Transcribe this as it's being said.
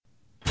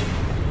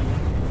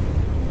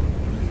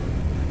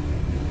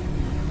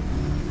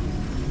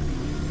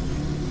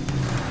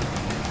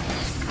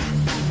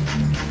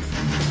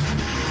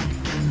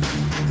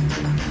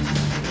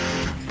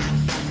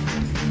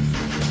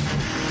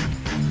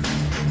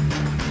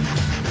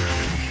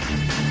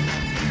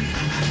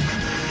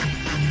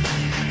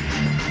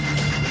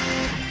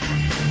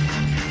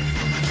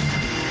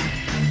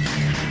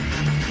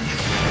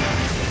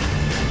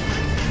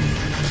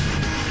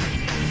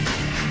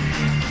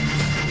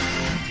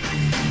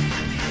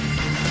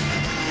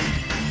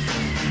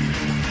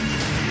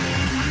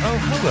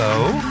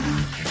hello.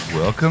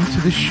 Welcome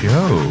to the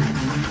show.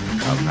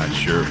 I'm not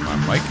sure if my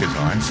mic is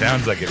on.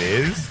 Sounds like it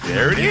is.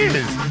 There it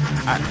is.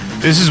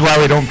 This is why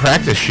we don't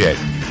practice shit.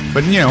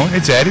 But, you know,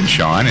 it's Ed and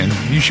Sean, and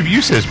you should be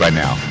used to this by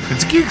now.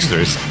 It's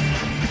Geeksters.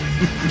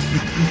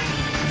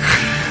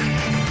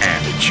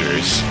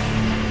 Amateurs.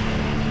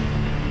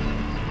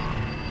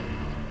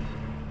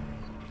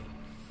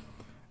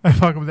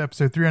 Welcome to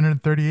episode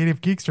 338 of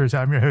Geeksters.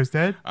 I'm your host,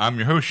 Ed. I'm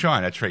your host,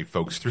 Sean. That's right,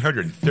 folks.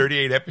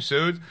 338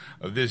 episodes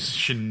of this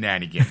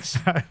shenanigans.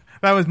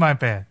 That was my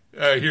bad.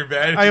 You're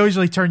bad? I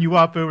usually turn you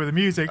up over the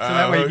music, so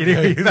that way you can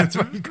hear you. That's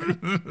why you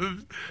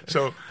couldn't.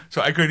 So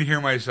I couldn't hear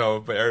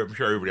myself, but I'm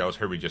sure everybody else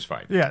heard me just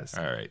fine. Yes.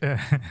 All right.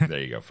 There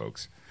you go,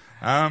 folks.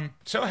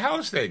 So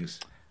how's things?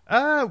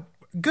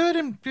 Good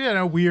and,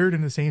 weird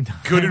in the same time.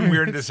 Good and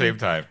weird at the same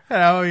time.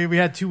 We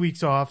had 2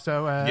 weeks off,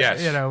 so,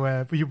 yes. There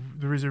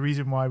was a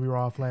reason why we were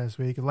off last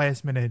week. A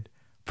last minute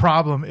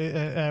problem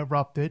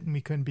erupted, and we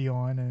couldn't be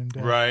on. And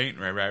Right.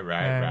 Do you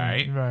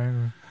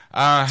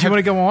Do want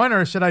to go on,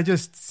 or should I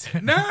just...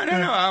 No.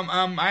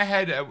 I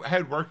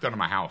had work done on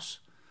my house.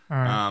 All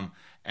right.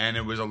 And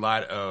it was a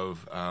lot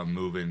of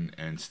moving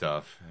and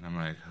stuff. And I'm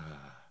like,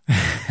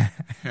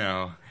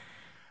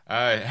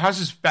 house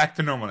is back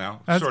to normal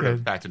now. That's sort good.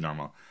 of back to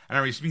normal. And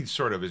I mean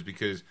sort of is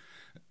because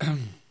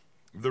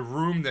the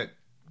room that,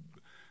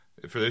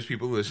 for those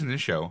people who listen to the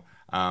show,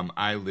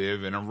 I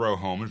live in a row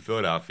home in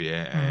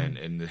Philadelphia,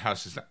 and the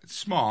house is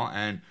small,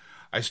 and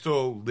I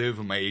still live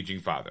with my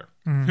aging father,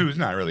 who's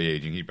not really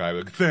aging. He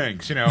probably like,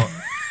 thanks,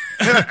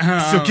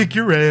 So kick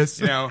your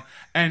ass.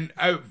 And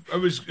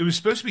it was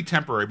supposed to be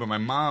temporary, but my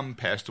mom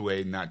passed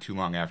away not too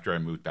long after I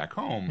moved back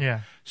home. Yeah.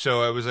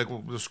 So I was like,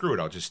 well, screw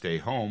it. I'll just stay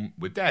home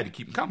with Dad to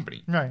keep him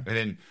company. Right. And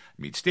then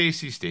meet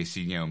Stacy.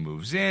 Stacy,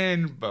 moves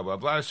in, blah, blah,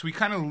 blah. So we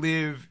kind of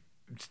live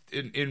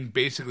in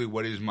basically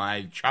what is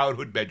my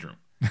childhood bedroom.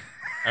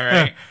 All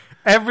right.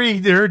 Every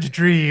nerd's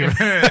dream.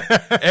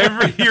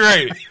 You're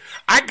right.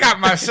 I got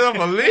myself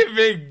a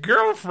living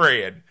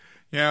girlfriend,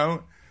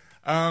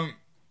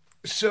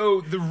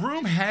 So the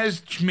room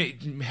has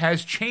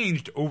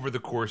changed over the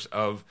course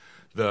of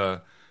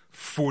the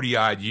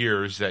 40-odd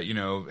years that,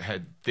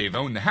 they've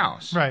owned the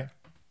house. Right.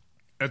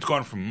 It's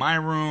gone from my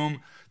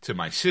room to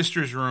my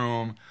sister's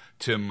room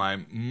to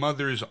my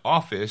mother's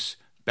office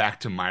back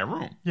to my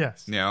room.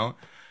 Yes.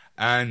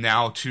 And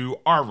now to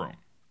our room.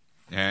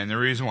 And the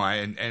reason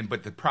why,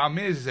 but the problem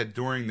is that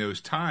during those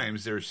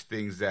times, there's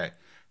things that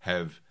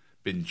have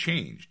been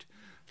changed.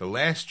 The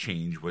last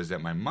change was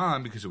that my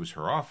mom, because it was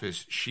her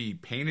office, she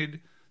painted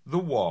the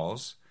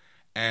walls,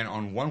 and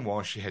on one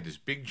wall she had this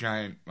big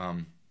giant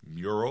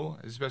mural,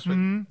 is the best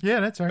way Yeah,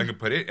 that's right. I can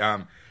put it.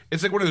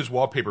 It's like one of those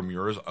wallpaper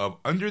murals of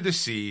under the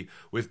sea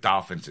with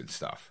dolphins and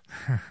stuff.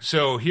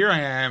 So here I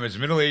am as a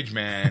middle-aged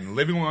man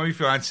living with my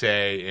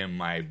fiance in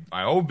my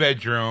old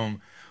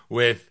bedroom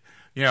with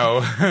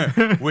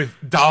with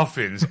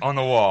dolphins on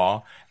the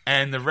wall,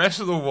 and the rest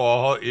of the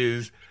wall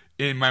is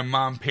in my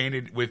mom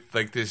painted with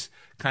like this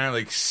kind of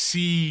like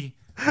sea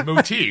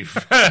motif.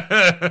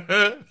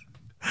 I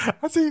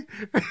see.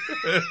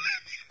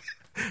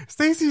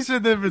 Stacy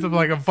should live with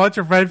like a bunch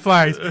of red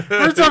flags.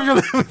 First time you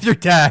live with your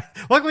dad.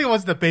 Luckily, it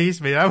wasn't the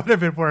basement. That would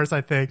have been worse,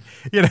 I think.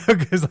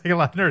 Because like a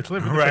lot of nerds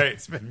live in the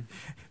basement.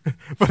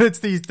 But it's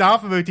these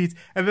dolphin motifs,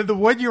 and then the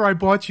one year I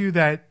bought you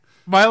that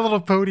My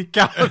Little Pony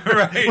calendar.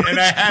 Right, and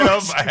I had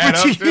them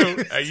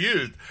too.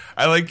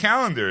 I like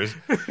calendars.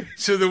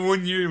 So the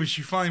one year when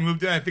she finally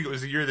moved in, I think it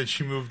was the year that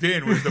she moved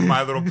in, was the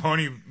My Little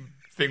Pony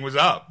thing was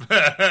up.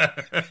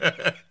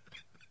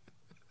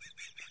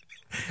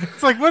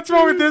 It's like, what's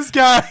wrong with this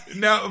guy?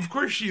 Now, of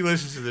course, she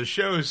listens to the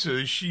show,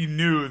 so she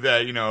knew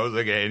that, I was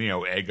like, hey,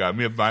 Ed got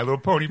me a My Little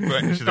Pony.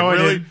 She's like,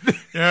 really?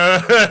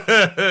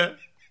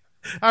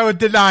 I would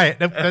deny it.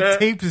 The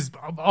tape is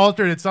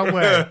altered in some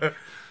way.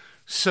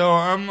 So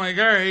I'm like,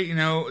 all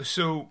right,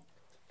 so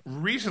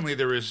recently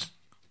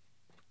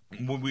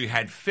what we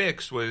had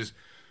fixed was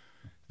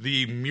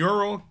the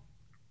mural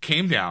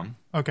came down.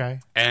 Okay.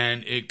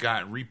 And it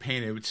got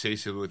repainted with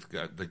Stacey with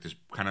like this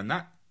kind of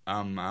not,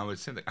 I would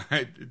say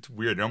that it's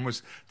weird. It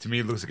almost, to me,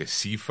 it looks like a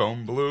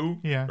seafoam blue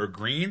or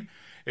green.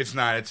 It's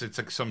not. It's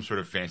like some sort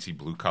of fancy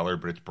blue color,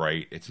 but it's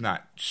bright. It's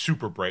not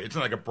super bright. It's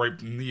not like a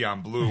bright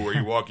neon blue where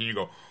you walk in and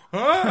you go,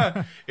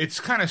 ah. It's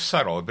kind of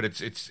subtle, but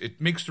it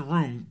makes the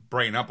room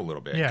brighten up a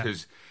little bit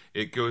because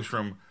it goes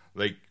from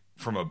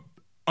a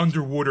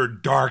underwater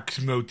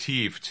dark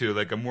motif to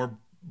like a more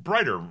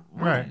brighter room.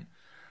 Right.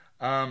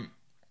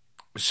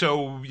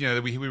 So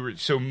we were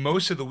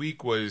most of the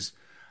week was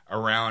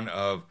around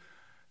of,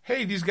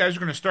 hey, these guys are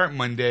going to start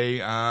Monday.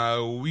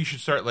 We should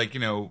start at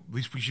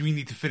least we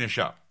need to finish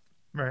up.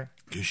 Right.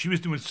 Because she was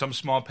doing some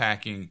small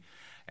packing,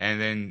 and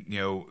then,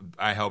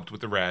 I helped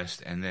with the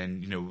rest. And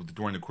then,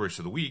 during the course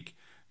of the week,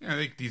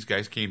 these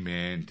guys came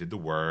in, did the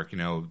work.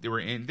 They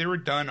were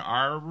done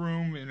our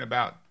room in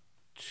about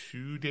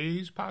 2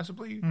 days,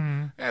 possibly.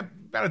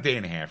 About a day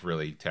and a half,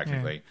 really,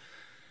 technically.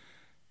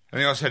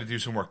 And they also had to do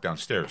some work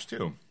downstairs,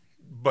 too.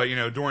 But,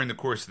 during the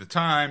course of the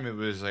time, it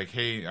was like,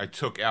 hey, I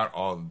took out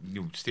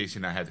Stacy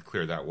and I had to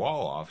clear that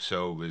wall off.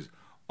 So it was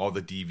all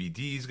the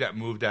DVDs got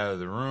moved out of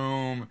the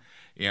room.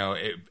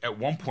 At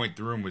one point,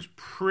 the room was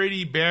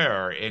pretty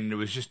bare and it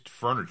was just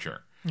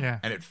furniture. Yeah.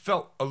 And it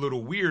felt a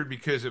little weird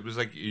because it was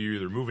like you're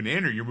either moving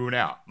in or you're moving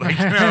out. Like,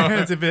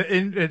 it's a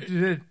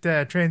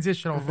bit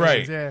transitional phase,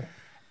 right. Yeah.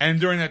 And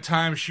during that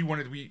time, we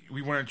wanted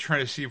to try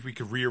to see if we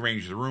could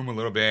rearrange the room a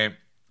little bit.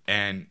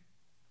 And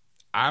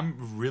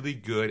I'm really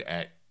good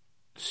at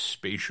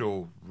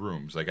spatial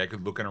rooms. Like I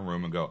could look in a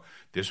room and go,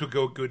 this would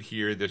go good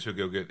here, this would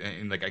go good,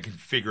 and like I can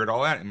figure it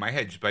all out in my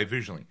head just by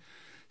visually.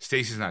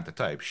 Stacy's not the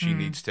type. She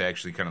needs to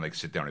actually kind of like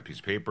sit down on a piece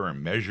of paper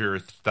and measure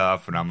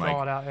stuff, and I'm like,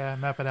 draw it out, yeah,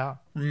 map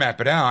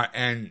it out.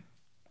 And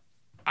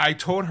I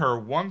told her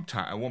at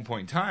one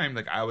point in time,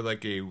 like I would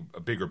like a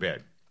bigger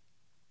bed.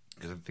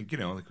 Because I think,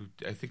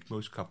 I think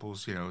most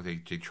couples, they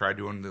try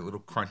doing the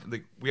little crunch.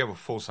 Like we have a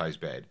full size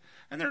bed,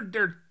 and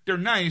they're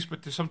nice,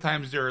 but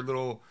sometimes they're a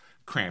little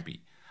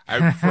crampy.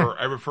 I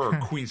prefer a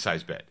queen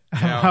size bed.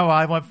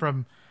 I went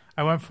from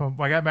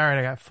when I got married,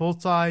 I got full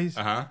size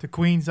to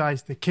queen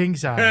size to king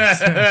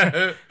size.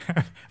 If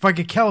I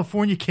get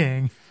California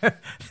king,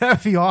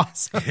 that'd be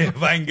awesome.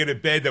 If I can get a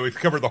bed that would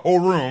cover the whole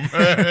room,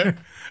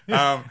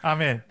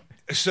 I'm in.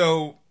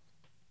 So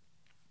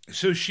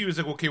she was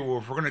like, okay, well,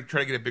 if we're going to try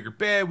to get a bigger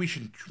bed, we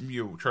should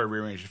try to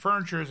rearrange the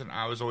furniture. And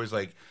I was always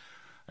like,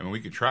 I mean, we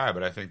could try,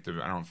 but I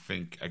don't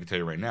think I can tell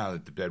you right now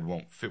that the bed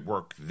won't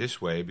work this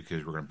way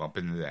because we're going to bump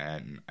into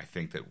that. And I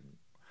think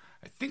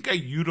I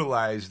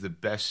utilize the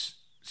best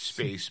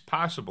space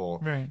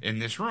possible in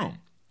this room.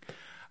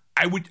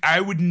 I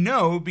would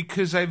know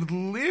because I've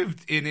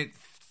lived in it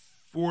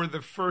for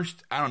the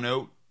first,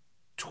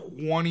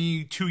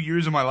 22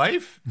 years of my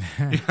life,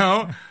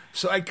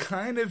 So I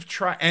kind of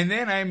try, and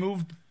then I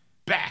moved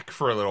back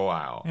for a little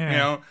while,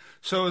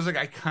 So it was like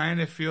I kind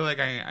of feel like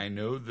I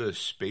know the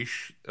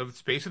space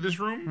of this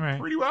room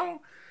pretty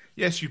well.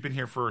 Yes, you've been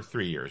here for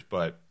 3 years,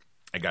 but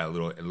I got a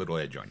little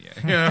edge on you.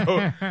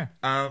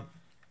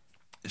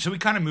 So we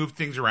kind of moved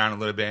things around a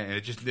little bit, and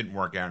it just didn't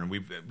work out. And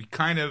we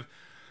kind of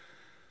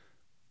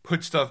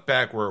put stuff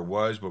back where it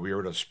was, but we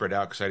were able to spread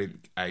out because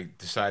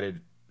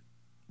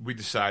we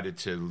decided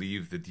to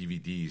leave the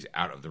DVDs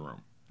out of the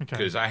room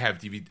because I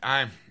have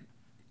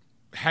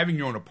having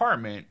your own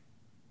apartment.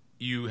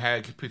 You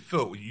had to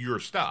fill it with your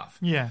stuff.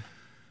 Yeah.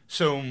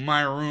 So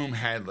my room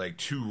had like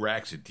 2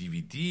 racks of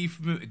DVDs.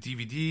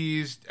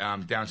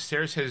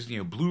 Downstairs has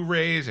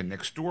Blu-rays, and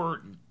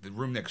the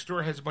room next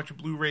door has a bunch of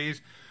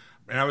Blu-rays.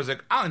 And I was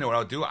like, I don't know what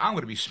I'll do. I'm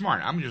going to be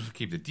smart. I'm just going to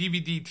keep the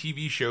DVD,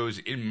 TV shows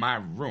in my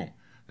room.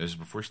 This is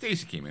before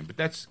Stacy came in, but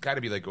that's got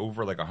to be like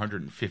over like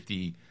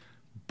 150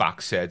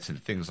 box sets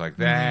and things like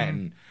that,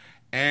 and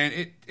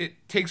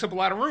it takes up a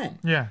lot of room.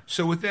 Yeah.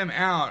 So with them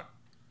out,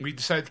 we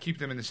decided to keep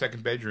them in the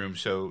second bedroom.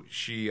 So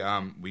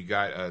we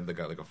got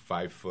like a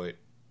 5 foot,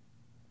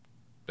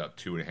 about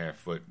 2.5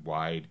 foot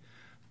wide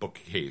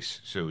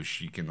bookcase, so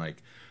she can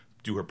like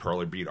do her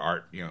perler bead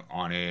art,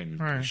 on it.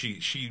 And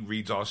she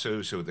reads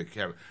also, so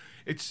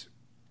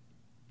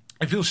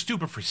I feel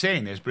stupid for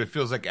saying this, but it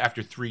feels like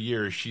after 3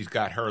 years, she's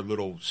got her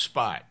little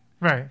spot.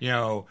 Right.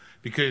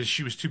 Because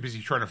she was too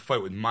busy trying to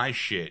fight with my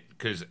shit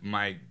because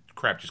my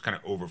crap just kind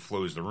of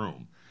overflows the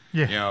room.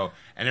 Yeah.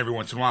 And every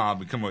once in a while I'll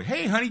become like,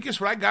 hey, honey, guess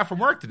what I got from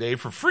work today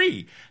for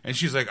free? And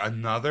she's like,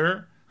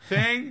 another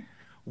thing?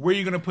 Where are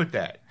you going to put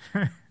that?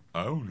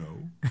 I don't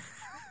know.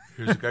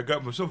 Here's like, I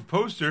got myself a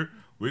poster.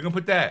 Where are you going to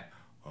put that?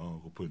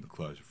 Oh, we'll put it in the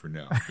closet for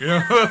now.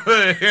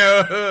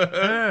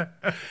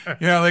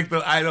 Like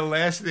the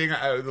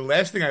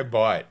last thing I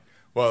bought.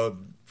 Well,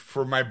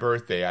 for my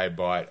birthday, I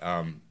bought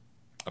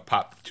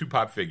 2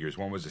 pop figures.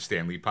 One was a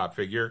Stan Lee pop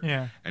figure,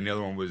 and the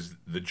other one was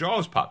the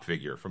Jaws pop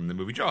figure from the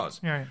movie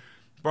Jaws. Right.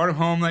 Brought him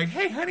home, like,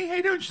 hey, honey, how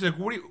you doing? She's like,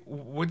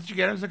 what did you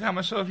get? I was like, I got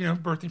myself,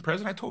 birthday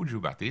present. I told you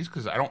about these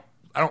because I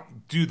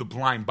don't do the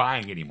blind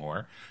buying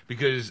anymore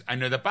because I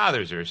know that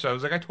bothers her. So I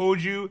was like, I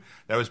told you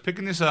that I was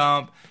picking this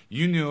up.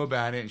 You knew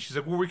about it. And she's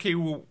like, well, okay,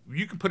 well,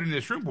 you can put it in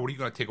this room, but what are you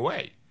going to take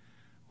away?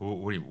 Well,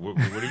 what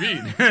do you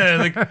mean?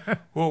 Like,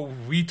 well,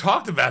 we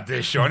talked about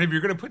this, Sean. If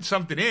you're going to put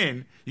something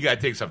in, you got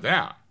to take something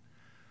out.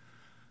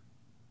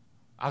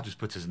 I'll just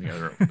put this in the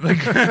other room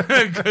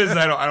because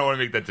I don't want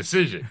to make that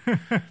decision.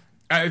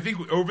 I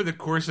think over the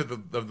course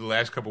of the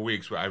last couple of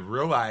weeks, I've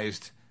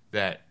realized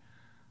that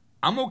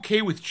I'm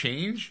okay with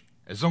change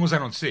as long as I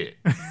don't see it.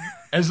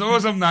 As long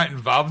as I'm not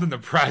involved in the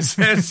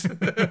process,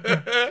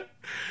 that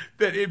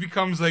it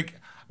becomes like,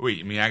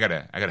 wait, I mean, I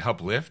gotta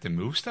help lift and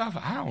move stuff?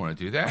 I don't want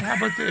to do that. How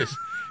about this?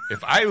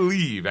 If I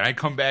leave and I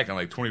come back in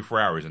like 24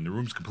 hours and the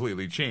room's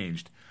completely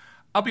changed,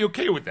 I'll be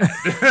okay with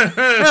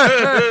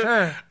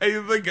that.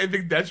 I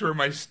think that's where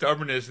my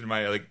stubbornness and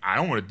my I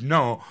don't want to.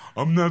 No,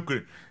 I'm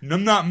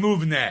not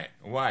moving that.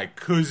 Why?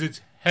 Because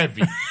it's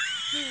heavy.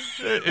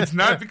 It's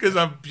not because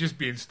I'm just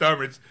being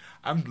stubborn.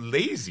 I'm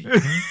lazy.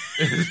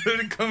 That's what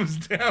it comes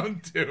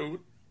down to.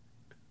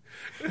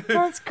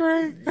 That's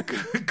great.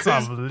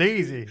 I'm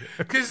lazy.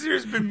 Because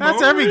there's been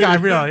That's every guy,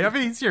 really. I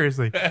mean,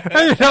 seriously.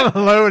 You're not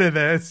alone in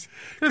this.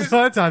 There's a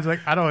lot of times like,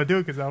 I don't want to do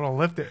it because I don't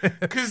want to lift it.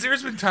 Because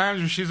there's been times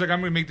where she's like, I'm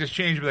going to make this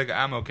change. I'll be like,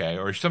 I'm okay.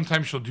 Or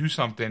sometimes she'll do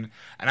something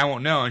and I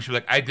won't know. And she'll be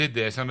like, I did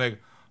this. I'm like,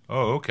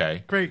 oh,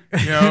 okay. Great.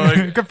 You know,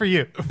 like, good for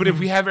you. But if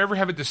we ever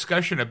have a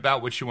discussion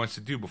about what she wants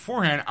to do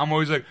beforehand, I'm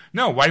always like,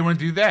 no, why do you want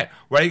to do that?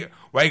 Why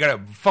you got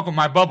to fuck with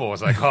my bubble,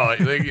 as I call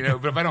it? Like, you know,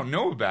 but if I don't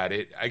know about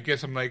it, I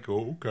guess I'm like,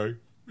 oh, okay.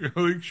 Like,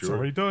 sure. It's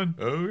already done.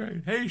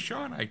 Okay. Hey,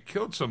 Sean, I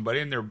killed somebody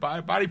and their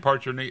body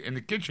parts are in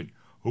the kitchen.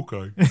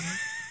 Okay.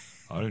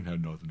 I didn't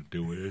have nothing to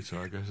do with it, so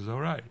I guess it's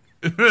all right.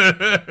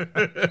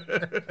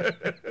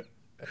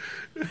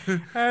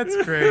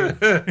 That's great.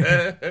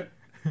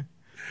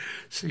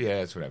 So, yeah,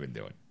 that's what I've been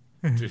doing.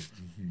 Just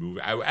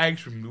moving. I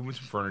actually moving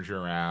some furniture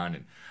around,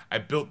 and I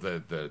built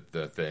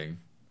the thing,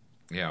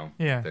 you know,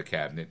 the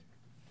cabinet.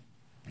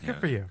 Good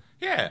for you.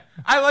 Yeah,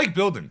 I like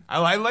building.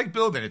 I like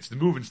building. It's the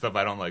moving stuff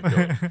I don't like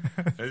doing.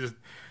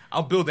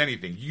 I'll build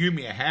anything. You give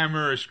me a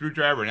hammer, a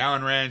screwdriver, an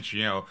Allen wrench,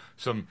 you know,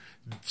 some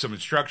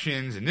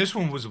instructions. And this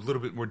one was a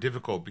little bit more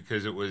difficult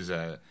because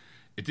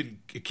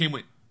it came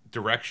with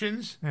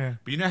directions. Yeah.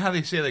 But you know how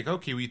they say, like,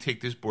 okay, well, you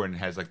take this board and it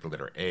has like the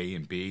letter A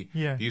and B.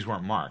 Yeah. These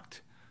weren't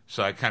marked.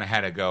 So I kind of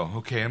had to go,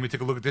 okay, let me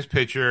take a look at this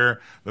picture,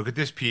 look at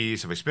this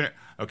piece. If I spin it,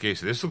 okay,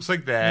 so this looks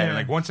like that. Yeah. And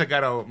like once I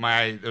got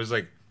it was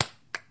like,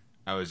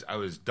 I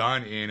was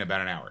done in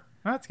about an hour.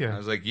 That's good. I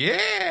was like,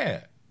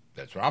 yeah,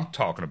 that's what I'm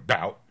talking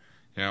about.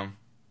 You know,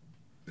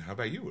 how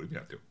about you? What have you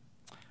been up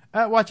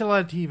to? Watch a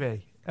lot of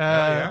TV.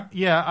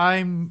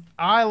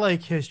 I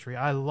like history.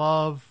 I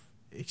love,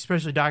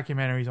 especially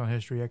documentaries on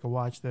history. I could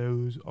watch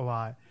those a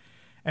lot.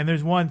 And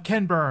there's one,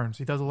 Ken Burns.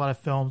 He does a lot of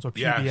films on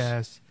PBS.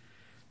 Yes.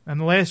 And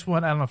the last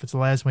one, I don't know if it's the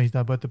last one he's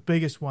done, but the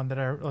biggest one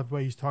that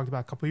he's talked about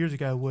a couple of years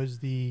ago was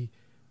the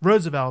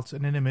Roosevelt's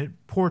An Intimate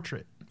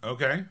Portrait.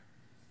 Okay.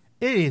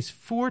 It is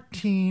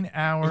 14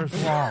 hours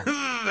long.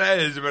 That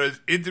is about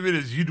as intimate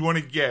as you'd want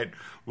to get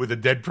with a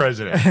dead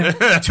president.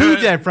 2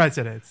 dead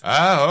presidents.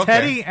 Oh, okay.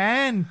 Teddy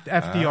and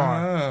FDR.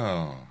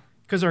 Oh.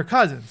 Because they're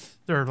cousins.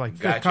 They're like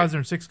 5th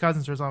cousins or 6th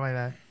cousins or something like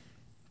that.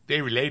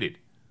 They related.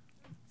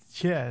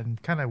 Yeah, in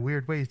kind of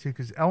weird ways, too,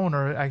 because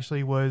Eleanor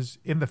actually was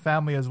in the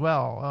family as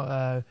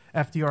well,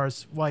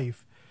 FDR's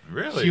wife.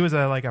 Really? She was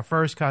a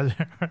first cousin.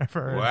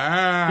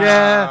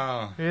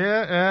 Wow.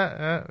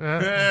 Yeah.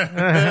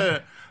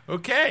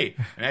 Okay.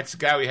 And that's the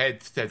guy we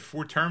had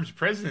 4 terms of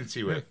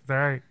presidency with.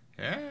 Right.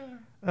 Yeah.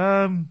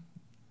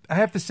 I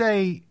have to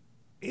say,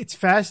 it's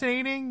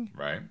fascinating.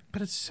 Right.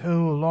 But it's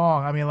so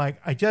long. I mean,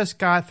 like, I just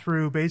got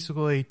through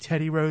basically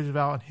Teddy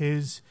Roosevelt and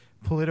his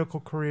political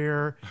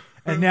career.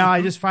 And now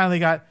I just finally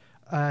got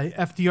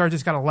FDR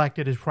just got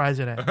elected as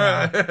president.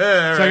 Right.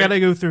 So I got to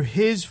go through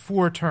his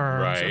 4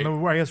 terms. Right.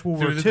 And I guess World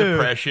War II. The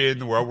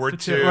Depression, World War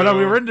II. Well, no,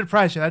 we were in the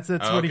Depression. That's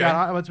what he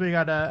got. That's what he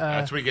got.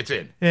 That's what he gets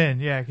in.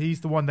 Yeah.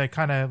 He's the one that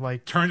kind of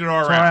like turned it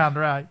all around.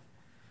 Right.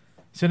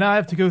 So now I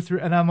have to go through,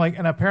 and I'm like,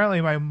 and apparently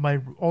my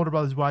older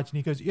brother's watching.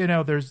 He goes,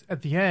 there's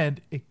at the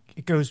end it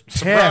goes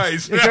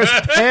past. It goes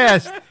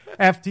past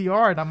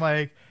FDR, and I'm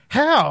like,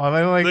 how?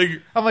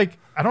 I'm like,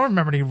 I don't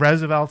remember any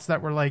Roosevelts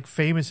that were like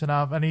famous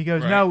enough. And he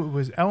goes, no, it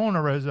was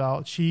Eleanor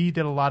Roosevelt. She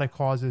did a lot of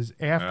causes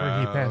after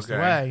he passed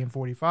away in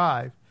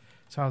 1945.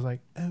 So I was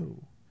like, oh,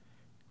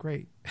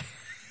 great.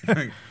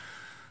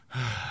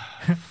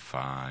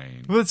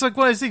 Fine. Well, it's like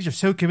one of those things you're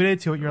so committed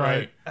to it. You're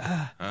like,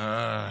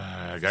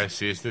 I gotta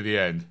see us to the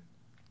end.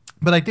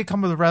 But I did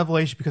come with a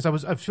revelation because I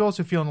was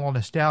also feeling a little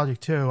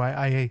nostalgic too.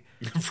 I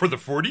for the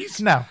 40s?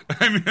 No.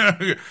 I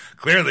mean,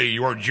 clearly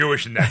you weren't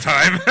Jewish in that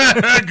time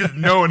because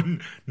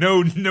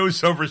no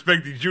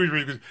self-respecting Jewish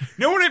person goes,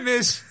 no one I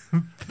miss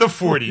the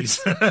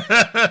 40s.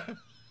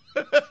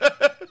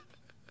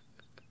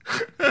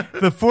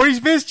 The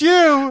 40s missed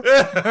you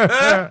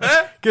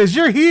because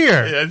you're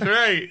here. That's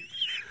right.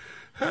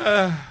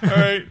 All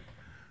right.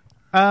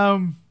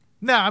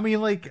 No, I mean,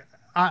 like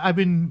I've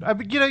been,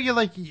 you're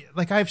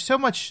like I have so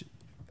much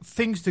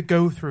things to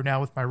go through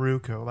now with my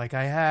Roku. Like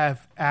I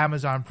have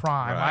Amazon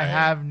Prime, I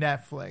have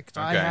Netflix,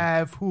 I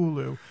have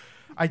Hulu.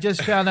 I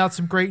just found out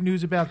some great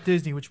news about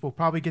Disney, which we'll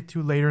probably get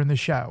to later in the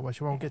show,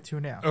 which I won't get to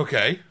now.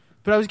 Okay.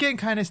 But I was getting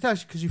kind of stuck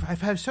because I've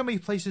had so many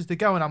places to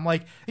go, and I'm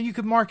like, and you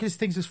could mark these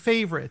things as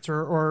favorites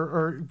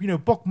or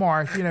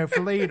bookmark,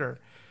 for later.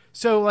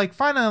 So like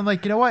finally, I'm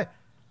like, you know what?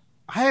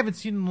 I haven't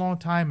seen it in a long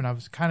time, and I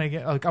was kind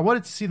of like, I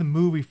wanted to see the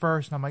movie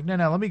first, and I'm like, no,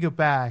 let me go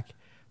back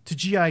to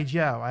G.I.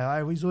 Joe.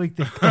 I always liked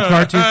the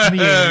cartoons in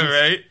the 80s.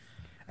 Right.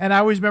 And I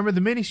always remember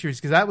the miniseries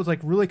because that was like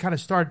really kind of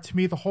started to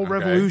me the whole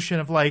revolution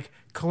of like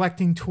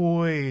collecting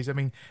toys. I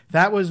mean,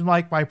 that was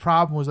like my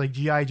problem was like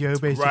G.I. Joe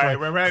basically.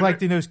 Right,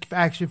 collecting those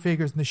action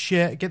figures and the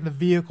shit, getting the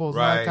vehicles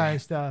and all that kind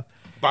of stuff.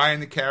 Buying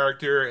the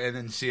character and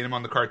then seeing him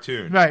on the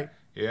cartoon. Right.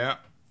 Yeah.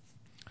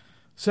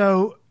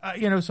 So,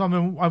 so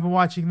I've been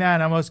watching that.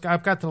 And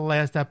I've got to the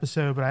last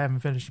episode, but I haven't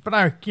finished it.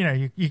 But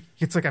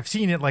it's like I've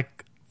seen it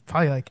like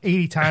probably like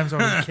 80 times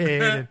when I was a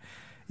kid, and,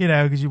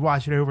 because you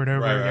watch it over and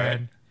over again.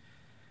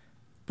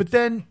 Right. But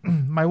then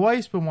my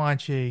wife's been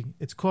watching.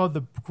 It's called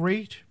The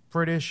Great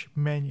British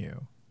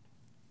Menu.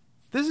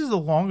 This is the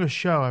longest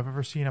show I've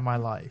ever seen in my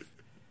life.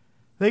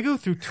 They go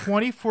through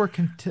 24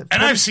 and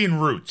I've seen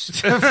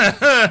Roots.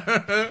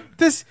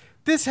 This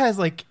has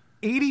like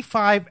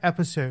 85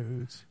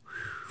 episodes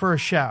for a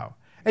show.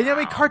 And I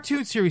mean,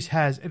 cartoon series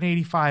has an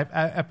 85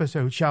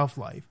 episode shelf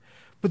life.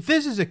 But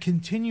this is a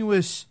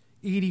continuous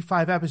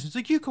 85 episodes.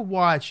 Like, you could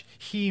watch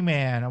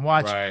He-Man and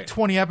watch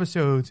 20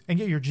 episodes and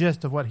get your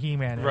gist of what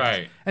He-Man is.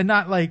 Right. And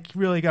not like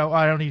really go,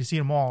 I don't need to see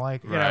them all.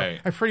 Like, you know,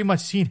 I've pretty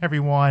much seen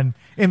everyone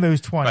in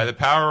those 20. By the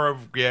power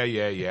of,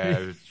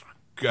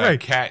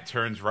 Cat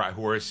turns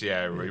horse, he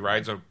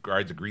rides a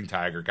green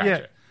tiger.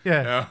 Gotcha.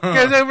 Yeah.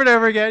 Because over and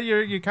over again,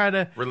 you're kind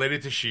of...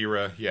 Related to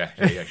She-Ra. Yeah,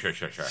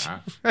 sure, huh?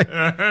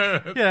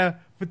 Yeah,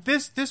 but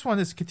this one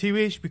is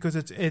continuation because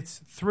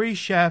it's 3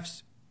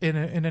 chefs in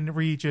a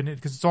region,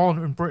 because it's all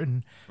in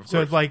Britain.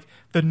 So it's like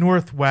the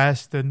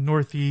Northwest, the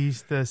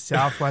Northeast, the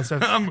Southwest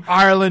of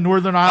Ireland,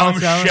 Northern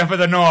Ireland. I'm Chef of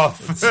the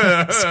North.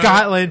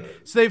 Scotland.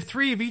 So they have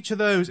 3 of each of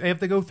those. They have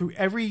to go through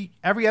every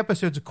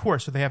episode's a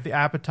course. So they have the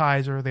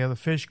appetizer, they have the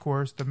fish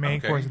course, the main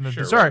course, and the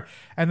dessert. Right.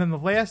 And then the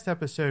last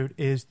episode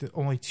is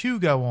only 2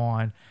 go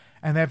on,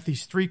 and they have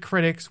these 3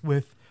 critics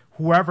with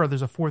whoever.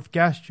 There's a 4th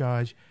guest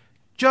judge.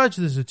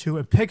 Judges the 2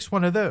 and picks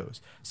one of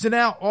those. So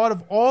now, out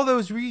of all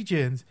those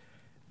regions,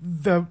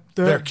 there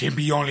can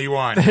be only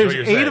one.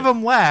 There's 8 of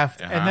them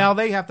left, and now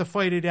they have to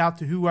fight it out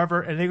to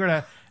whoever, and they're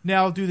gonna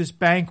now do this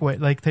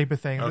banquet like type of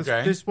thing.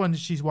 Okay. This one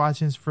she's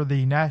watching is for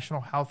the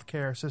National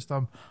Healthcare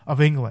System of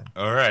England.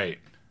 All right.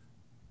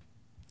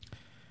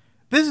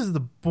 This is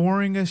the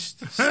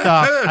boringest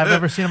stuff I've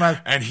ever seen in my life.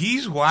 And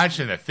he's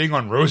watching a thing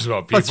on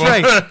Roosevelt, people. That's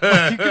right. Like,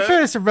 you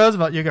compare this to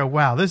Roosevelt, you go,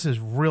 wow, this is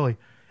really...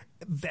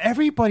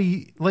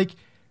 Everybody, like...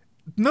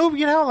 No,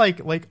 you know,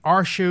 like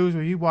our shows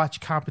where you watch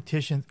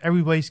competitions,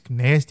 everybody's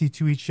nasty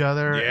to each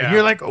other, and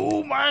you're like,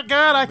 "Oh my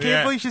god, I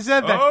can't believe she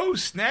said that." Oh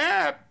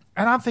snap!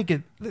 And I'm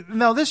thinking,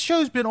 no, this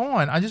show's been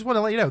on. I just want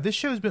to let you know, this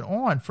show's been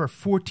on for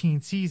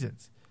 14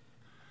 seasons,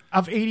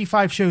 of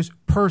 85 shows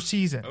per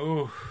season.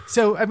 Ooh.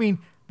 So I mean,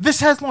 this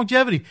has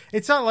longevity.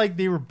 It's not like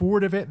they were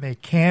bored of it and they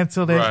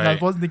canceled it, and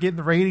it wasn't getting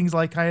the ratings,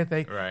 like kind of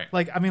thing. Right.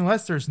 Like, I mean,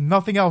 unless there's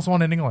nothing else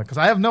on in England, because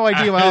I have no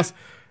idea what else.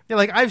 Yeah,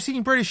 like, I've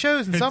seen British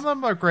shows, and some of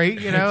them are great,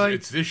 you know.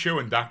 It's this show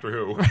and Doctor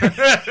Who. And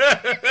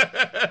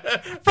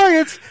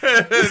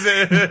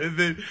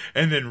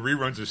then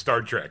reruns of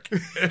Star Trek.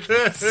 At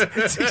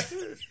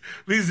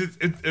least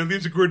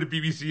according to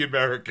BBC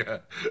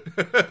America.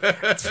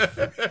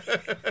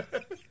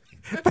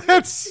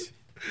 That's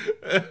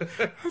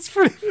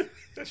pretty...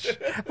 I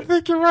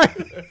think you're right.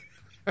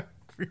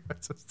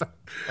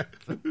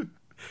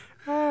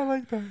 Oh, I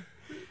like that.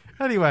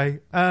 Anyway,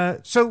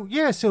 so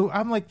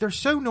I'm like, they're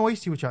so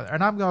noisy to each other.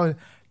 And I'm going,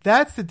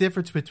 that's the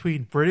difference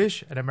between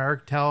British and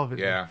American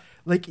television. Yeah.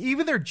 Like,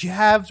 even their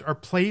jabs are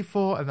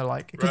playful, and they're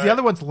like, because the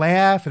other ones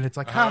laugh, and it's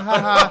like, ha,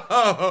 ha,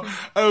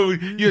 ha. Oh,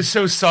 you're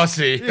so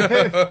saucy.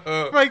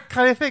 Right,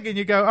 kind of thing. And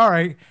you go, all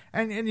right.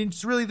 And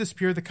it's really the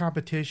spirit of the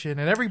competition,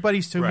 and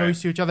everybody's so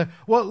nice to each other.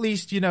 Well, at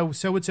least, you know,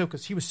 so-and-so,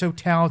 because he was so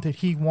talented,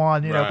 he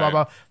won, you know, blah,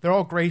 blah. They're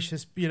all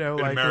gracious, you know.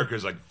 In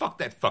America's like, fuck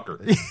that fucker.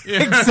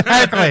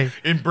 Exactly.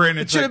 In Britain,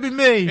 it's it should have been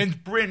me.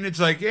 In Britain, it's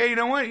like, hey, you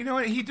know what?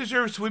 He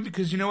deserves to win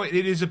because, you know what?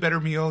 It is a better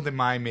meal than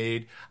my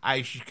maid.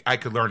 I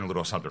could learn a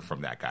little something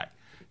from that guy.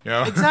 You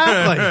know?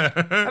 Exactly.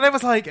 And it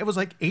was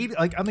like 8,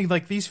 like, I mean,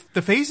 like,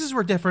 the faces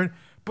were different,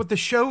 but the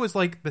show was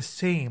like the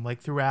same,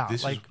 like, throughout.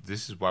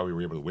 This is why we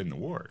were able to win the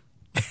war.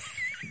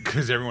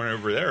 Because everyone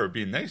over there were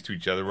being nice to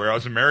each other,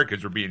 whereas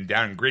Americans were being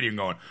down and gritty and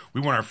going,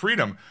 we want our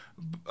freedom.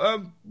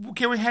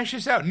 Can we hash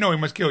this out? No, we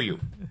must kill you.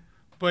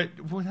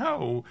 But, well,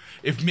 no.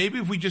 If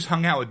we just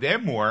hung out with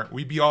them more,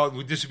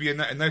 this would be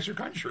a nicer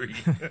country.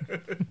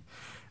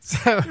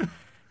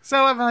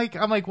 So I'm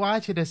like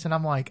watching this, and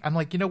I'm like,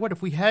 you know what?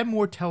 If we had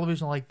more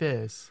television like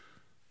this,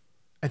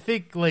 I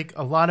think like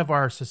a lot of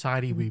our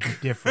society would be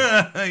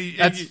different.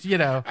 That's, you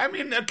know. I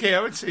mean, okay,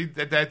 I would say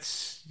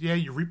that's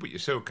you reap what you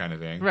sow kind of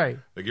thing, right?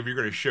 Like if you're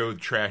going to show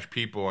trash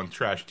people on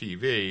trash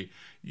TV,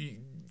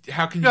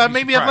 how can you?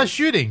 Maybe have less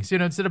shootings, you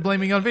know, instead of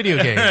blaming on video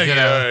games. You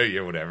know?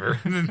 Yeah, whatever.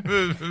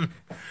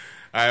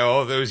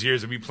 All those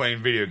years of me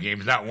playing video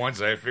games, not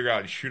once I figured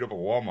out to shoot up a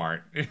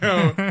Walmart. You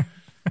know.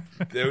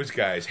 Those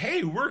guys,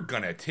 hey, we're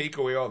going to take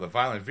away all the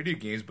violent video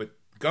games, but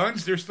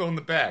guns, they're still in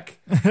the back.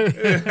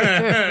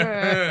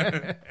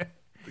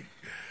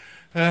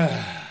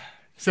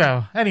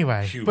 So,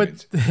 anyway,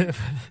 Humans. But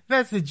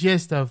that's the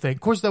gist of things.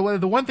 Of course, the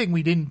one thing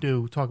we didn't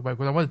talk about,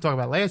 what I wanted to talk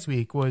about last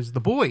week, was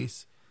The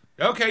Boys.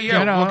 Okay,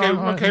 yeah,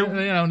 okay.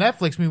 You know,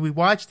 Netflix, we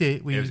watched it.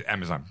 It was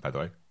Amazon, by the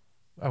way.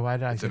 Oh, why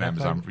did I say that?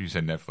 Amazon. You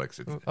said Netflix.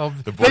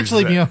 The Boys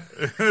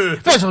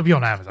eventually be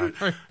on Amazon.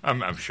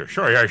 I'm sure.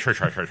 Yeah, sure.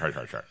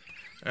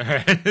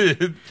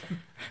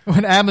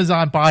 When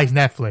Amazon buys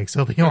Netflix,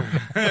 it'll be on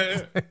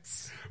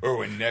Netflix. Or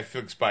when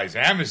Netflix buys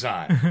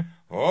Amazon.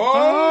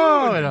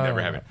 Oh,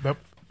 never happened. Nope.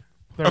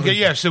 Okay,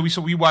 yeah. So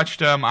we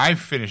watched. I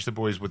finished The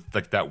Boys with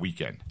like that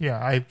weekend. Yeah,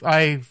 I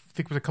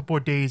think it was a couple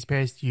of days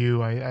past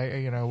you.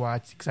 I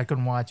watched because I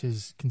couldn't watch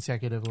as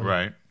consecutively.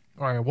 Right.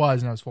 Or I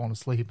was, and I was falling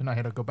asleep, and I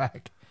had to go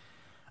back.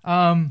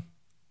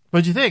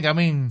 What'd you think? I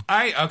mean,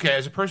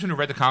 as a person who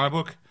read the comic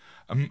book,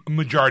 a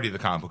majority of the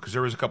comic book, because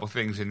there was a couple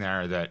things in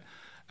there that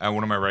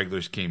one of my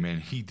regulars came in.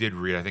 He did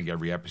read, I think,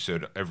 every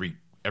episode, every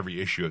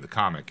issue of the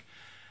comic,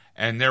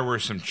 and there were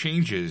some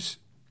changes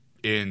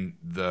in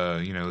the,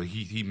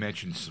 he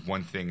mentioned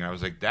one thing, and I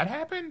was like, that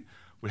happened?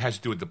 It has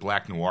to do with the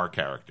Black Noir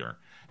character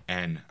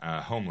and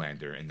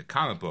Homelander. In the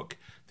comic book,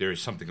 there's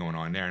something going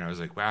on there, and I was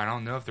like, wow, I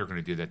don't know if they're going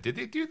to do that. Did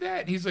they do that?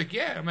 And he's like,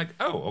 yeah. I'm like,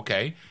 oh,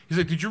 okay. He's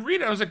like, did you read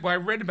it? I was like, well, I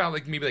read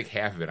about maybe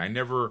half of it. I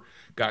never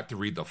got to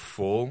read the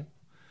full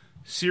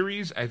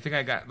series. I think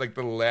I got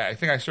I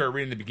think I started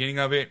reading the beginning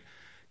of it,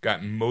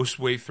 got most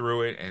way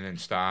through it, and then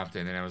stopped.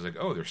 And then I was like,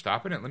 oh, they're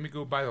stopping it? Let me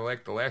go buy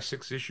the last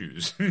 6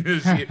 issues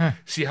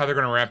see how they're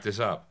going to wrap this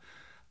up.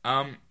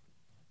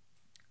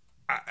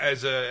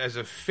 As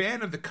a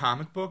fan of the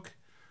comic book,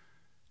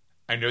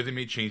 I know they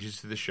made changes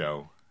to the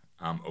show.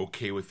 I'm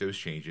okay with those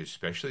changes,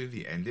 especially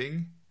the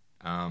ending.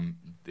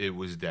 It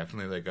was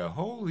definitely like a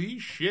holy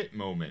shit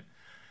moment.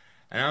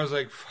 And I was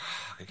like,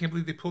 fuck, I can't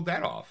believe they pulled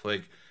that off.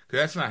 Like, cause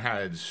that's not how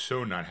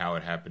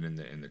it happened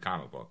in the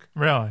comic book.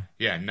 Really?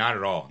 Yeah, not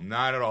at all.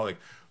 Not at all. Like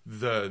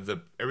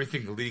the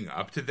everything leading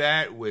up to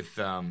that with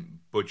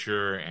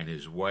Butcher and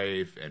his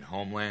wife and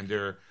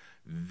Homelander,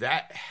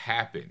 that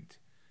happened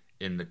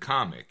in the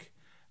comic.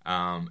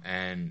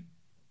 And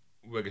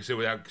like I said,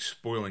 without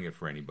spoiling it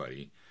for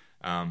anybody,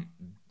 go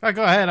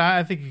ahead.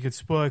 I think you could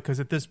spoil it because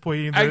at this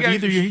point,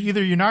 either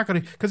you're not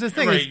going to. Because the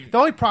thing is, the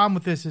only problem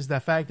with this is the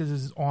fact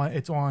is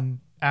it's on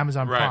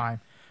Amazon Prime.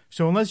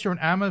 So unless you're an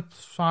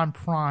Amazon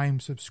Prime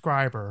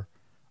subscriber,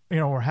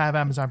 or have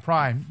Amazon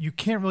Prime, you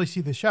can't really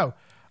see the show.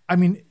 I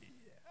mean,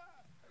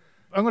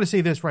 I'm going to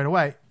say this right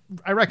away.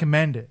 I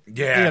recommend it.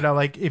 Yeah.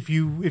 Like if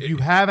you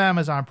have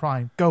Amazon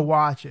Prime, go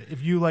watch it.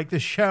 If you like the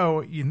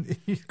show, you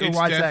go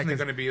watch that. It's definitely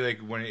going to be like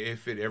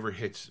if it ever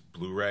hits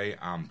Blu-ray,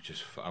 I'm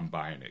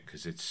buying it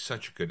because it's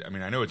such a good. I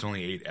mean, I know it's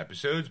only 8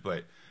 episodes,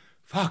 but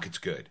fuck, it's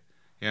good.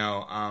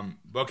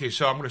 Okay,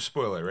 so I'm going to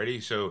spoil it.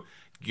 Ready? So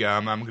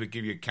I'm going to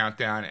give you a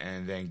countdown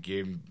and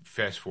then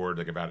fast forward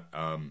like about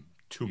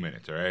 2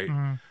 minutes. All right.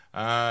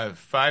 Mm-hmm.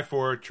 5,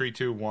 4, 3,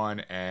 2, 1,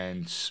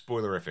 and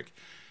spoilerific.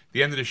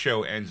 The end of the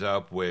show ends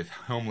up with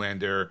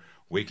Homelander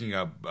waking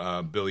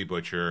up Billy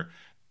Butcher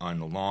on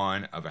the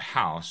lawn of a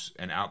house,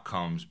 and out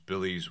comes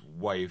Billy's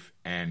wife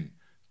and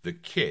the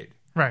kid.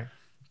 Right.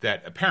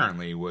 That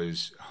apparently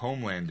was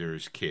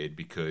Homelander's kid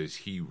because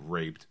he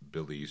raped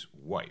Billy's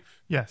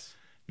wife. Yes.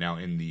 Now,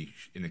 in the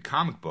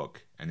comic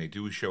book, and they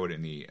do show it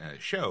in the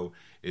show,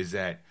 is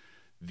that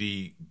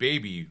the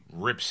baby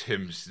rips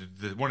him.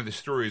 One of the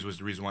stories was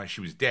the reason why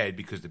she was dead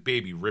because the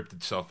baby ripped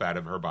itself out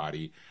of her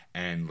body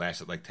and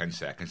lasted like 10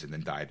 seconds and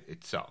then died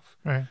itself.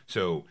 Right.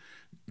 So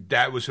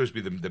that was supposed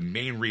to be the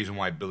main reason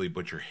why Billy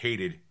Butcher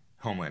hated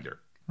Homelander.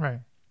 Right.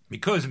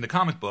 Because in the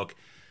comic book,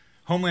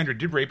 Homelander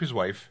did rape his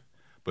wife,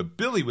 but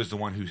Billy was the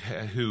one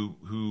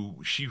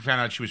who she found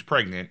out she was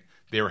pregnant.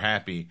 They were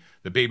happy.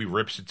 The baby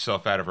rips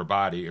itself out of her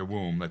body or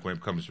womb, like when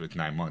it comes like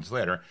 9 months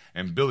later,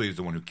 and Billy is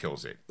the one who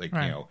kills it. Like,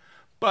 right.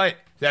 But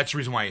that's the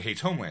reason why he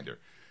hates Homelander.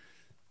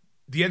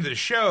 The end of the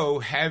show,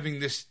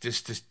 having this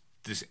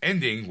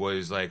ending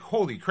was like,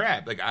 holy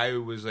crap. Like, I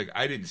was like,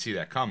 I didn't see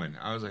that coming.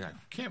 I was like, I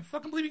can't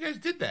fucking believe you guys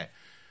did that.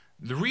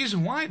 The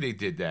reason why they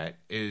did that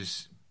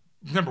is,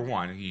 number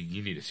one,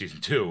 you need a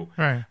season 2.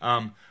 Right.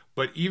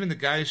 But even the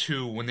guys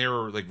who, when they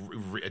were like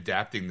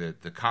adapting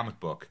the comic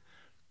book,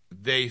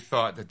 they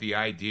thought that the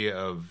idea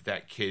of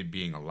that kid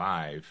being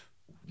alive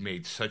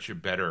made such a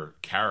better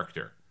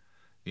character.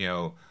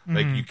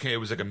 Like it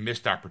was like a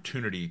missed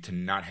opportunity to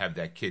not have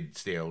that kid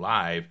stay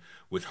alive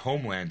with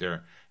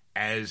Homelander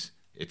as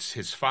it's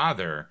his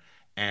father,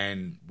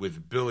 and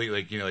with Billy,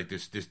 like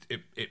this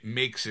it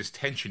makes his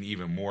tension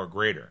even more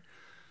greater.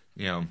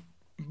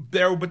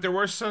 But there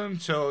were some,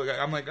 so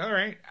I'm like, all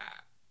right,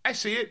 I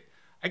see it,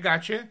 I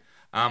got you.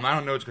 I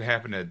don't know what's going to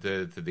happen to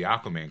the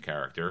Aquaman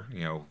character.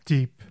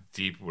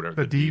 Deep, whatever.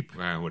 The deep,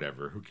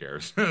 whatever. Who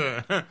cares?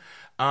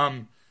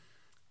 I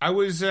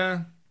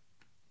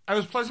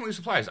was pleasantly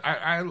surprised.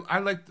 I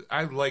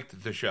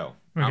liked the show.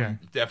 Okay. I'm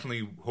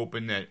definitely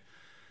hoping that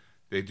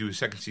they do a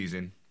second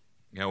season.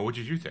 What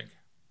did you think?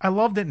 I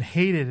loved it and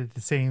hated it at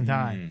the same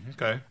time.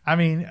 Okay. I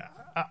mean,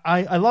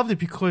 I loved it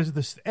because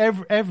this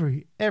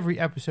every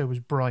episode was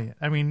brilliant.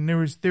 I mean,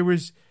 there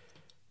was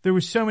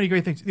so many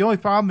great things. The only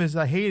problem is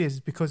I hate it is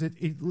because it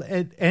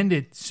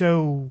ended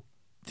so,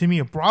 to me,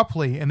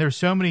 abruptly, and there's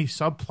so many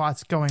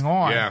subplots going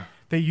on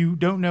that you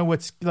don't know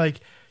what's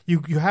like.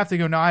 You have to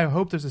go, now I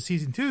hope there's a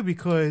season 2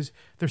 because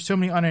there's so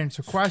many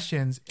unanswered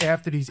questions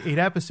after these 8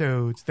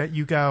 episodes that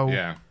you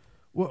go,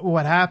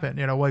 what happened,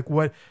 like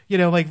what,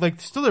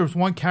 like still there was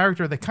one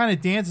character that kind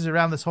of dances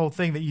around this whole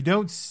thing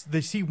that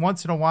they see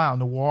once in a while,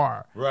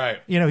 Noir.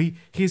 Right.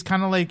 He's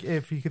kind of like,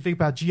 if you could think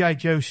about G.I.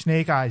 Joe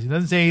Snake Eyes. He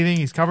doesn't say anything.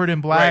 He's covered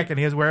in black and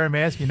he has wear a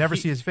mask. You never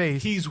see his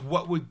face. He's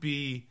what would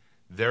be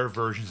their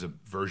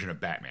version of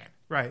Batman.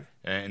 Right.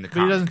 In the comic.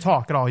 But he doesn't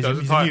talk at all. He's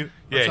mute.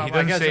 Yeah, he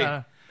doesn't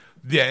say...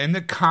 Yeah, in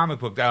the comic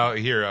book,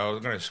 here, I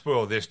was going to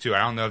spoil this, too.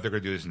 I don't know if they're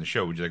going to do this in the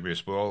show. Would you like me to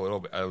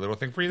spoil a little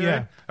thing for you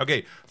there? Yeah.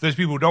 Okay, for those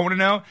people who don't want to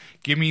know,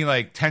 give me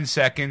like 10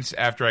 seconds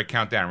after I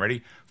count down.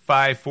 Ready?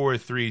 5, 4,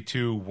 3,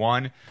 2,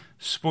 1.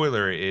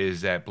 Spoiler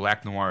is that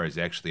Black Noir is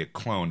actually a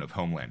clone of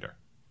Homelander.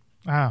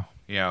 Oh.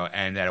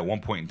 And that at one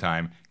point in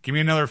time, give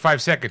me another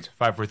 5 seconds.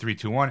 5, 4, 3,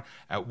 2, 1.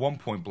 At one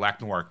point, Black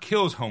Noir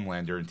kills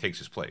Homelander and takes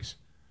his place.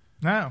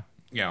 No.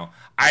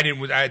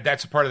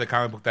 That's a part of the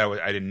comic book that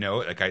I didn't know.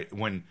 Like,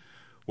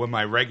 when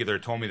my regular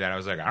told me that, I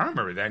was like, I don't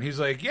remember that. And he's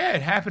like, yeah,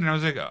 it happened. And I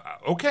was like,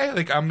 okay.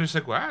 Like, I'm just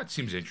like, wow, it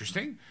seems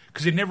interesting.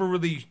 Because it never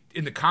really,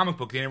 in the comic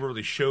book, they never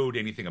really showed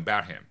anything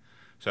about him.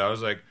 So I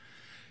was like,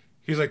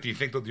 he's like, do you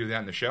think they'll do that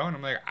in the show? And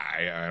I'm like,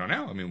 I don't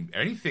know. I mean,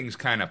 anything's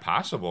kind of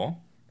possible.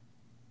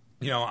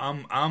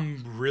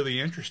 I'm really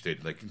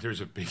interested. Like,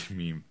 there's a big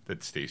meme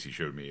that Stacy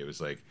showed me. It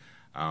was like,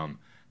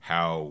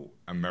 how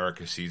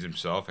America sees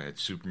himself and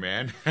it's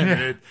Superman,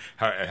 and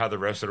how the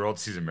rest of the world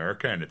sees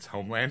America and it's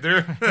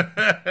Homelander.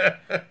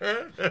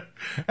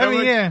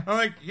 I'm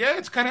like, yeah,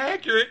 it's kind of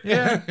accurate.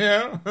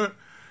 Yeah,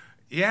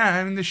 yeah.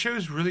 I mean, the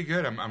show's really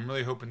good. I'm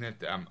really hoping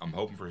that I'm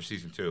hoping for a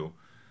season 2.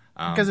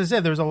 Because I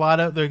said there was a lot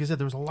of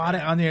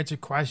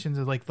unanswered questions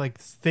of like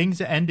things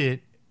that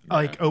ended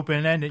like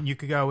open ended. And you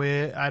could go,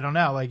 I don't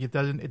know, like it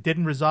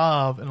didn't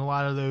resolve, in a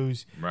lot of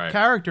those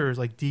characters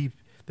like Deep.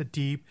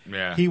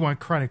 Yeah. He went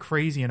kind of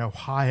crazy in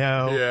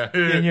Ohio. Yeah.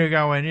 And you're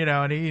going,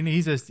 and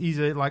he's a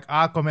like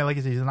Aquaman, like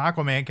he's an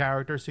Aquaman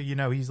character. So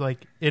he's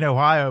like in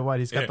Ohio. What,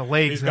 he's got the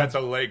lakes. He's got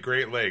the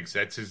Great Lakes.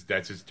 That's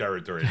his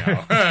territory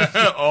now.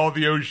 All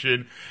the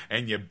ocean,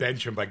 and you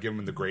bench him by giving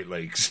him the Great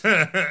Lakes.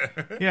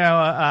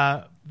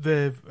 The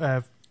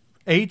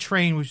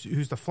A-Train,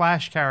 who's the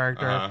Flash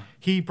character,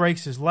 he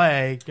breaks his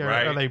leg,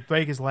 or they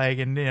break his leg,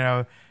 and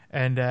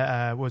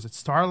was it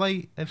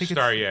Starlight? I think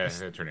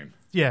that's her name.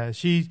 Yeah,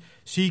 she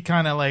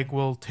kind of like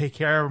will take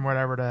care of him,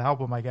 whatever, to help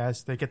him. I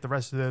guess they get the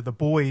rest of the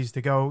boys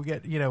to go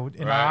get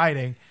in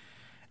hiding,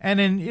 and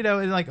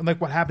then like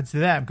what happens to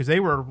them, because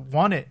they were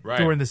wanted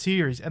during the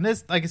series. And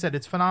this, like I said,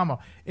 it's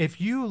phenomenal. If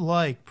you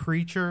like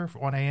Preacher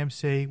on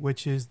AMC,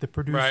 which is the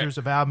producers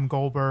of Adam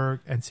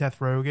Goldberg and Seth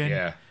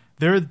Rogen,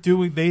 they're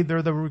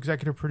the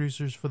executive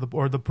producers for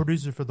the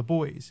producer for The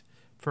Boys.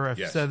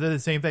 So they're the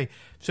same thing.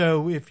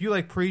 So if you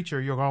like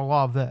Preacher, you're gonna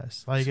love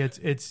this. Like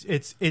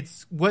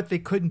it's what they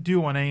couldn't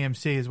do on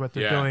AMC is what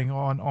they're doing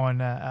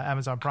on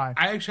Amazon Prime.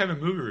 I actually have a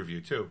movie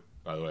review too,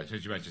 by the way,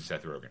 since you mentioned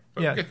Seth Rogen.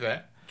 But we'll get to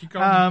that. Keep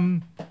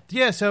going.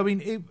 So I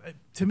mean,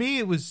 to me,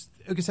 it was,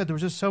 like I said, there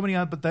was just so many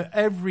other, but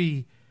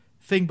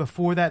everything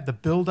before that, the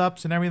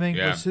build-ups and everything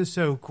was just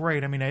so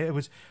great. I mean, it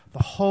was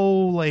the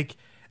whole like.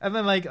 And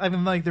then,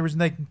 there was,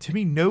 to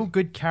me, no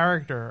good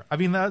character. I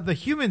mean, the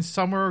humans,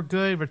 some are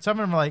good, but some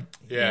of them are,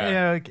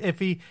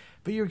 iffy.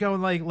 But you're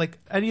going, like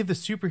any of the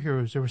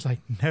superheroes, there was,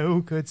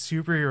 no good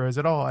superheroes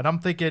at all. And I'm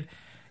thinking,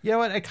 you know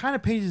what? It kind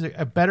of paints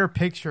a better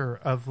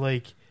picture of,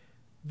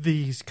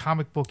 these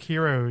comic book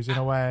heroes in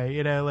a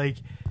way.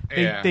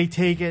 They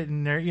take it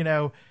and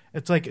they're,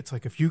 it's like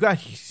if you got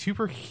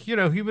super,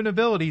 human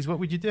abilities, what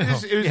would you do?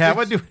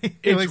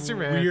 It's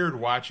weird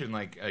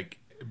watching,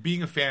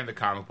 being a fan of the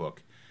comic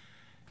book.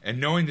 And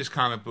knowing this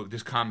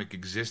comic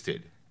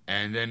existed,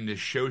 and then this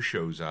show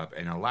shows up,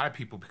 and a lot of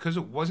people, because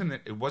it wasn't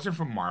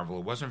from Marvel,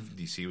 it wasn't from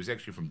DC, it was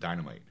actually from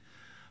Dynamite,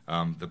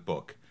 the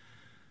book.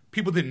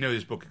 People didn't know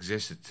this book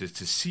existed.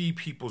 To see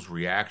people's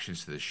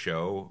reactions to the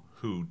show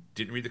who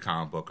didn't read the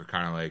comic book are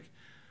kind of like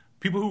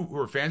people who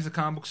are fans of the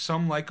comic book.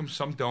 Some like them,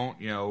 some don't.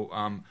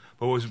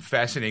 But what was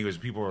fascinating was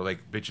people were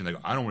bitching,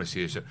 I don't want to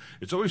see this.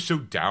 It's always so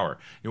dour.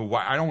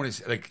 Why I don't want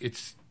to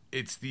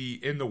It's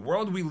in the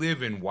world we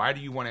live in, why do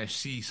you want to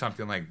see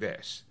something like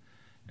this?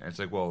 And it's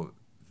like, well,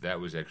 that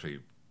was actually,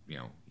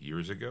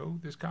 years ago,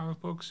 this comic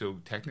book. So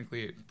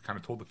technically it kind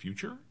of told the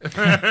future,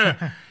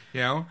 But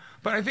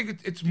I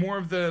think it's more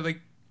of the,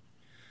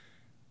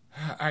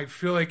 I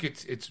feel like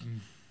it's,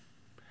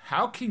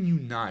 how can you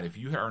not, if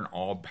you are an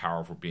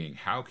all-powerful being,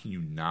 how can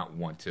you not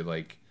want to,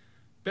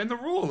 bend the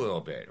rule a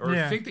little bit? Or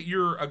think that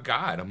you're a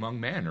god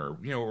among men, or,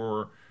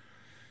 or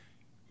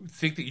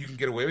think that you can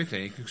get away with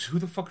anything, because who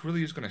the fuck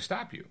really is going to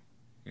stop you?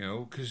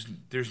 Because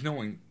there's no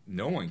one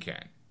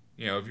can.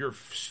 If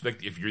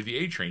you're the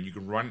A-Train, you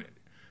can run,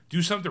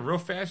 do something real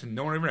fast, and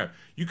no one ever knows.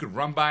 You could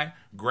run by,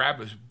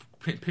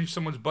 pinch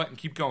someone's butt, and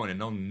keep going, and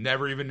they'll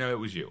never even know it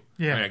was you.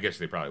 Yeah. I mean, I guess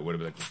they probably would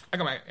have been like, I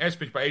got my ass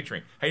pinched by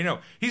A-Train. How you know?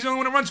 He's the only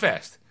one that runs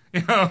fast.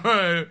 Him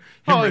or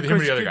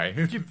the other guy.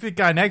 The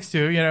guy next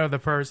to the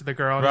person, the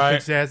girl, and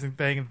kicks ass and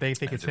thing, and they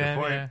think it's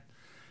him.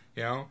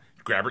 Yeah.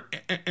 Grab her,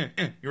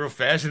 you're real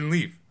fast, and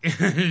leave.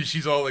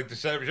 She's all the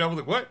savage. I'm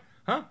like, what?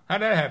 Huh?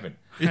 How'd that happen?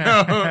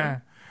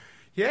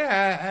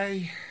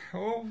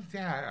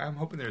 yeah, I'm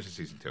hoping there's a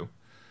season 2.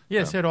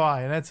 Yeah, so do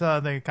I. And that's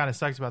the thing that kind of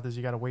sucks about this.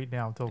 You got to wait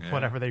now until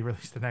whenever they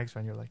release the next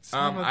one. You're like,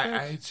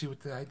 I see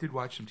I did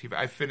watch some TV.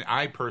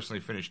 I personally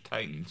finished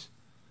Titans.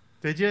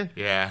 Did you?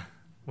 Yeah.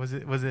 Was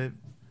it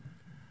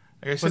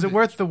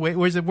worth the wait?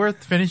 Was it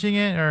worth finishing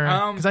it,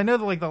 or because I know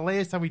that the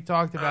last time we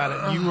talked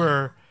about it,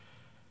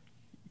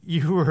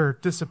 you were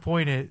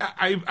disappointed.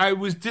 I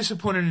was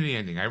disappointed in the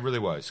ending. I really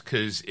was,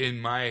 because it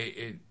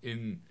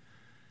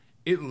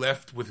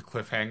left with a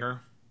cliffhanger,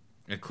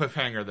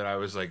 that I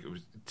was like,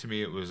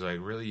 it was like,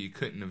 really, you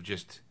couldn't have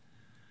just.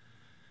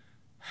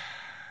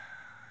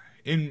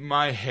 In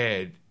my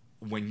head,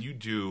 when you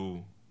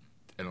do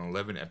an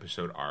 11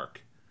 episode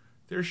arc,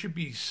 there should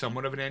be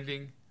somewhat of an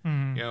ending.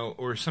 Mm-hmm.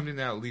 Or something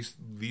that at least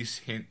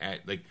hint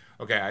at,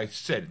 okay, I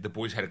said the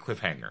boys had a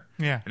cliffhanger.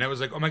 Yeah. And I was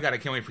like, oh my God, I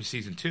can't wait for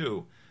season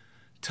 2.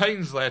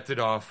 Titans left it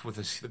off with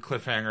the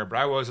cliffhanger, but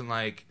I wasn't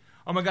like,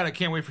 oh my God, I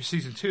can't wait for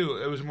season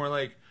 2. It was more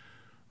like,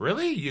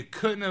 really? You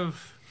couldn't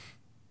have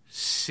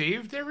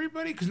saved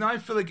everybody? Because now I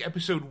feel like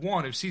episode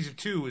 1 of season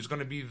 2 is going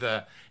to be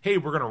hey,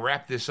 we're going to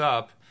wrap this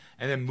up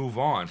and then move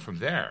on from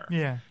there.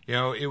 Yeah.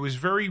 It was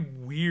very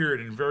weird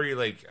and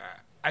very,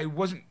 I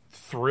wasn't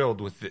thrilled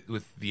with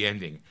the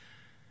ending.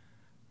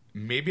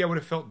 Maybe I would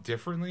have felt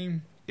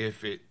differently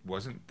if it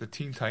wasn't the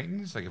Teen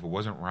Titans, if it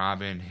wasn't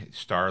Robin,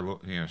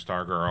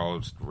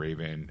 Stargirl,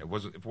 Raven.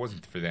 If it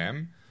wasn't for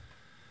them.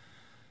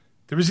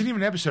 There wasn't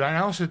even an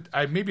episode.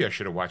 Maybe I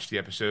should have watched the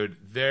episode.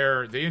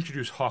 They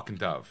introduced Hawk and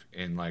Dove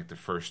in the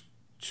first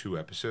 2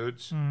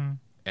 episodes,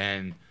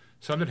 and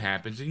something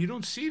happens and you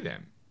don't see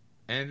them,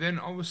 and then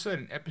all of a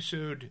sudden,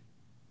 episode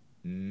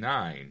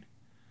 9,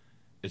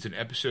 it's an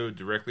episode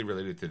directly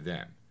related to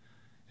them.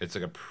 It's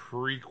like a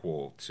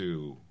prequel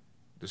to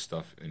the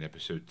stuff in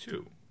episode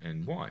 2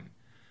 and 1.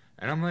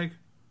 And I'm like,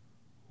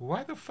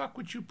 why the fuck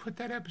would you put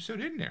that episode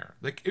in there?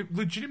 It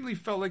legitimately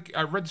felt like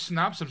I read the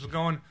synopsis and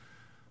going,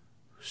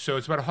 so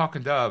it's about a Hawk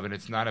and Dove, and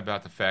it's not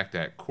about the fact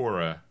that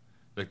Cora,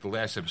 the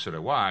last episode I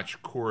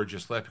watched, Cora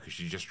just left because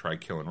she just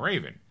tried killing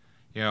Raven.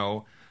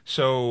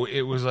 So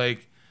it was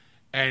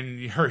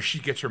and she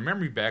gets her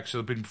memory back.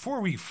 So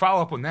before we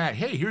follow up on that,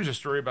 hey, here's a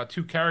story about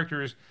 2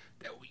 characters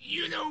that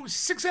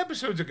 6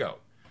 episodes ago.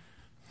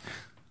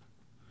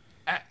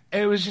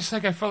 It was just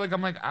I felt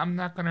like I'm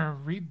not going to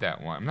read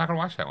that one. I'm not going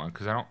to watch that one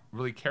because I don't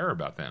really care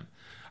about them.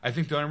 I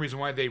think the only reason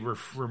why they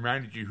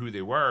reminded you who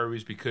they were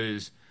was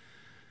because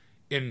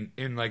in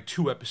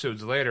 2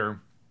 episodes later,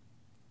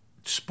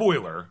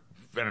 spoiler,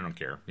 I don't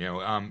care,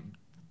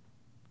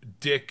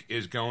 Dick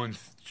is going to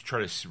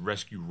try to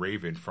rescue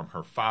Raven from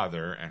her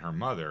father and her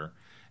mother,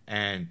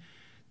 and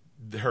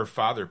her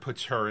father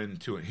puts him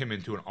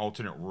into an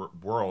alternate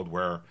world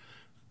where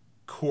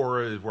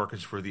Cora is working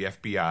for the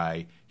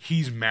FBI.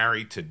 He's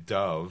married to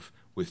Dove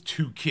with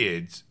 2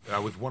 kids,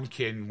 with 1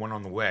 kid and 1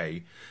 on the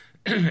way.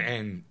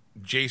 And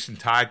Jason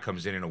Todd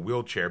comes in a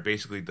wheelchair,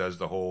 basically does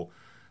the whole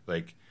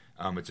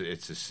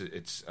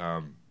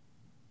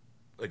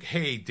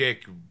hey,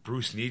 Dick,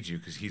 Bruce needs you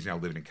because he's now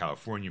living in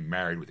California,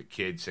 married with a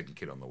kid, 2nd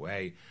kid on the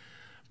way.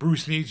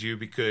 Bruce needs you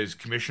because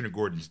Commissioner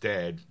Gordon's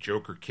dead.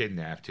 Joker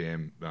kidnapped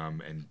him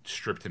and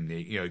stripped him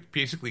naked.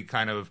 Basically,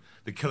 kind of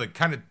the killing,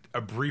 kind of a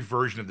brief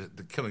version of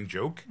the Killing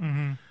Joke.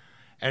 Mm-hmm.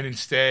 And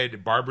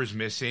instead, Barbara's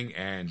missing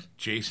and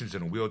Jason's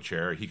in a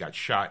wheelchair. He got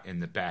shot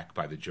in the back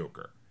by the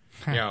Joker.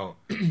 So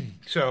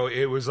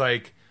it was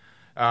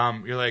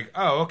you're like,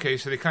 oh, okay.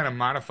 So they kind of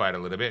modified a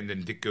little bit, and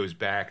then Dick goes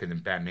back, and then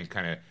Batman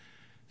kind of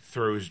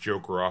throws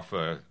Joker off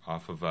of.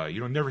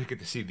 You don't never get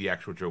to see the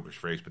actual Joker's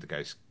face, but the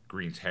guy's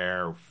green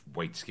hair,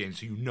 white skin,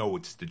 so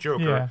it's the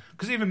Joker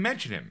because they even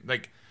mention him.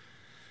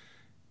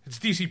 It's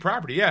DC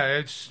property,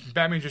 it's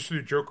Batman just threw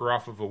the Joker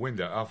off of a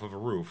window, off of a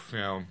roof,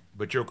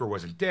 but Joker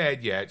wasn't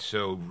dead yet,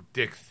 so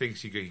Dick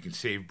thinks he can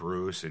save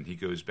Bruce, and he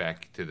goes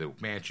back to the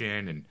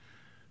mansion, and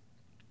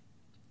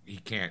he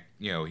can't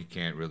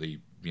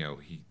really,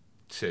 he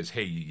says,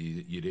 hey,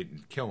 you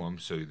didn't kill him,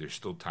 so there's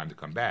still time to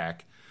come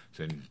back.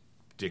 So then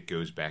Dick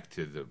goes back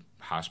to the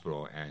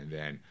hospital, and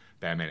then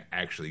Batman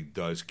actually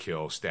does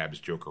stabs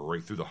Joker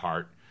right through the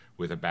heart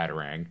with a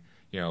batarang,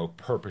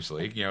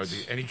 purposely,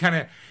 and he kind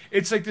of,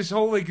 it's this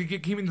whole, it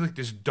came into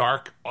this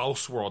dark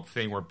Elseworld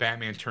thing where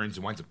Batman turns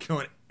and winds up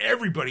killing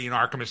everybody in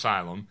Arkham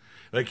Asylum.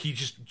 He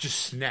just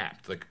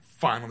snapped,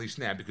 finally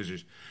snapped, because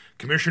there's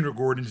Commissioner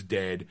Gordon's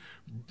dead,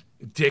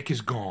 Dick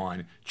is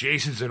gone,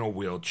 Jason's in a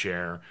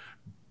wheelchair,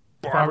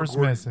 Barbara's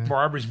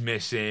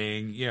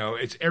missing.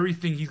 It's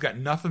everything. He's got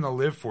nothing to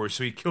live for,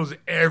 so he kills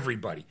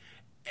everybody.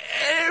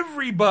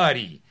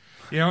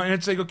 And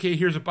it's okay,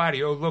 here's a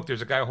body. Oh, look,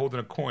 there's a guy holding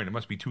a coin. It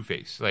must be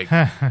Two-Face. Like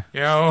I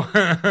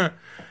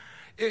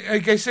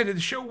said, the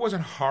show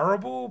wasn't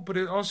horrible, but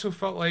it also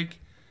felt like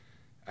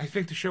I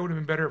think the show would have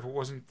been better if it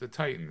wasn't the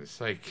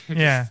Titans. If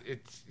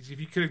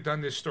you could have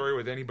done this story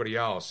with anybody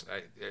else,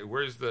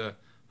 where's the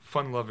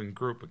fun-loving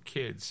group of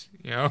kids?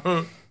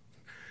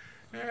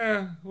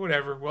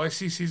 Whatever. Will I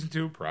see season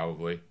 2?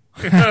 Probably.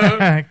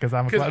 Because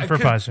I'm a glutton for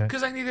punishment.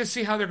 Because I need to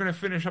see how they're going to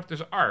finish up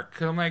this arc.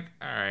 Because I'm like,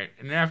 all right,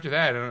 and after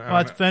that,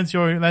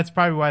 that's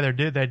probably why they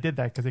did that.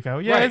 Because they go,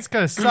 it's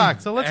going to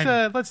suck. So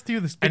let's do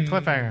this big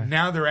cliffhanger.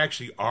 Now they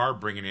actually are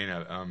bringing in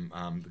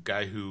the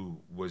guy who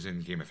was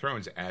in Game of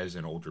Thrones as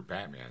an older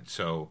Batman.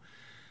 So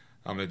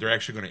they're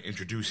actually going to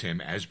introduce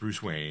him as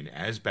Bruce Wayne,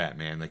 as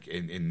Batman, like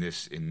in the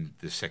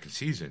second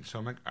season. So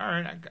I'm like, all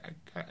right,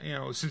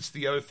 I since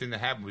the other thing that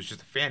happened was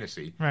just a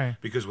fantasy, right?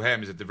 Because what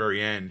happens at the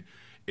very end,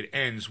 it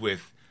ends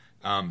with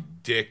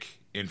Dick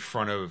in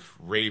front of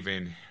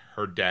Raven,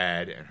 her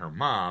dad, and her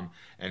mom,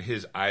 and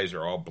his eyes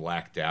are all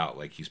blacked out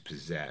like he's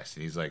possessed,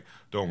 and he's like,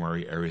 "Don't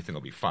worry, everything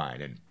will be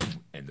fine," and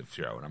end of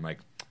show. And I'm like,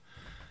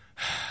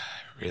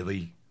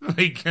 really?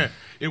 Like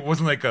it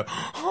wasn't like a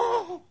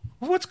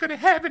what's going to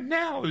happen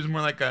now? It was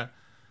more like a,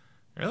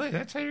 really?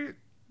 That's how you...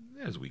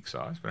 That was weak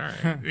sauce, but all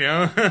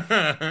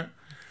right.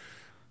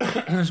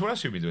 So what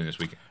else have you been doing this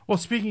weekend? Well,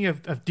 speaking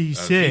of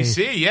DC.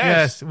 DC,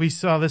 yes. We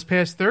saw this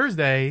past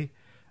Thursday.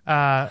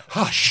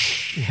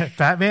 Hush. Yeah,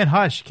 Batman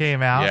Hush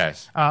came out.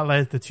 Yes.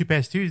 The two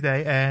past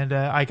Tuesday, and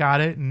I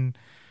got it, and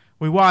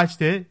we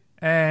watched it,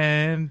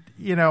 and,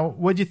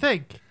 what'd you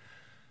think?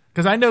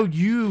 Because I know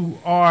you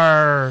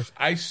are...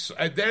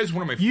 that is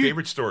one of my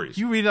favorite stories.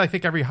 You read it, I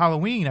think, every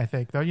Halloween,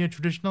 don't you,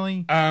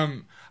 traditionally?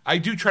 I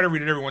do try to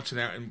read it every once in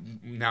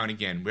now and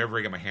again. Wherever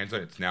I get my hands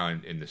on it, it's now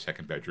in the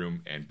second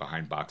bedroom and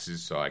behind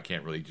boxes, so I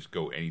can't really just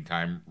go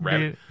anytime.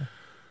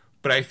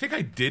 But I think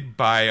I did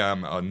buy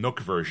a Nook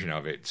version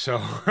of it,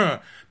 so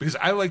because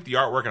I like the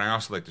artwork and I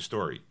also like the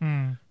story.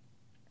 Mm.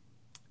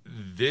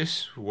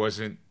 This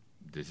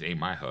ain't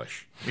my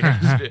Hush.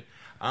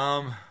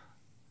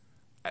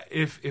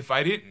 If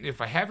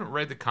I haven't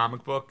read the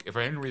comic book, if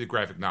I didn't read the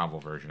graphic novel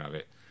version of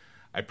it,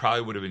 I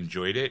probably would have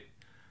enjoyed it.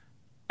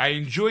 I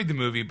enjoyed the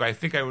movie, but I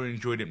think I would have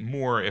enjoyed it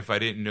more if I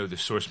didn't know the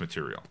source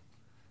material.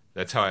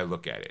 That's how I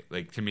look at it.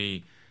 Like, to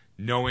me,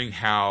 knowing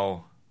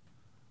how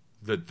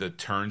the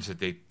turns that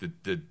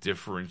the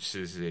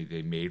differences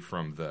they made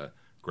from the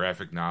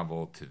graphic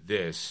novel to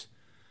this,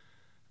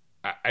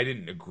 I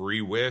didn't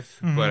agree with,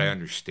 but I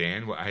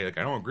understand. I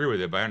don't agree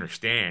with it, but I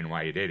understand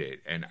why you did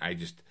it, and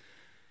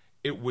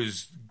it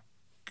was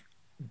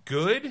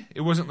good.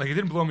 It wasn't like it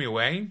didn't blow me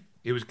away.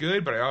 It was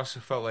good, but I also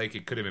felt like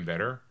it could have been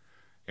better.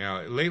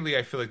 Lately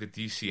I feel like the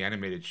DC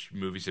animated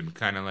movies have been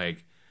kind of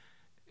like,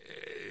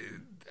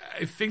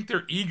 I think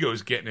their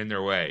ego's getting in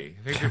their way.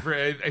 I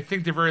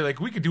think they're very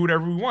like, we could do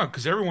whatever we want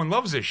because everyone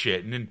loves this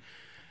shit, and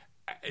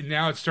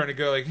now it's starting to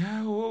go like,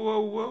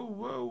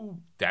 whoa,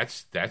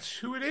 that's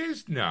who it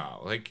is.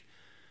 No,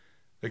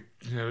 it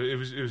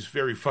was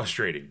very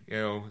frustrating,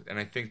 and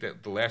I think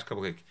that the last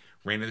couple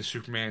Reign of the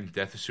Superman,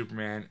 Death of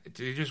Superman,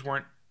 they just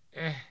weren't.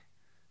 I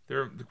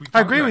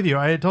agree with you.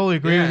 I totally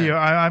agree with you.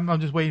 I'm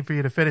just waiting for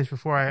you to finish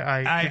before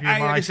I give you my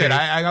like I said,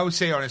 I would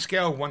say on a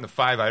scale of 1 to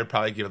 5, I would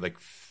probably give it like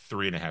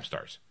 3.5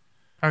 stars.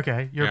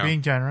 Okay, you're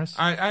being generous.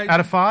 Out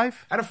of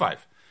 5? Out of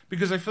 5,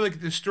 because I feel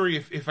like the story.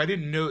 If I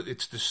didn't know,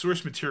 it's the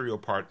source material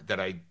part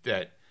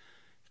that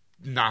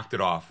knocked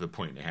it off the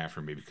 1.5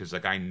 for me, because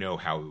I know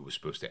how it was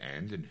supposed to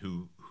end and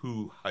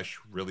who Hush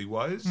really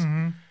was,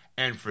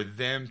 and for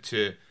them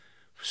to,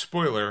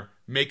 spoiler,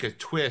 make a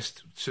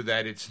twist so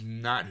that it's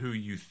not who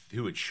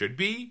it should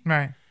be.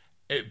 Right.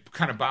 It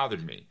kind of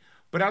bothered me.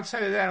 But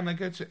outside of that, I'm like,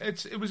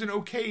 it was an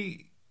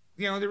okay.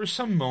 There were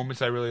some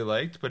moments I really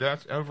liked, but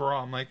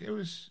overall, I'm like, it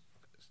was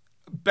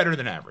better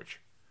than average.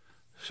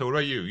 So what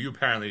about you? You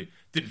apparently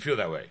didn't feel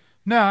that way.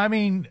 No, I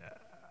mean,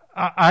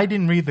 I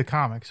didn't read the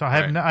comic, so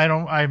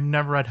I've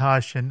never read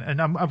Hush,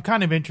 and I'm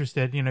kind of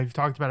interested. You've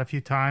talked about it a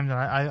few times, and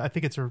I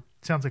think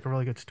sounds like a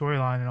really good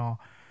storyline and all.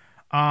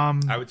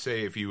 I would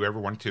say if you ever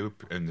want to,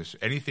 and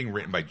anything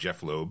written by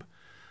Jeff Loeb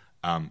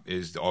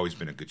is always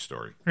been a good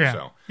story. Yeah,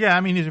 so. Yeah.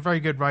 I mean, he's a very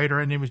good writer,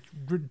 and it was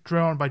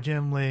drawn by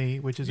Jim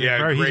Lee, which is he's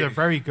a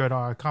very good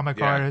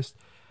comic artist.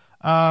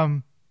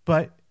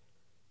 But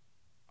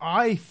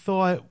I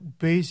thought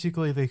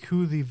basically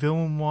who the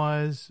villain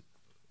was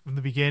from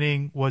the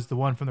beginning was the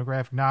one from the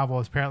graphic novel.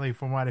 Apparently,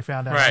 from what I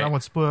found out, I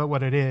won't spoil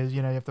what it is.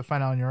 You have to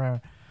find out on your own.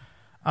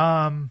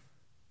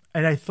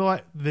 And I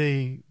thought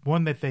the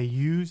one that they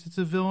used as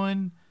a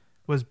villain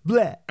was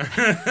bleh.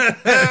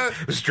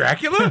 It was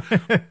Dracula?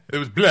 It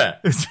was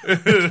bleh.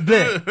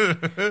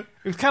 Bleh. It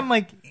was kind of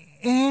like,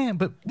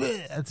 but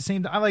bleh at the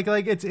same time.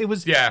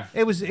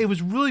 It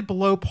was really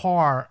below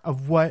par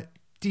of what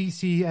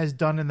DC has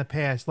done in the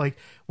past. Like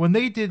when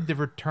they did the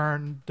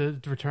Return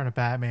of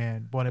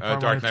Batman,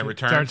 Dark Knight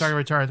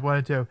Returns 1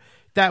 and 2.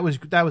 That was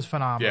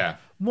phenomenal. Yeah.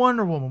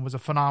 Wonder Woman was a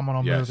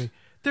phenomenal movie.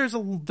 There's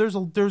a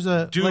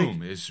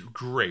Doom is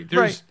great.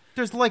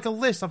 There's like a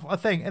list of a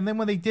thing, and then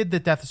when they did the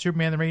Death of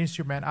Superman, the Reign of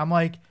Superman, I'm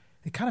like,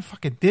 they kind of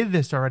fucking did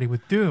this already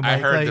with Doom. I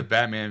heard the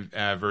Batman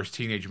versus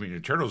Teenage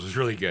Mutant Ninja Turtles was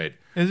really good.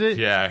 Is it?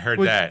 Yeah, I heard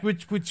that.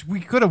 Which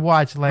we could have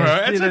watched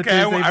last. It's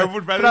okay. I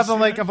would rather.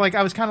 But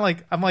I was kind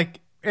of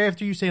like.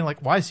 After you saying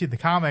why see the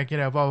comic,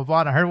 blah blah blah,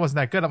 and I heard it wasn't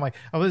that good. I'm like,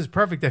 oh, this is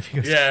perfect. Because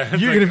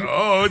it's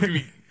gonna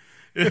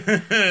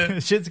be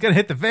shit's gonna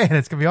hit the fan.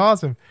 It's gonna be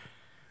awesome.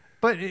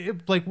 But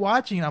like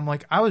watching, I'm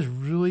like, I was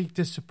really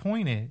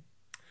disappointed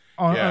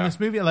on this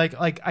movie. Like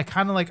I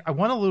kind of like, I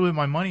want a little bit of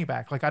my money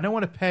back. Like I don't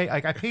want to pay.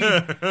 Like I paid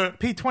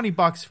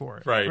 $20 for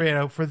it, right? You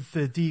know, for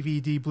the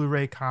DVD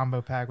Blu-ray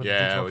combo pack with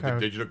the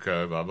digital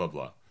code, blah blah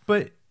blah.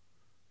 But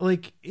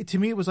like to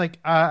me, it was like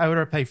I would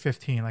have paid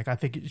 $15. Like I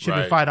think it should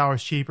be $5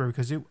 cheaper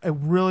because it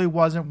really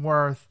wasn't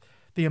worth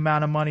the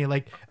amount of money.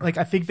 Like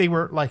I think they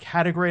were like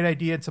had a great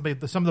idea, and some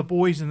of the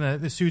boys in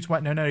the suits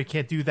went, no, you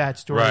can't do that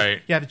story.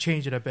 Right. You have to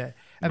change it a bit.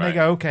 And they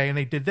go, okay, and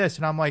they did this,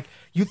 and I'm like,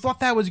 you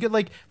thought that was good?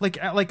 Like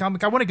I'm like, I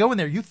want to go in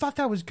there. You thought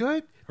that was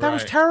good? That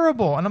was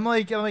terrible. And I'm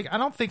like, I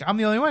don't think I'm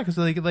the only one because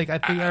like I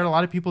think a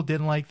lot of people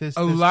didn't like this.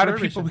 A lot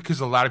of people because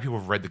a lot of people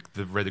have read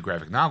the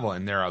graphic novel,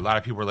 and there are a lot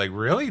of people who are like,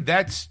 really?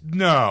 That's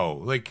no.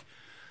 Like,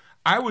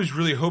 I was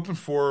really hoping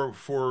for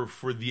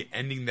the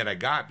ending that I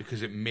got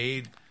because it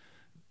made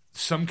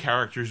some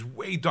characters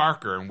way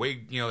darker and way,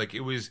 like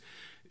it was,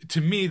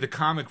 to me, the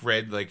comic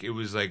read like it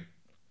was like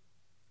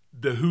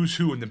the who's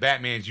who in the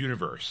Batman's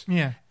universe.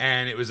 Yeah.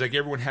 And it was like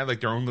everyone had like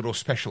their own little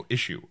special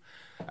issue.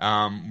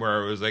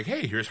 Where it was like,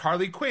 hey, here's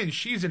Harley Quinn,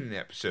 she's in an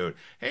episode.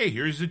 Hey,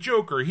 here's the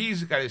Joker,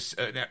 he's got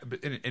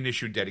an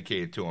issue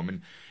dedicated to him.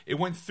 And it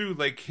went through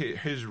like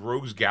his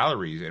rogues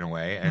galleries in a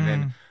way. And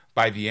then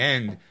by the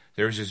end,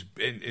 there's this,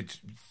 it's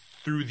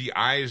through the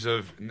eyes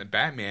of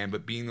Batman,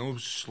 but being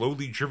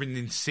slowly driven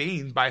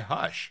insane by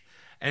Hush.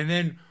 And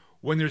then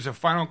when there's a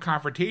final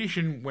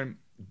confrontation, when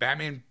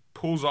Batman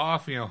pulls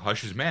off,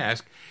 Hush's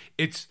mask,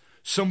 it's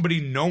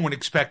somebody no one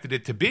expected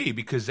it to be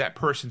because that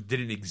person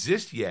didn't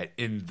exist yet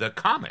in the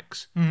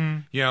comics.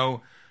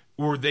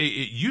 Or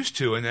it used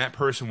to, and that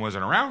person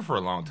wasn't around for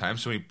a long time.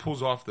 So he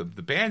pulls off the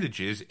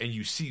bandages, and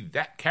you see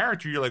that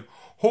character. You're like,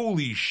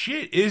 holy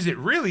shit, is it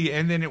really?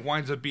 And then it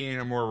winds up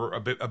being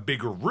a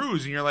bigger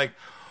ruse, and you're like,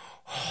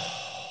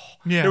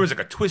 there was like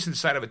a twist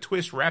inside of a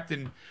twist wrapped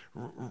in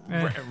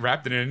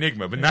an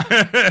enigma, but not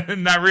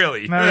not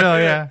really. Not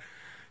really, yeah.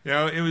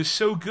 It was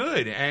so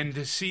good, and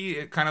to see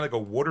it kind of like a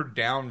watered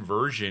down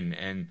version,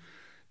 and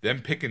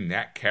them picking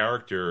that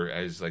character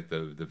as like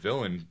the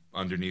villain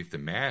underneath the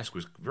mask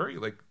was very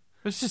like.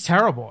 It's just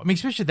terrible. I mean,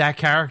 especially that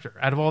character.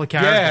 Out of all the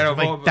characters,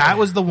 that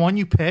was the one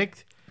you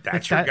picked.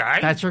 That's your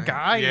guy. That's your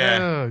guy. Yeah.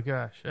 Oh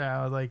gosh.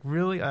 Yeah. I was like,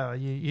 really?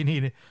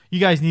 You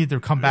guys need to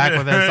come back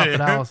with something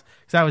else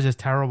because that was just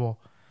terrible.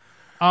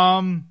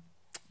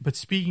 But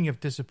speaking of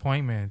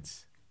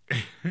disappointments,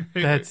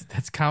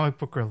 that's comic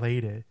book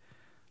related.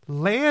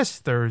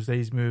 Last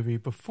Thursday's movie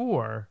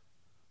before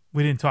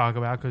we didn't talk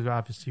about because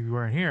obviously we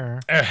weren't here.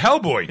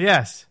 Hellboy.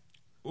 Yes.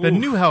 The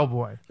new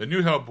Hellboy. The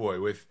new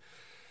Hellboy with.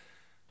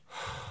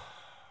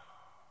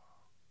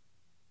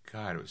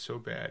 God, it was so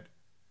bad.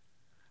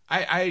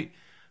 I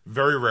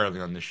very rarely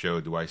on this show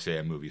do I say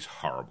a movie's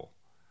horrible,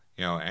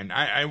 and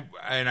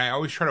I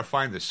always try to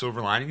find the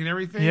silver lining in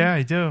everything. Yeah,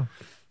 I do.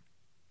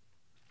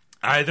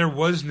 There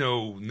was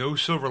no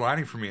silver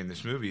lining for me in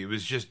this movie. It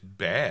was just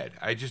bad.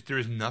 There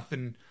was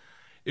nothing.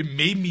 It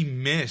made me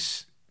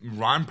miss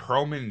Ron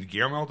Perlman and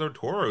Guillermo del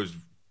Toro's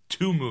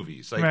 2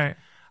 movies. Like, right.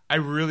 I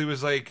really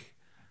was like.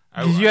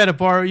 Because you had to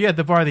borrow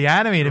the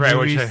animated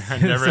movies. Which I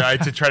never. I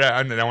had to try to.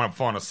 I don't want to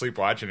fall asleep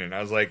watching it. And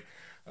I was like,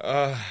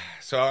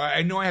 so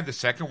I know I have the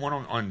second one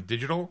on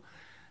digital,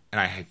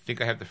 and I think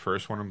I have the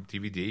first one on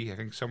DVD. I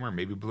think somewhere,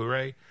 maybe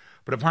Blu-ray.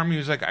 But a part of me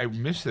was like, I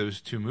miss those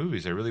 2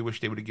 movies. I really wish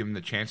they would have given the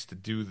chance to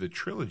do the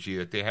trilogy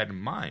that they had in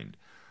mind.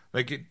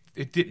 Like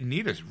it didn't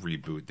need a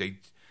reboot.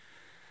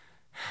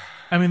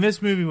 I mean,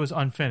 this movie was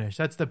unfinished.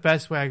 That's the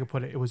best way I could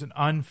put it. It was an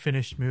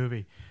unfinished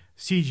movie.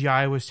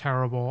 CGI was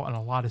terrible on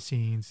a lot of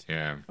scenes.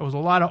 Yeah. It was a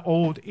lot of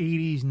old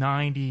 80s,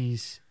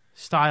 90s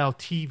style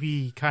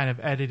TV kind of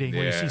editing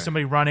where you see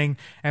somebody running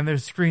and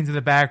there's screens in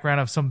the background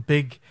of some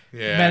big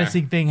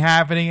menacing thing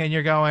happening and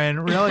you're going,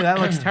 really? That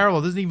looks terrible.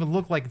 It doesn't even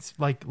look like it's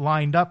like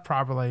lined up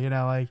properly.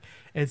 Like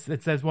it's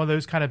one of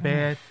those kind of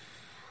bad.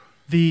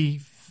 The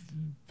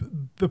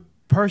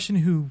person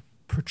who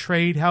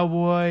portrayed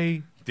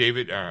Hellboy...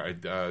 David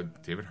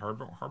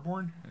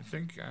Harbourne, I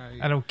think.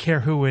 I don't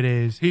care who it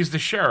is. He's the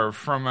sheriff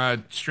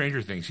from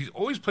Stranger Things. He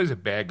always plays a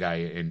bad guy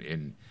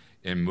in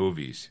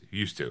movies. He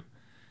used to,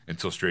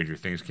 until Stranger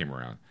Things came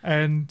around.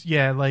 And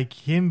like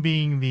him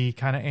being the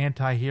kind of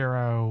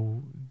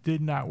anti-hero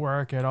did not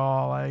work at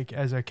all, like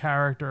as a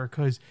character,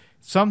 because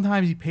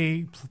sometimes he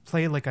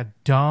played like a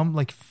dumb,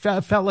 like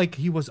felt like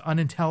he was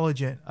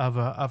unintelligent of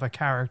a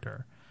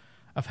character.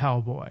 Of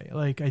Hellboy,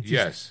 like I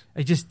just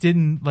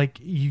didn't like.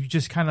 You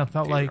just kind of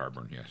felt David like,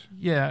 Harbour, yes,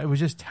 yeah, it was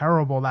just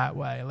terrible that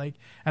way. Like,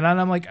 and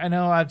I'm like, I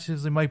know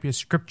obviously it might be a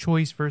script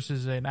choice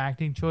versus an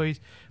acting choice,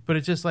 but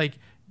it's just like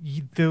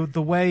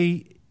the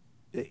way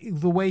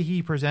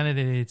he presented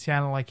it, it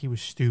sounded like he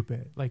was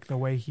stupid. Like the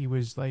way he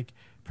was like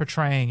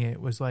portraying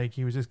it was like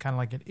he was just kind of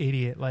like an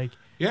idiot. Like,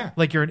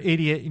 like you're an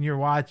idiot and you're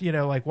watching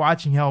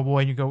Hellboy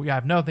and you go, I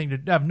have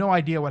no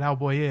idea what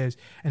Hellboy is,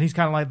 and he's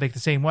kind of like the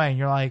same way, and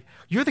you're like,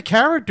 you're the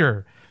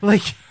character.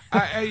 Like,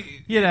 I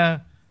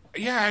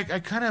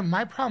kind of,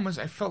 my problem was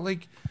I felt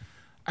like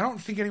I don't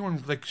think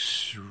anyone like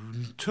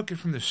took it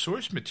from the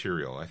source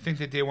material. I think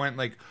that they went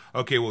like,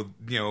 okay, well,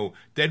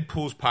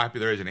 Deadpool's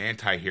popular as an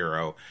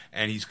anti-hero,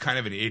 and he's kind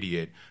of an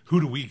idiot. Who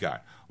do we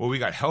got? Well, we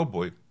got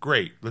Hellboy.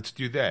 Great, let's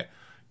do that.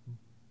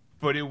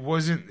 But it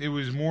wasn't. It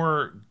was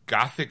more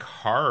gothic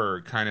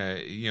horror kind of,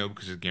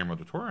 because of Guillermo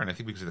del Toro, and I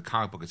think because of the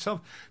comic book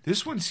itself.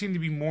 This one seemed to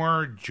be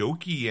more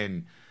jokey,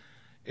 and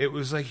it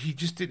was like he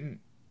just didn't.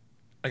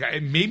 Like,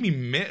 it made me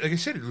miss. Like I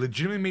said, it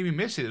legitimately made me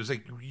miss it. It was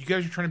like you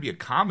guys are trying to be a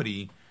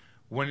comedy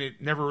when it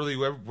never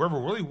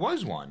really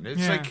was one.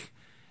 It's like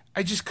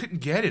I just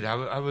couldn't get it.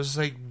 I was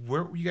like,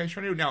 what were you guys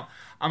trying to do? Now,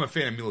 I'm a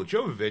fan of Mila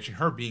Jovovich, and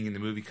her being in the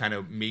movie kind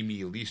of made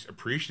me at least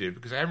appreciative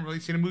because I haven't really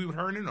seen a movie with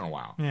her in it in a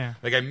while. Yeah.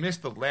 Like, I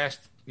missed the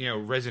last,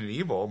 Resident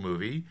Evil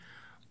movie,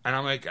 and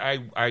I'm like,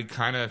 I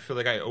kind of feel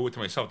like I owe it to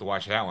myself to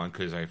watch that one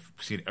because I've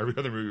seen every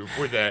other movie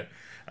before that.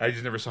 I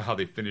just never saw how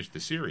they finished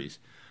the series.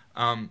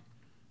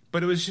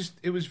 But it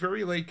was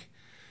very like,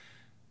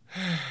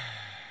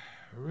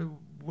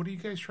 what are you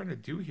guys trying to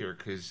do here?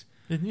 Because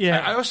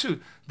I also,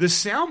 the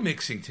sound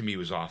mixing to me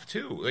was off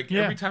too. Like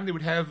every time they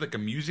would have like a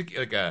music,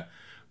 it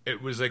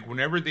was like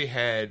whenever they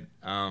had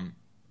a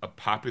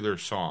popular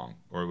song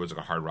or it was like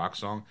a hard rock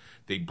song,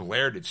 they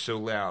blared it so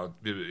loud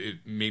it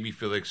made me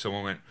feel like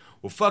someone went,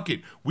 well, fuck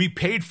it, we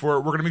paid for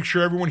it, we're gonna make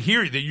sure everyone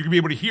hear it, that you're gonna be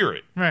able to hear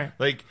it. Right.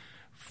 Like,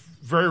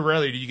 very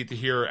rarely do you get to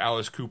hear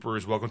Alice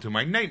Cooper's Welcome to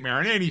My Nightmare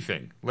in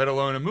anything, let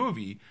alone a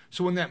movie.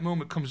 So when that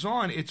moment comes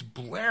on, it's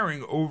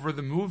blaring over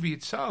the movie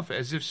itself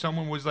as if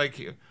someone was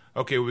like,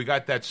 okay, we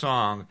got that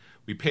song,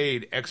 we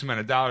paid X amount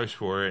of dollars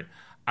for it,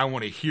 I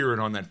want to hear it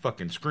on that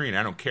fucking screen.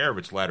 I don't care if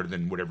it's louder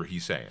than whatever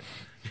he's saying.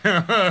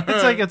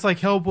 it's like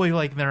Hellboy,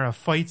 like they're in a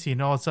fight scene,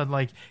 and all of a sudden,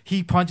 like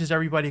he punches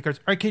everybody. He goes,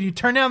 "All right, can you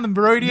turn down the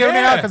radio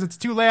now? Because it's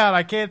too loud.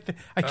 I can't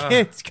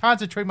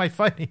concentrate my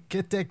fighting.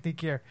 Get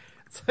technique here."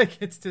 It's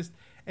like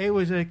it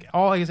was like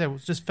like I said,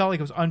 it just felt like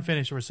it was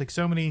unfinished. There was like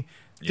so many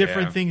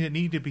different things that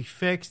needed to be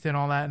fixed and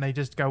all that, and they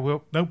just go,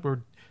 "Well, nope,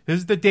 this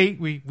is the date.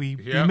 We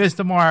missed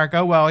the mark.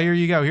 Oh well, here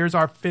you go. Here's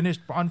our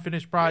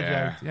unfinished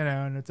project."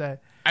 And it's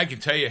that. I can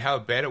tell you how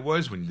bad it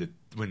was when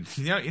here's when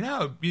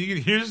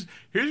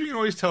you can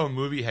always tell a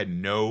movie had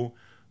no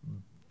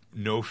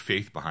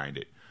faith behind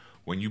it.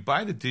 When you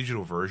buy the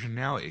digital version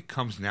now, it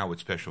comes now with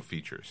special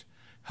features.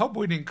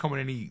 Hellboy didn't come with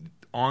any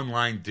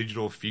online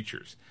digital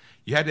features.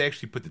 You had to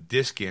actually put the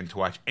disc in to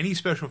watch any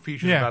special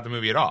features about the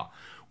movie at all,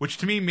 which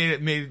to me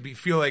made me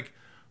feel like,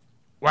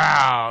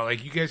 wow,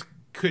 like you guys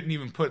couldn't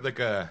even put like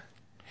a,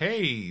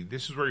 hey,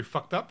 this is where you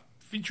fucked up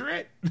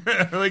featurette.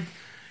 Like,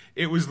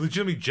 it was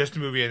legitimately just a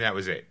movie and that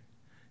was it.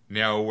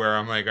 Now, where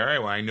I'm like, all right,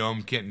 well, I know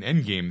I'm getting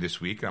Endgame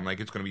this week. And I'm like,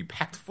 it's going to be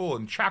packed full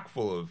and chock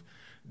full of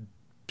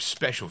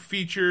special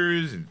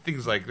features and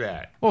things like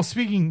that. Well,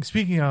 speaking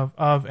of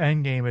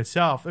Endgame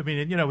itself, I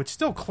mean, it's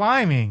still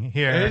climbing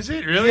here. Is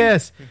it really?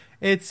 Yes,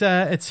 it's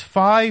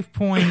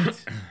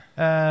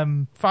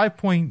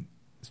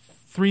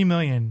 5.3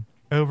 million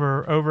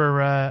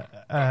over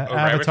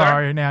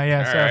Avatar now. Yeah,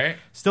 all so right.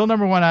 Still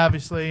number one,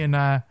 obviously,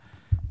 and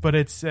but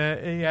it's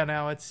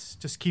now it's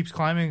just keeps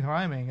climbing,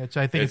 which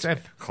I think it's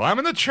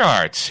climbing the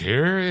charts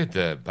here at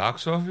the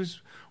box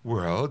office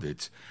world.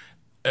 It's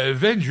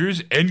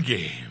Avengers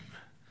Endgame.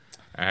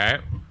 All right.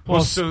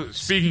 Well, so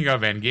speaking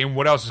of Endgame,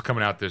 what else is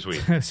coming out this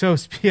week? So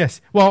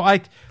yes. Well,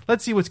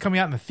 let's see what's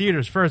coming out in the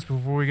theaters first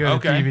before we go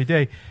to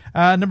DVD.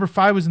 Number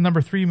 5 was the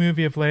number 3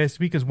 movie of last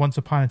week, is Once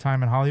Upon a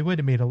Time in Hollywood.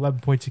 It made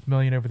 $11.6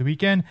 million over the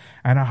weekend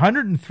and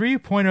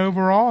 $103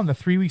 overall in the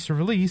 3 weeks of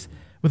release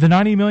with a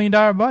 $90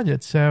 million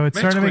budget. So it's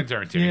starting to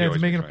it's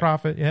making a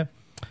profit. Yeah.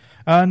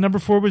 Number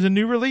 4 was a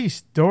new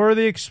release, Dora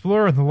the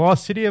Explorer and the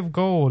Lost City of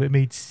Gold. It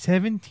made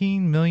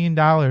 $17 million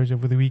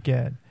over the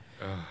weekend.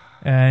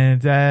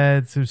 And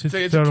it's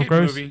a total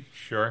gross movie,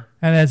 sure.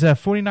 And it's a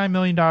 $49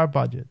 million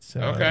budget,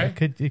 so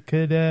it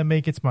could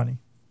make its money.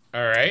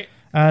 All right.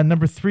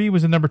 Number 3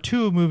 was the number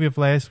 2 movie of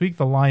last week,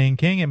 The Lion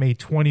King. It made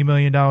 $20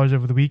 million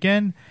over the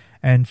weekend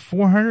and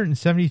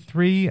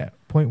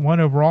 $473.1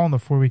 overall in the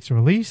 4 weeks of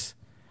release.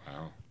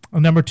 Wow.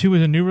 Number 2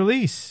 is a new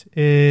release.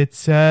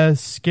 It's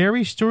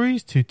Scary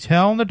Stories to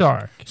Tell in the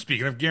Dark.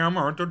 Speaking of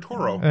Guillermo del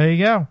Toro. There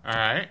you go. All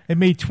right. It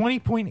made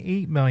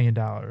 $20.8 million.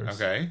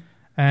 Okay.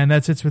 And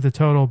that's it with the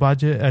total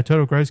budget,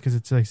 total gross, because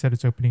it's like I said,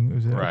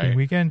 opening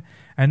weekend.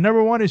 And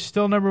number 1 is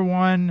still number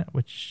 1,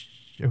 which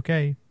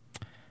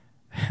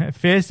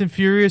Fast and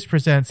Furious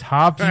presents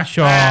Hobbs and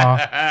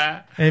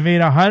Shaw. It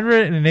made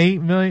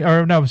 $108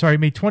 million, it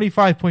made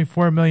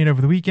 $25.4 million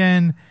over the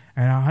weekend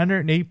and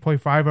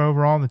 $108.5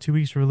 overall in the 2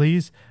 weeks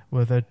release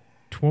with a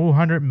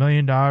 $200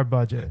 million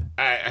budget.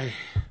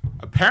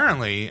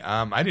 Apparently,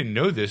 I didn't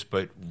know this,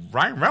 but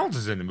Ryan Reynolds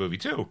is in the movie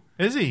too.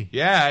 Is he?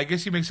 Yeah, I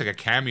guess he makes like a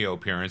cameo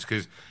appearance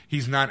because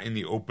he's not in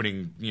the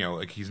opening.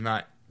 He's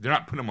not. They're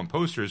not putting him on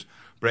posters.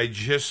 But I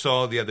just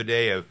saw the other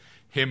day of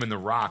him and The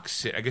Rock.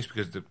 I guess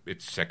because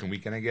it's second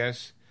weekend. I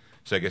guess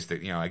So I guess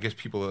that I guess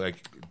people like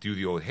do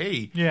the old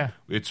yeah,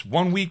 it's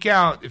 1 week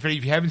out. If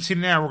you haven't seen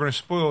it now, we're going to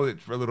spoil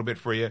it for a little bit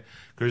for you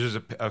because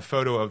there's a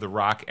photo of The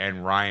Rock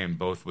and Ryan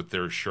both with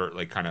their shirt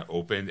like kind of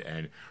opened,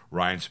 and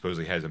Ryan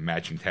supposedly has a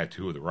matching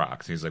tattoo of The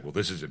Rock's, and he's like, "Well,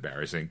 this is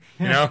embarrassing,"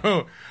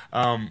 So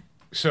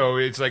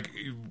it's like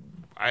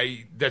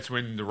that's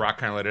when The Rock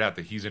kind of let it out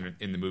that he's in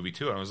the movie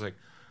too, and I was like,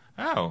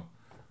 "Oh,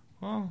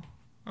 well,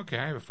 okay,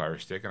 I have a Fire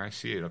Stick and I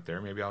see it up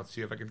there. Maybe I'll see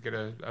if I can get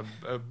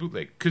a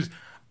bootleg because."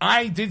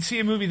 I did see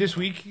a movie this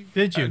week.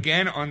 Did you?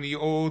 Again, on the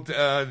old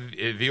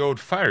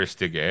Fire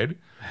Stick, Ed.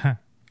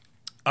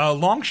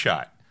 Long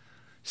Shot.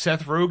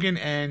 Seth Rogen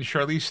and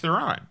Charlize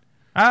Theron.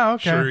 Oh,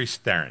 okay. Charlize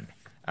Theron.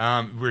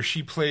 Where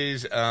she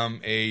plays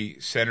a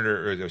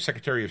senator or the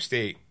Secretary of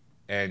State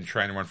and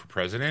trying to run for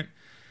president.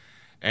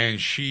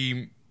 And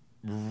she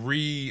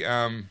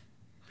kind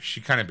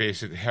of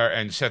basically,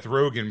 and Seth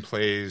Rogen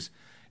plays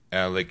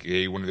like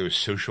one of those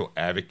social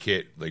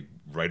advocate like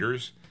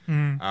writers.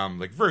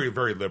 Like very,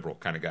 very liberal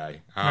kind of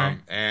guy. Right.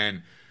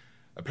 And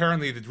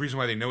apparently the reason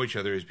why they know each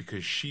other is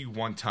because she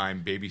one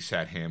time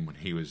babysat him when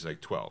he was like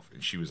 12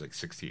 and she was like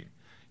 16.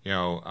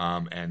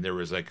 And there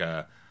was like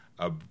a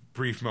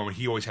brief moment.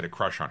 He always had a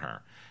crush on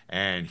her.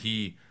 And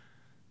he,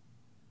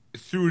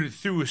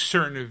 through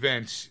certain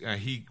events,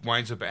 he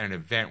winds up at an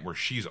event where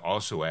she's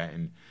also at,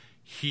 and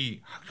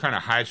he kind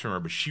of hides from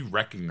her, but she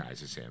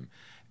recognizes him.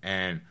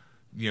 And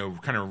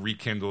kind of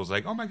rekindles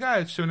like, oh my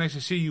God, it's so nice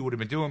to see you. What have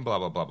you been doing? Blah,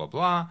 blah, blah, blah,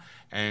 blah.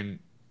 And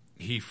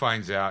she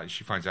finds out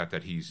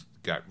that he's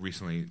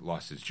recently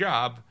lost his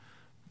job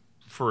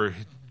for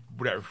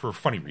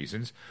funny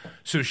reasons.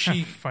 So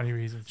funny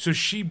reasons. So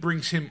she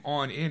brings him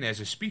on in as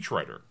a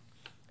speechwriter.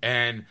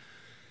 And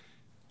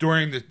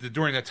during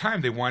that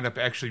time, they wind up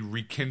actually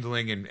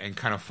rekindling and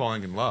kind of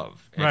falling in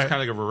love. And It's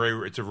kind of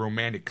like it's a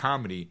romantic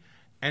comedy.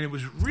 And it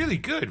was really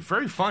good.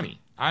 Very funny.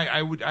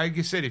 I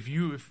said, if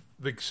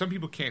like some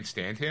people can't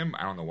stand him.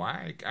 I don't know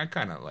why. I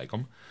kind of like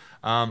him.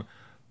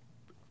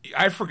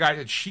 I forgot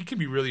that she can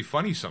be really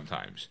funny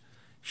sometimes.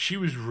 She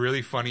was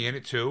really funny in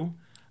it too.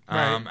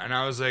 And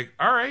I was like,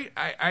 all right,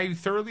 I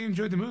thoroughly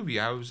enjoyed the movie.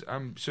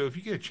 So if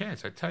you get a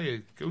chance, I tell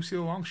you, go see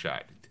The Long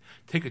Shot.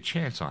 Take a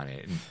chance on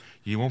it, and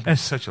you won't be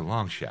such a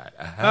long shot.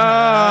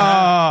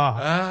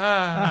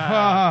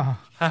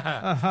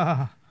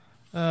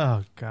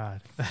 Oh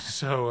God.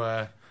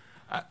 So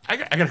I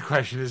got a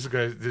question.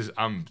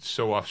 I'm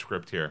so off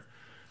script here.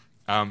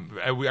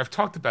 I've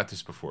talked about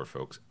this before,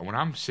 folks. When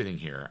I'm sitting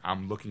here,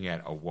 I'm looking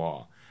at a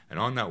wall, and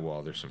on that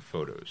wall there's some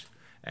photos,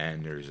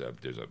 and there's a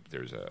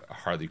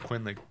Harley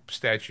Quinn like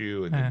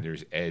statue, and then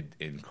there's Ed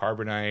in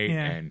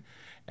Carbonite,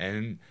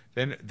 and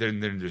then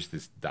there's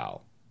this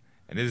doll,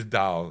 and this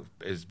doll,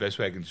 is the best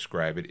way I can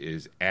describe it,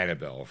 is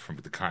Annabelle from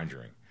The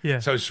Conjuring. Yeah.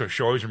 So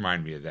she always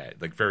reminded me of that.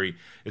 Like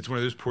it's one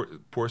of those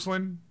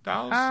porcelain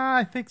dolls.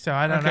 I think so.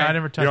 I don't know. I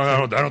never touched it.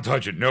 I don't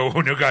touch it. No,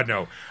 God,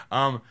 no.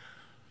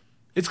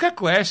 It's got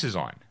glasses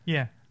on.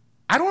 Yeah.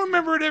 I don't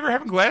remember it ever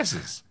having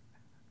glasses.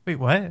 Wait,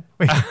 what?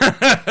 Wait.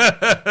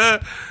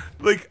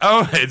 Like,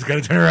 it's got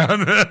to turn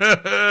around.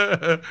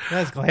 It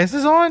has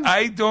glasses on?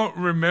 I don't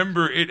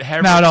remember it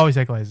having... No, it always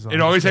had glasses on. It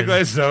always had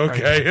glasses?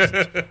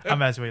 Okay. I'm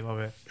messing with you a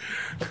little bit.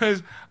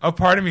 Because a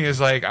part of me is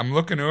like, I'm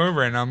looking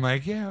over and I'm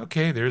like, yeah,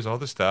 okay, there's all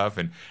the stuff.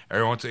 And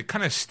it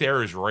kind of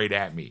stares right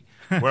at me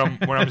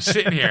when I'm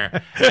sitting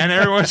here. And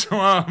every once in a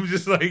while, I'm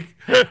just like,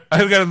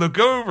 I got to look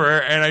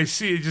over and I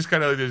see it just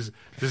kind of like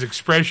this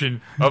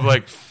expression of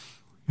like,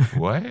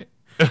 what?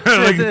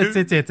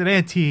 It's an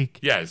antique,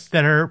 yes,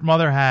 that her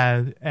mother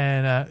had,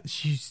 and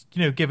she's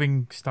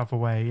giving stuff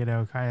away,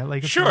 kind of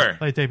like sure,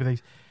 like type of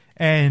things.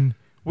 And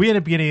we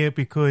ended up getting it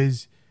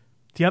because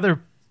the other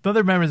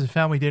members of the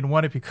family didn't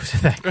want it because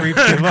of that creepy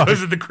look.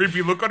 Because of the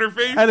creepy look on her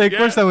face. And of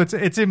course, though,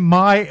 it's in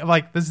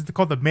my this is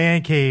called the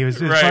man cave. It's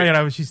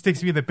funny, she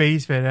sticks me in the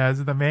basement. And I was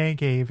in the man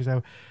cave,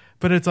 so.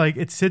 But it's like,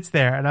 it sits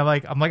there, and I'm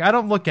like, I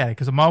don't look at it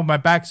because my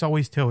back's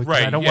always to it.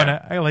 Right, I don't want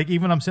to,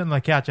 even when I'm sitting on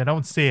the couch, I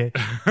don't see it.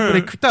 But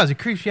it does. It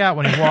creeps you out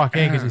when you walk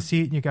in because you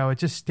see it and you go,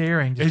 it's just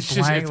staring,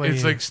 blankly.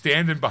 It's like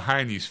standing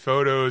behind these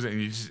photos, and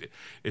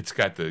it's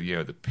got the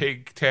the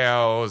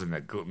pigtails and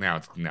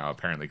now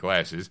apparently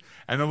glasses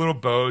and the little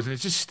bows, and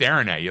it's just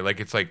staring at you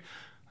it's like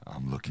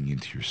I'm looking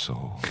into your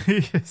soul.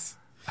 Yes.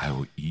 I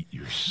will eat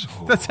your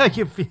soul. That's how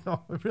you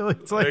feel. Really,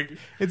 it's like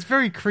it's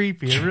very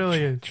creepy. It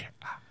really is.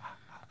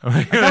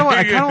 I kind of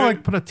want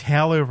to put a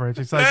towel over it.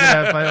 Just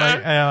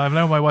I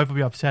know my wife would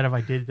be upset if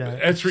I did that.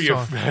 That's where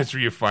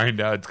you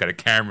find out it's got a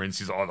camera and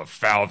sees all the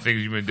foul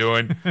things you've been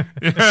doing. We've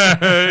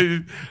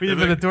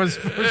been the doors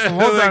for a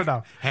long time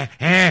now.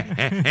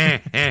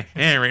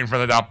 Right in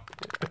front of the door.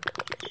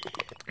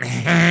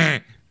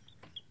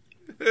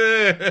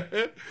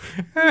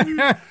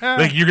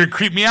 Like, you're going to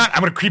creep me out?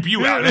 I'm going to creep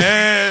you out.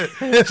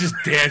 Just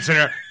dancing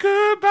around.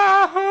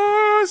 Goodbye,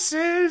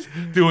 horses.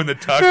 Doing the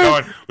tuck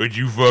going, would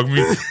you fuck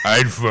me?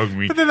 I'd fuck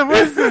me. But then the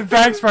worst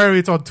backfire,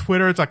 it's on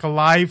Twitter. It's like a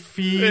live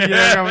feed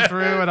coming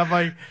through. And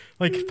I'm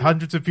like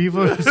hundreds of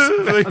people.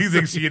 Like,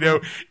 thinks,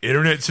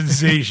 internet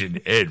sensation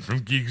Ed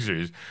from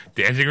Geeksters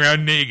dancing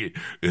around naked.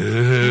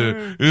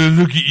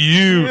 Look at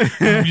you.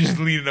 I'm just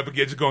leaning up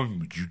against it going,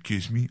 would you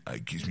kiss me?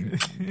 I'd kiss me.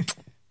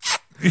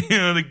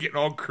 They're getting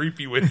all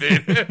creepy with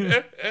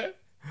it.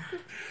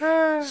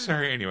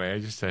 Sorry,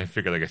 anyway, I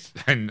figured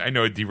I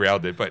know it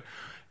derailed it, but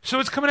so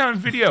it's coming out in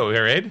video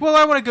there, Ed. Well,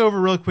 I want to go over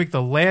real quick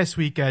the last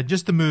week,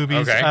 just the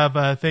movies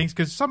of things,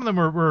 because some of them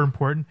were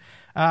important.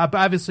 But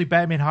obviously,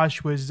 Batman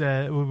Hush was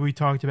what we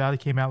talked about. It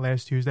came out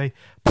last Tuesday.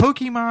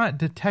 Pokemon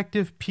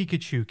Detective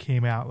Pikachu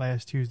came out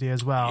last Tuesday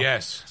as well.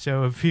 Yes.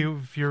 So if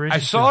you're interested, I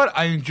saw it.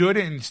 I enjoyed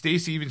it, and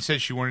Stacy even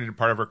said she wanted it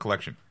part of her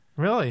collection.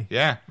 Really?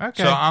 Yeah.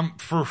 Okay. So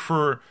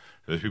for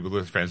those people who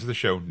are fans of the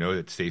show know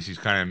that Stacy's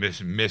kind of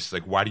miss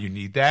like, why do you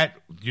need that?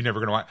 You're never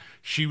gonna watch.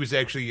 She was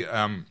actually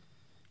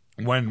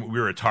when we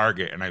were at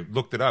Target, and I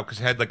looked it up because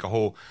it had like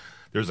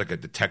there's like a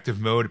detective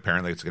mode.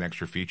 Apparently, it's like an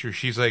extra feature.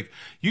 She's like,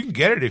 you can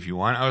get it if you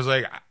want. I was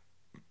like,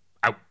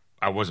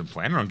 I wasn't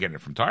planning on getting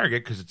it from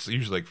Target because it's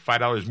usually like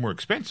 $5 more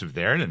expensive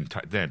there than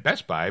at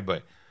Best Buy.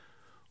 But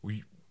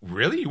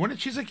really, you want it?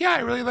 She's like, yeah,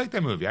 I really like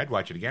that movie. I'd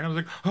watch it again. I was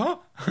like, huh? All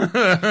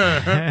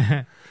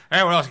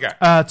right, what else you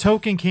got?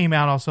 Token came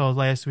out also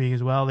last week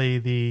as well.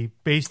 The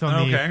based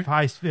on the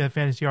high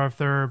fantasy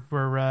author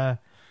where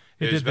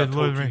it is about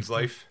Tolkien's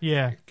life.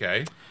 Yeah.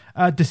 Okay.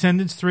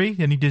 Descendants 3.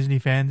 Any Disney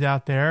fans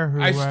out there?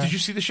 Did you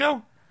see the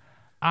show?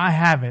 I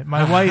haven't.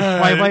 My wife.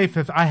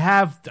 I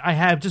have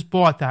just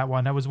bought that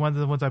one. That was one of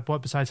the ones I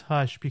bought besides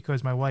Hush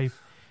because my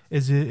wife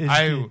is.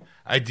 I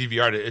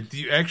DVR'd it.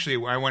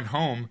 Actually, I went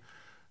home.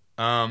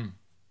 Well,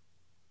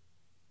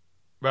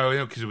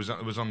 because it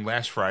was on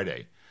last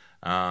Friday,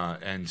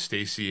 and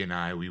Stacy and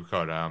I when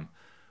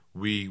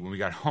we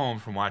got home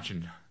from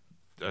watching,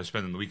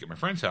 spending the week at my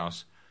friend's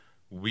house,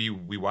 we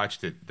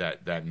watched it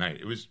that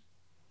night.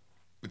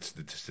 It's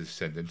the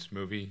Descendants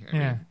movie. I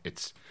mean,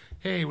 it's,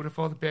 hey, what if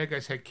all the bad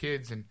guys had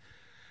kids? And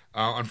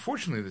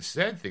unfortunately, the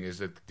sad thing is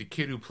that the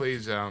kid who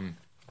plays who's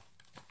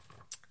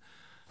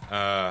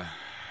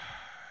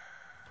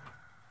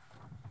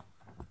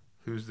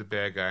the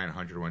bad guy in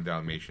 101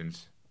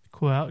 Dalmatians?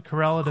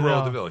 Cruella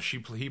de Vil.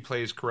 He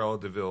plays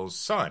Cruella de Vil's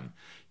son.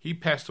 He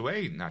passed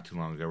away not too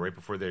long ago, right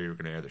before they were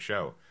going to air the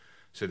show.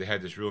 So they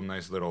had this real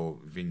nice little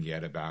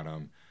vignette about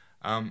him.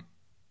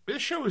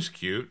 This show is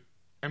cute.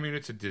 I mean,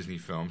 it's a Disney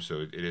film, so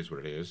it is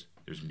what it is.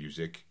 There's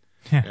music.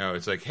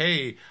 It's like,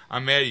 hey,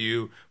 I'm mad at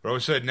you, but all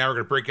of a sudden now we're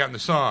going to break out in the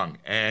song.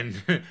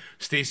 And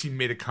Stacy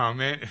made a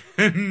comment,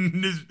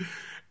 and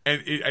I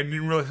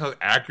didn't realize how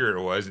accurate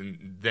it was.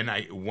 And then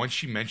once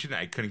she mentioned it,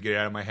 I couldn't get it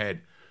out of my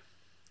head.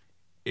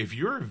 If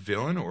you're a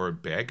villain or a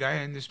bad guy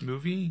in this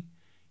movie,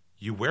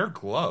 you wear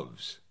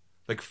gloves,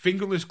 like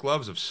fingerless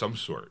gloves of some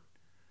sort.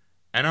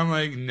 And I'm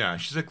like, no.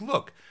 She's like,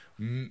 look.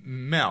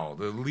 Mel,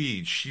 the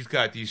lead, she's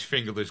got these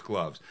fingerless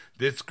gloves.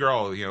 This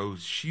girl,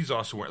 she's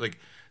also wearing, like,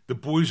 the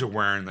boys are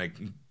wearing like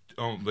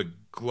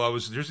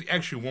gloves. There's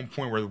actually one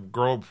point where the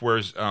girl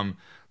wears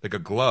like a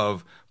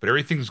glove, but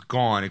everything's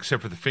gone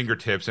except for the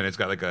fingertips, and it's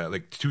got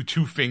like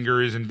two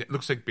fingers, and it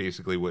looks like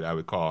basically what I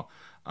would call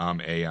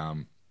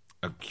a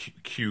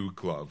Q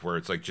glove, where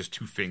it's like just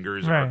two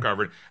fingers are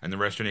covered and the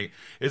rest are naked.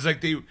 It's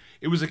like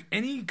it was like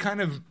any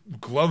kind of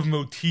glove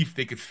motif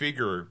they could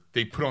figure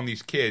they put on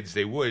these kids,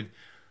 they would.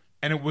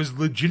 And it was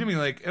legitimately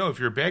like, oh, if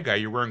you're a bad guy,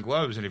 you're wearing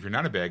gloves, and if you're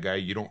not a bad guy,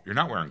 you're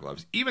not wearing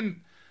gloves.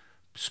 Even,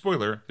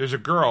 spoiler, there's a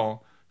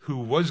girl who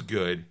was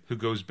good who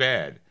goes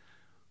bad.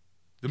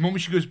 The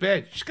moment she goes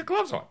bad, she's got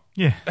gloves on.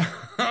 Yeah.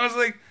 I was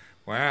like,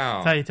 wow.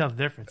 That's how you tell the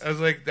difference. I was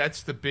like,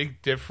 that's the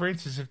big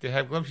difference, is if they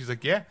have gloves. She's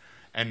like, yeah.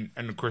 And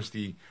of course,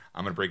 I'm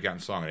going to break out in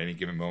song at any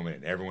given moment,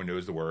 and everyone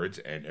knows the words,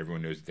 and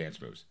everyone knows the dance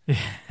moves. All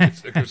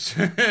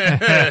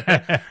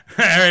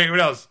right, what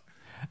else?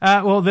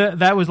 Well,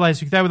 that was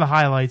last week. That were the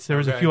highlights. There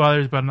was a few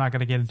others, but I'm not going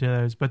to get into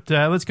those. But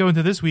let's go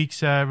into this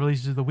week's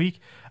releases of the week.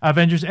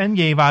 Avengers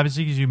Endgame,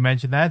 obviously, because you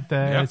mentioned that.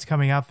 It's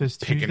coming out this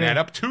Tuesday. Picking that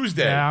up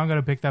Tuesday. Yeah, I'm going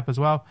to pick that up as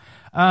well.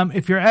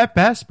 If you're at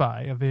Best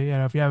Buy,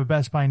 if you have a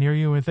Best Buy near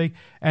you,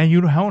 and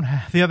you don't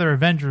have the other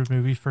Avengers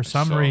movies for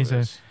some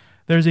reason,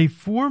 there's a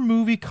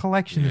 4-movie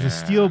collection. There's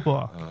a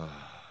steelbook.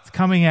 It's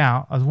coming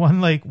out as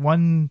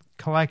one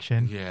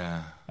collection.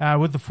 Yeah.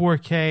 With the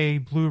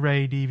 4K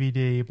Blu-ray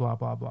DVD, blah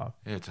blah blah.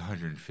 Yeah, it's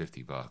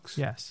 $150.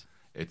 Yes,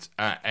 it's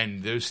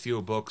and those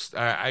steel books.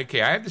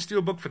 Okay, I have the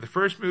steel book for the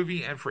first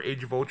movie and for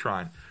Age of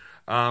Ultron,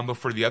 but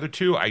for the other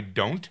two, I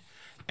don't,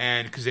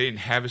 and because they didn't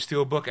have a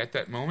steel book at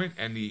that moment,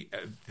 and the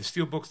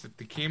steel books that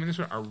came in this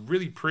one are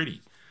really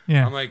pretty.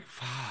 Yeah, I'm like,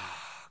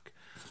 fuck.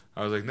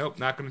 I was like, nope,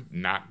 not gonna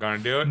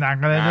do it.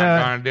 Not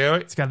gonna do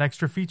it. It's got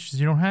extra features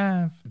you don't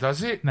have.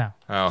 Does it? No.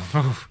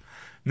 Oh.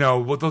 No,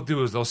 what they'll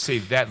do is they'll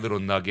save that little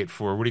nugget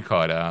for, what do you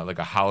call it? Like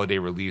a holiday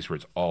release where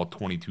it's all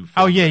 22 films.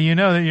 Oh yeah,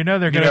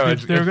 they're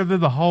gonna do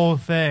the whole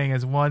thing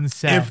as one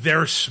set. If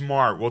they're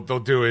smart, what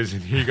they'll do is,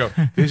 and here you go.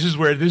 This is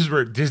where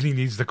Disney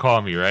needs to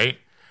call me, right?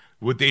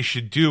 What they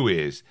should do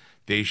is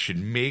they should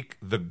make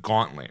the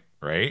gauntlet,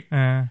 right?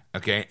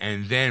 Okay,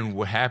 and then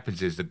what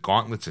happens is the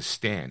gauntlet's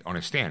on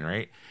a stand,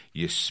 right?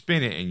 You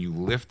spin it and you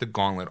lift the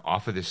gauntlet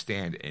off of the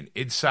stand, and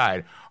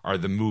inside are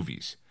the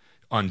movies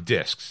on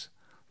discs.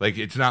 Like,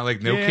 it's not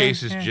like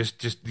cases,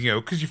 just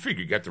because you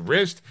figure you got the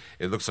wrist,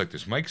 it looks like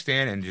this mic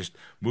stand, and just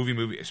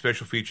movie,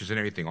 special features and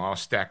everything all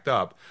stacked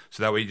up.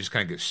 So that way you just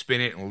kind of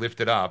spin it and lift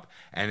it up,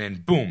 and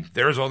then boom,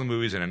 there's all the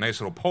movies in a nice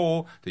little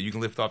pole that you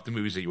can lift off the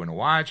movies that you want to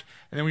watch.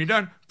 And then when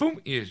you're done, boom,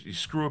 you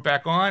screw it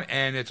back on,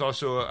 and it's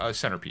also a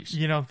centerpiece.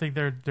 You don't think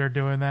they're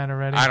doing that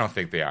already? I don't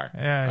think they are.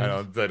 Yeah, I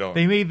don't.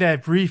 They made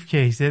that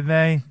briefcase, didn't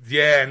they?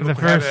 Yeah, and look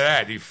what happened to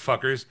that, you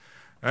fuckers.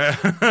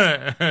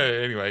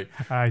 Anyway,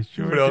 I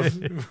sure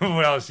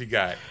what else you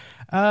got?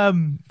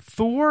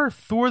 Thor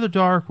the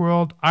Dark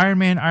World, Iron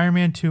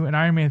Man 2, and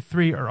Iron Man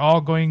 3 are all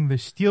going the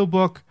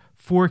Steelbook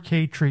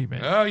 4K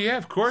treatment. Oh yeah,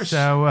 of course.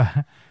 So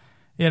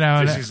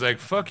Disney's like,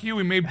 fuck you,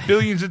 we made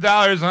billions of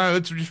dollars on it,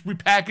 let's just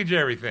repackage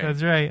everything.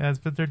 That's right,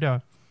 that's what they're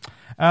doing.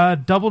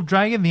 Double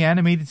Dragon, the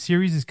animated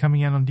series, is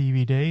coming out on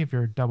DVD if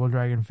you're a Double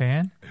Dragon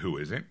fan. Who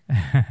isn't?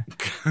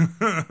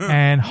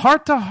 And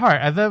Heart to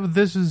Heart. I thought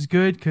this was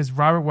good because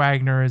Robert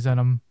Wagner is in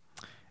them.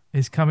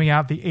 Is coming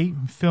out. The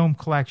 8-film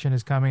collection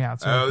is coming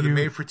out. So the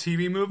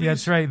made-for-TV movies? Yeah,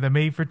 that's right. The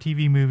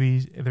made-for-TV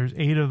movies. There's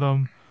 8 of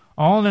them,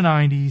 all in the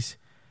 90s.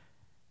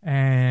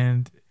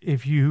 And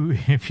if you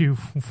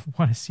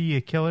want to see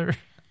a killer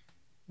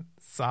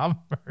solve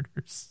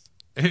murders.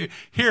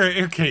 Here,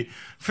 okay.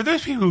 For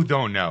those people who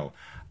don't know,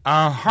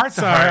 Heart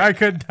to Heart. I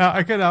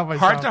couldn't help myself.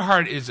 Heart to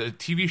Heart is a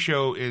TV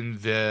show in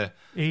the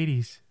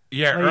 80s.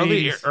 Yeah,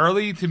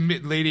 early to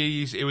late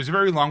 80s. It was a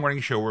very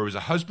long-running show where it was a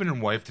husband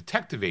and wife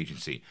detective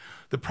agency.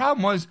 The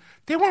problem was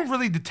they weren't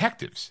really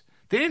detectives.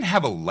 They didn't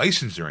have a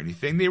license or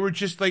anything. They were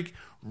just like...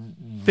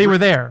 They were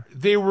there.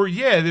 They were,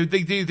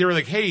 they were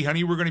like, hey,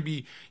 honey, we're going to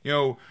be,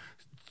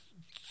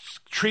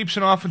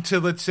 traipsing off into,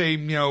 let's say,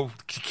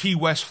 Key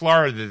West,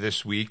 Florida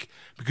this week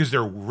because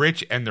they're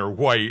rich and they're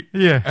white.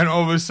 Yeah. And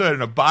all of a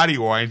sudden a body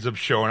winds up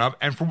showing up.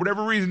 And for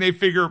whatever reason, they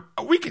figure,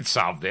 we can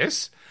solve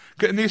this.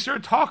 And they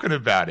start talking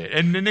about it.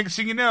 And the next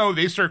thing you know,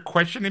 they start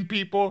questioning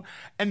people.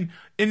 And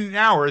in an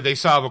hour, they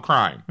solve a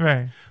crime.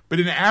 Right. But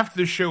then after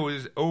the show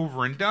is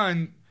over and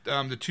done,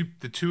 the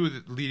two of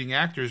the leading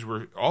actors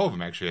were, all of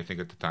them actually, I think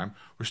at the time,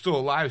 were still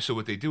alive. So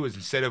what they do is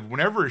instead of,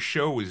 whenever a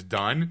show is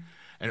done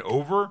and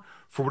over,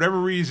 for whatever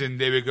reason,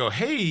 they would go,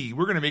 hey,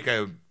 we're going to make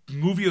a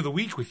movie of the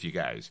week with you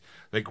guys.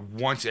 Like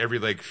once every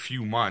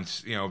few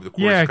months, over the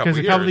course of a couple of years. Yeah, because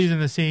a couple of these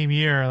in the same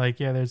year.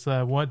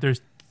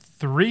 There's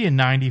 3 in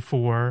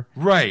 94,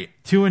 right?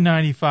 2 in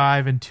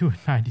 95, and 2 in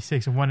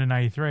 96, and 1 in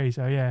 93.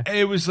 So yeah, and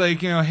it was like,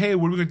 hey,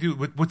 what are we gonna do?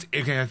 What's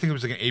again? I think it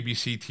was like an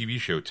ABC TV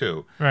show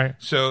too, right?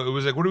 So it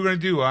was like, what are we gonna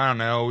do? I don't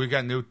know. We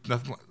got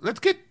nothing. Let's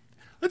get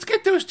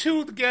those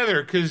two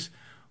together because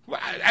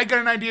I got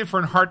an idea for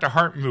a Heart to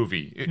Heart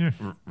movie.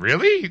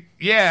 Really?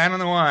 Yeah, I don't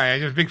know why.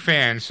 I'm a big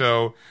fan.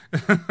 So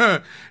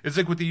it's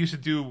like what they used to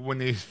do when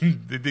they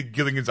did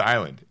Gilligan's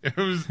Island. It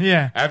was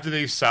after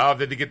they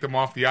solved it to get them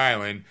off the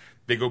island.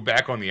 They go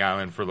back on the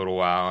island for a little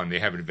while, and they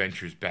have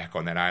adventures back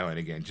on that island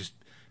again, just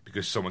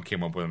because someone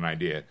came up with an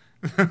idea.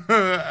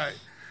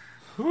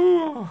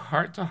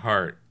 Heart to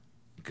Heart.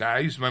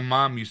 Guys, my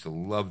mom used to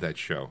love that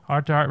show.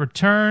 Heart to Heart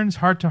returns.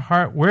 Heart to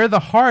Heart, Where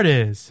the Heart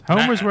Is.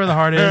 Homer's Where the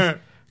Heart Is.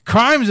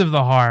 Crimes of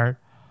the Heart.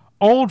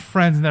 Old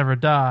Friends Never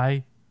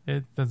Die.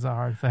 That's a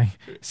hard thing.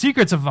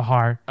 Secrets of the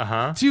Heart.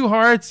 2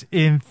 Hearts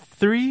in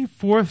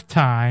 3/4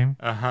 Time.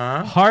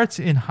 Hearts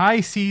in High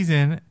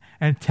Season.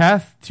 And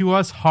Death to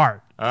Us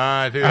Heart.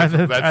 I think that's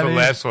the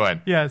last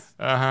one. Yes.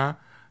 Yeah.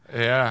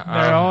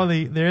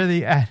 They're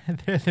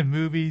the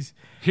movies.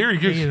 Here.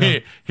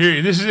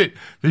 This is it.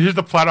 This is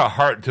the plot of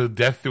Heart to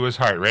Death to His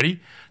Heart. Ready?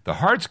 The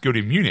Hearts go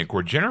to Munich,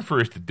 where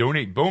Jennifer is to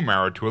donate bone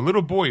marrow to a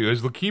little boy who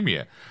has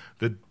leukemia.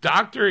 The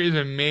doctor is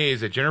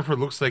amazed that Jennifer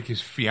looks like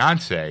his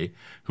fiancée,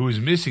 who is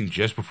missing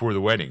just before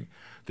the wedding.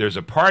 There's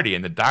a party,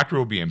 and the doctor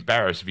will be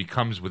embarrassed if he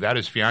comes without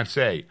his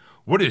fiancée.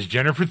 What is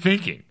Jennifer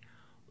thinking?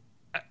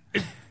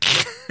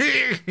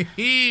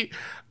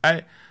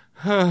 Heart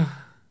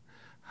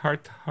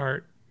to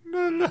Heart.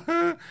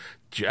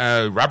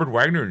 Robert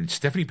Wagner and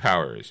Stephanie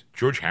Powers.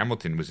 George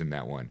Hamilton was in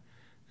that one.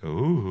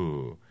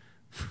 Ooh.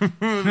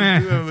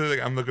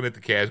 I'm looking at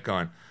the cast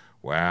going,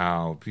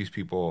 wow, these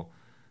people,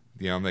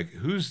 I'm like,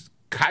 who's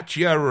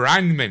Katja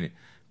Reinman?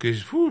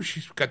 Because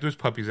she's got those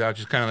puppies out,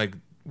 just kind of like,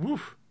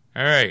 woof.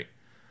 All right.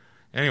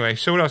 Anyway,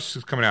 so what else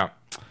is coming out?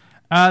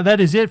 That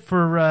is it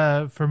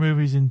for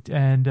movies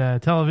and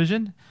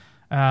television.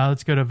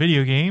 Let's go to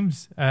video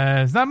games.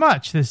 It's not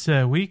much this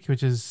week,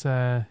 which is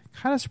kind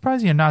of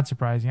surprising and not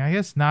surprising. I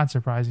guess not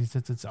surprising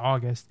since it's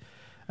August.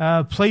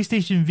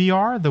 PlayStation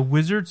VR, The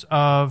Wizards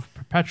of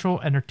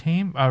Perpetual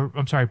Entertainment.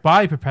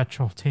 By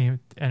Perpetual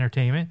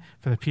Entertainment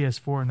for the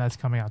PS4, and that's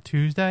coming out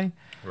Tuesday.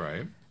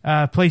 Right.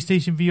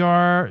 PlayStation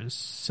VR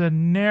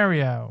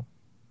Scenario.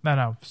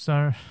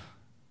 Nento.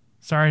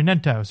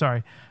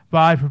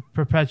 By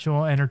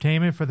Perpetual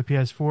Entertainment for the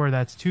PS4,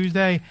 that's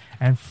Tuesday.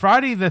 And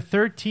Friday the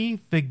 13th,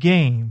 the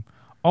game,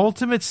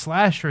 Ultimate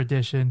Slasher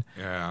Edition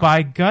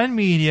by Gun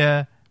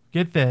Media,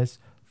 get this,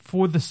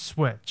 for the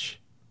Switch.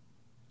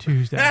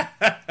 Tuesday.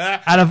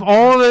 Out of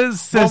all the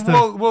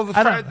systems.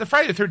 The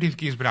Friday the 13th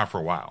game's been out for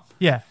a while.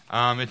 Yeah.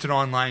 It's an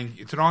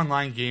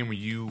online game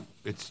where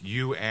it's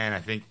you and I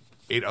think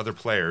 8 other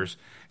players,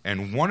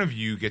 and one of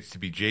you gets to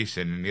be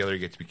Jason and the other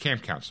gets to be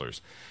camp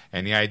counselors.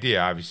 And the idea,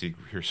 obviously,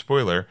 here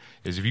spoiler,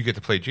 is if you get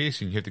to play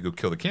Jason, you have to go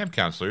kill the camp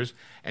counselors.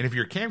 And if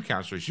you're camp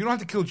counselors, you don't have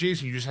to kill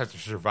Jason, you just have to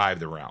survive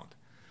the round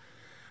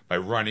by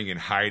running and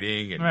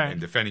hiding and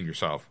defending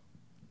yourself.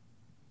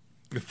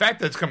 The fact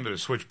that it's come to the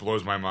Switch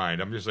blows my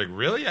mind. I'm just like,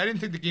 really? I didn't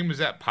think the game was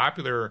that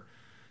popular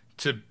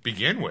to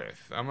begin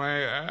with. I'm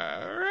like,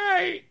 all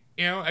right.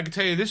 I can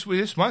tell you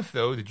this month,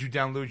 though, did you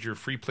download your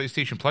free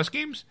PlayStation Plus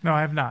games? No,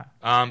 I have not.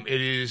 It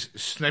is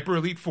Sniper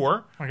Elite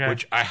 4,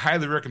 which I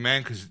highly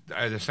recommend because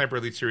the Sniper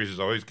Elite series is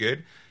always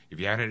good. If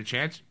you haven't had a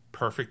chance,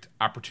 perfect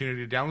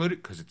opportunity to download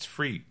it because it's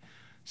free.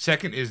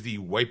 Second is the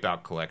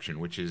Wipeout Collection,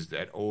 which is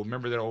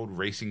remember that old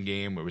racing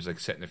game where it was like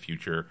set in the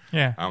future?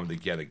 Yeah.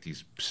 Like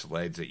these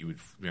sleds that you would,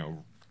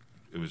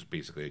 it was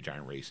basically a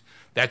giant race.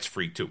 That's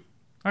free too.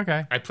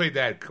 Okay. I played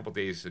that a couple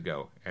days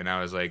ago, and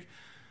I was like,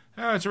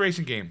 oh, it's a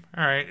racing game.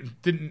 All right.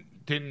 Didn't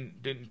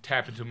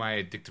tap into my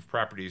addictive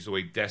properties the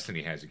way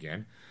Destiny has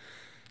again.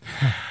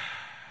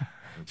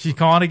 She's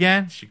calling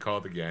again? She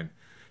called again.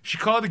 She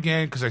called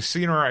again because I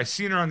seen her on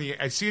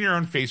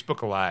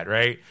Facebook a lot,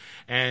 right?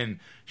 And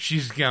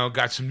she's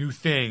got some new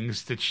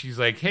things that she's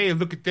like, hey,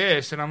 look at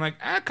this, and I'm like,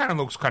 that kind of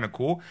looks kind of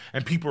cool.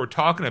 And people are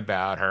talking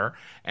about her,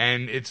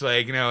 and it's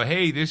like,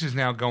 hey, this is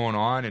now going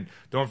on, and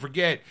don't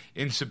forget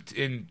which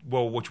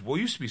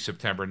used to be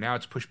September, now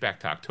it's pushed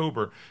back to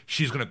October.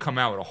 She's going to come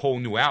out with a whole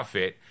new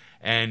outfit,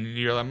 and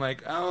I'm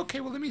like, oh, okay,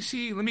 well let me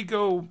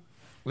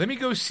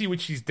go see what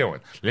she's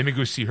doing. Let me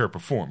go see her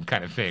perform,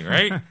 kind of thing,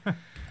 right?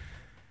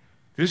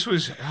 This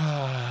was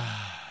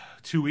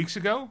 2 weeks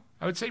ago,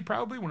 I would say,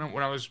 probably, when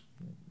I was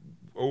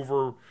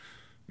over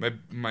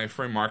my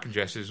friend Mark and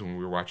Jess's when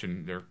we were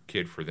watching their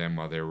kid for them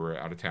while they were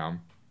out of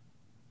town.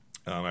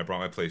 I brought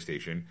my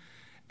PlayStation,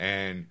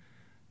 and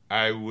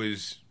I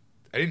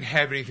didn't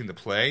have anything to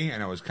play,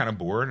 and I was kind of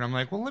bored, and I'm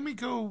like, well, let me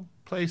go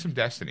play some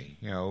Destiny.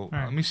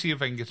 Let me see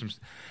if I can get some.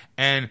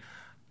 And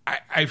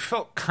I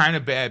felt kind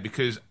of bad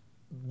because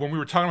when we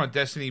were talking about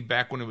Destiny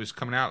back when it was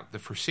coming out, the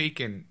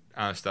Forsaken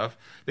stuff,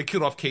 they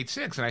killed off Cait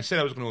Six, and I said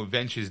I was going to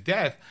avenge his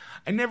death.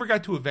 I never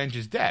got to avenge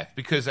his death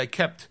because I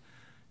kept,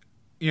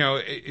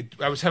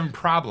 I was having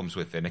problems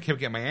with it, and I kept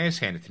getting my ass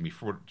handed to me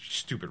for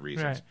stupid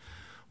reasons. Right.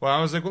 Well,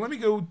 I was like, well, let me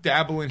go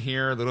dabble in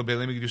here a little bit.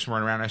 Let me do some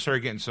run around. I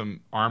started getting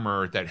some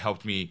armor that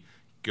helped me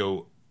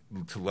go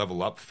to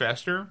level up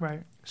faster.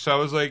 Right. So I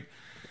was like,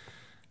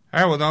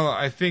 all right, well, no,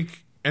 I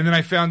think. And then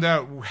I found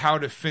out how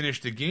to finish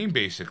the game,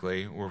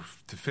 basically, or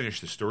to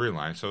finish the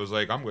storyline. So I was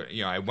like, I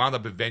wound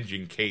up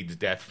avenging Cade's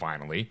death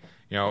finally.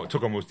 It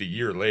took almost a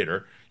year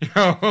later.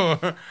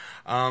 But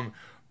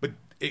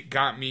it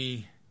got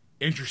me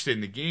interested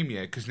in the game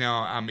because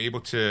now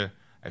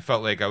I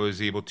felt like I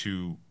was able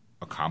to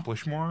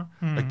accomplish more.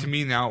 Mm-hmm. Like, to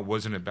me now, it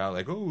wasn't about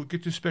like, oh,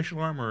 get this special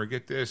armor or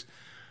get this.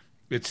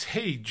 It's,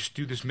 hey, just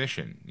do this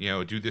mission.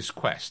 Do this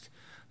quest.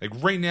 Like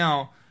right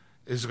now.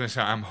 This is going to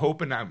sound. I'm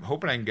hoping I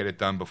can get it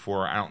done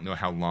before. I don't know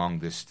how long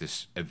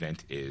this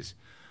event is,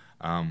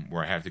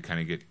 where I have to kind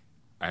of get.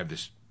 I have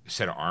this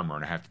set of armor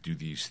and I have to do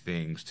these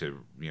things to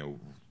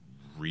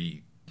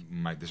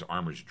this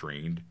armor's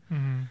drained,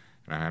 and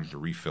I have to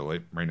refill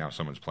it. Right now,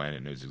 someone's playing it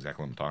and knows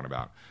exactly what I'm talking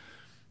about.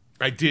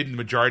 I did the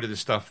majority of the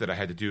stuff that I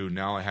had to do.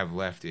 Now I have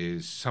left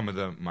is some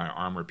of my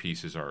armor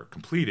pieces are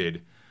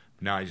completed.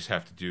 Now I just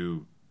have to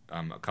do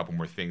a couple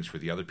more things for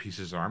the other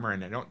pieces of armor,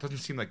 and it doesn't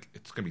seem like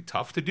it's going to be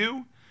tough to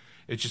do.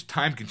 It's just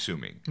time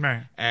consuming.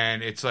 Right.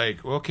 And it's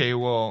like, okay,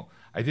 well,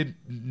 I did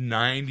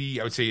 90,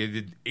 I would say I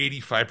did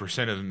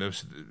 85%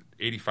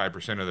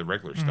 of the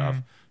regular stuff.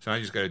 So now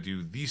I just got to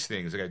do these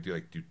things. I got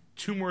to do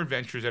 2 more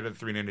adventures out of the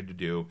 3 I needed to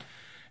do.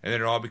 And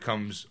then it all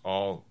becomes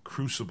all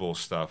Crucible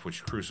stuff,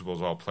 which Crucible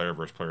is all player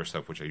versus player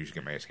stuff, which I usually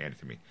get my ass handed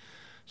to me.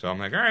 So I'm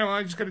like, all right, well,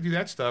 I just got to do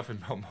that stuff.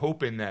 And I'm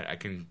hoping that I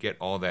can get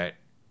all that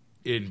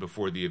in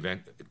before the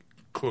event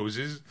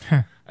closes.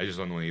 I just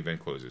don't know when the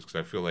event closes because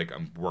I feel like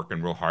I'm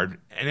working real hard.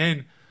 And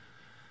then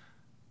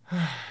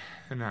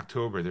in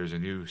October, there's a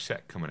new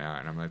set coming out,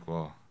 and I'm like,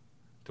 well,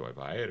 do I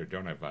buy it or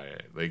don't I buy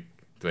it? Like,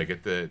 do I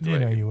get the?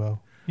 You will.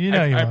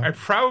 I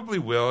probably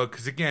will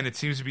because again, it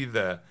seems to be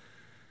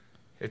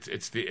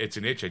it's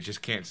an itch I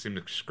just can't seem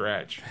to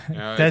scratch.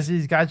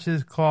 Desi's got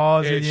his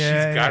claws in you.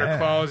 She's got her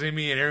claws in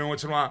me, and every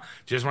once in a while,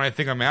 just when I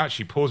think I'm out,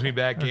 she pulls me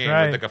back in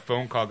with like a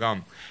phone call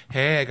going,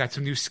 hey, I got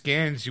some new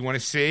skins. You want to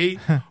see?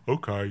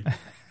 Okay.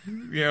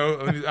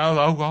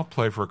 I'll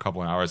play for a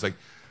couple of hours. Like,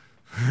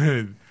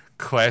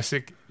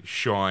 Classic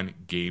Sean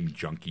game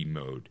junkie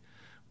mode,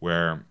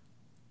 where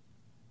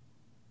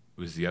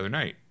it was the other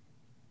night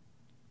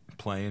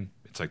playing.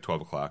 It's like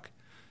 12 o'clock.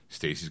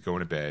 Stacy's going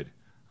to bed.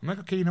 I'm like,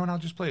 okay, you know what? I'll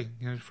just play,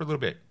 for a little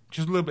bit,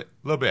 just a little bit,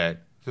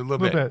 just a little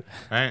bit,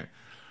 right?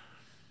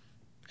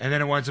 And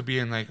then it winds up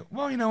being like,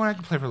 well, you know what? I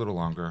can play for a little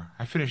longer.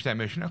 I finished that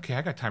mission. Okay,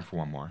 I got time for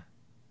one more.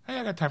 Hey,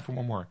 I got time for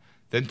one more.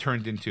 Then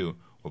turned into,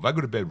 well, if I go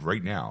to bed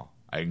right now,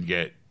 I can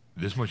get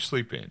this much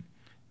sleep in,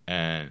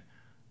 and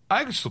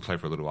I can still play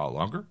for a little while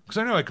longer because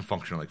I know I can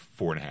function like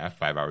 4.5,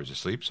 5 hours of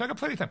sleep, so I got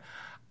plenty of time.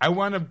 I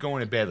wound up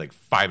going to bed like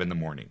 5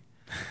 a.m.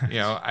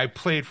 I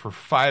played for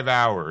 5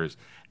 hours,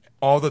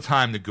 all the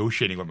time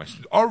negotiating with my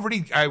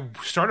I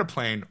started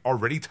playing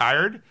already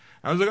tired.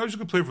 I was like, I'm just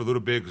gonna play for a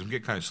little bit because I'm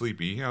getting kind of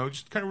sleepy,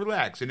 just kind of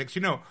relax. And next,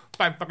 5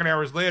 fucking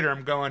hours later,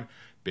 I'm going,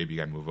 baby, you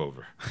gotta move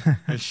over.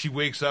 And she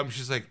wakes up and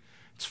she's like,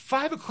 it's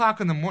 5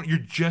 o'clock in the morning. You're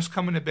just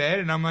coming to bed,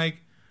 and I'm like,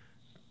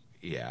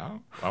 yeah.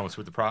 I don't see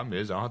what the problem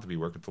is. I don't have to be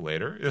working till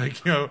later.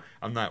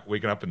 I'm not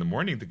waking up in the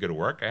morning to go to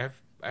work.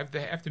 I have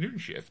the afternoon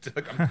shift.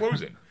 Like, I'm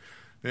closing.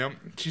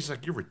 She's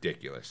like, you're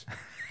ridiculous.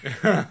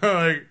 Like,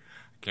 I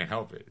can't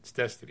help it. It's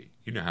destiny.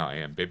 You know how I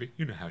am, baby.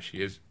 You know how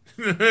she is.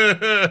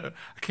 I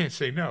can't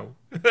say no.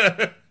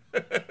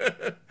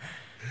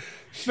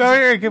 So,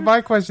 Eric,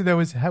 my question though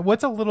is,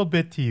 what's a little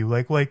bit to you?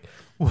 Like,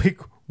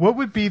 what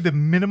would be the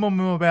minimum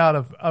amount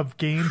of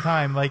game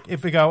time? Like,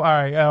 if we go, all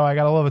right, I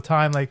got a little bit of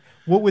time. Like,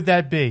 what would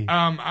that be?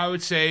 I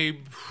would say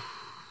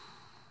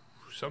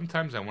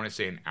sometimes I want to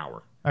say an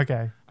hour.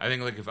 Okay. I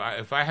think like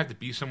if I have to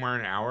be somewhere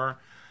an hour,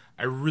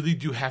 I really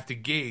do have to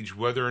gauge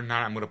whether or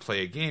not I'm going to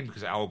play a game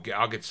because I'll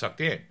get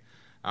sucked in.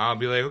 I'll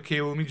be like,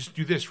 okay, well, let me just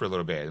do this for a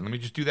little bit, and let me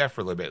just do that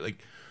for a little bit. Like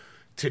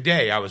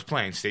today, I was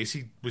playing.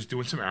 Stacy was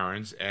doing some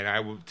errands,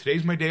 and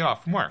today's my day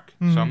off from work.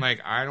 Mm-hmm. So I'm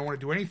like, I don't want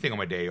to do anything on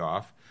my day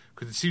off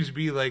because it seems to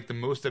be like the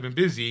most I've been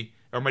busy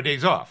are my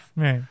days off.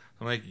 Right.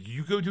 I'm like,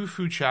 you go do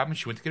food shopping.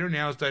 She went to get her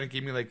nails done and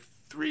gave me like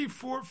 3,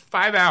 4,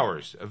 5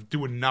 hours of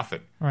doing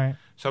nothing. Right.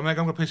 So I'm like,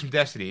 I'm going to play some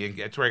Destiny, and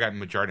that's where I got the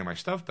majority of my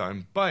stuff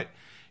done. But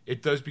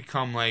it does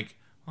become like,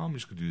 oh, I'm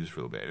just going to do this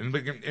for a little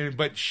bit.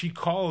 But she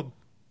called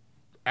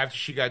after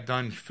she got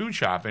done food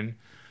shopping.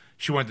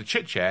 She wanted to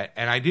chit-chat,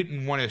 and I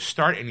didn't want to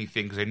start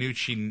anything because I knew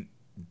she'd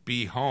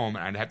be home,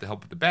 and I'd have to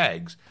help with the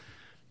bags.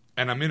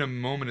 And I'm in a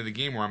moment of the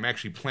game where I'm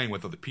actually playing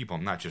with other people.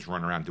 I'm not just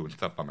running around doing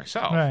stuff by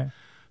myself. Right.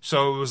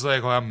 So it was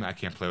like, well, I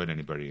can't play with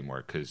anybody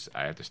anymore because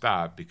I have to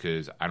stop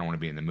because I don't want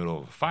to be in the middle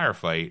of a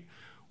firefight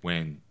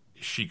when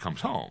she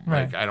comes home.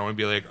 Right. Like, I don't want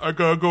to be like, I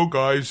gotta go,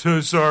 guys.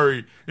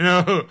 Sorry.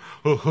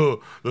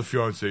 The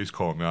fiance's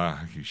called me.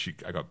 I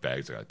got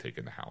bags I gotta take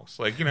in the house.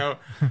 Like,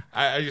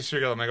 I just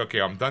figured, I'm like,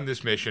 okay, I'm done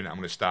this mission. I'm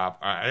gonna stop.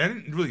 I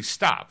didn't really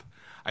stop.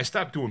 I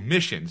stopped doing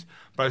missions,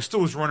 but I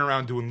still was running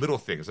around doing little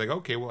things. Like,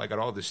 okay, well, I got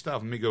all this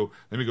stuff. Let me go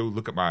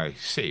look at my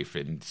safe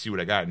and see what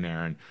I got in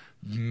there and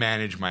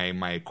manage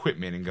my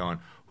equipment and going,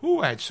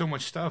 I had so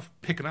much stuff,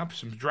 picking up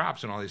some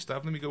drops and all this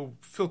stuff. Let me go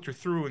filter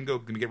through and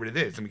let me get rid of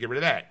this. Let me get rid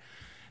of that.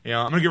 I'm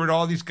going to get rid of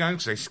all these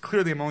guns because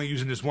clearly I'm only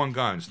using this one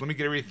gun. So let me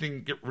get rid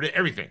of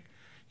everything.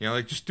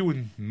 Like just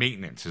doing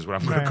maintenance is what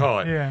I'm going to call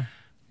it. Yeah.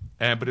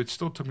 But it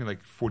still took me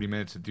like 40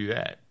 minutes to do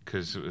that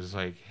because it was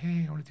like,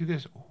 hey, I want to do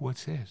this. Oh,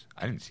 what's this?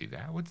 I didn't see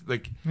that. What's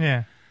like?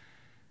 Yeah.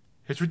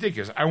 It's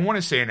ridiculous. I want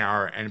to say an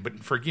hour,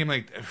 but for a game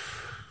like,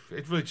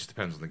 it really just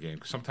depends on the game.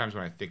 Because sometimes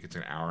when I think it's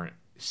an hour,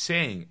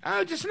 saying,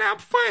 just an hour,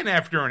 fine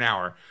after an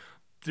hour,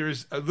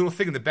 there's a little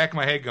thing in the back of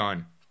my head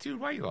going, dude,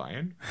 why are you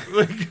lying?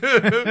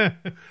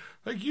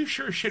 Like you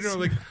sure shit know.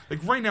 Like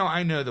right now,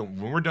 I know that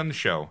when we're done the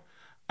show,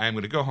 I'm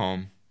going to go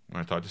home. I'm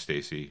going to talk to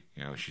Stacy.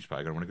 She's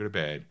probably going to want to go to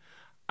bed.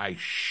 I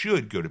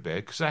should go to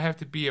bed because I have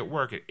to be at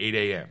work at 8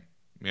 a.m.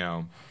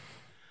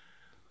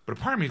 But a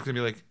part of me is going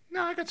to be like,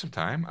 no, I got some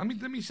time. I mean,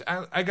 what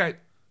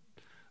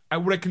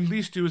I can at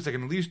least do is I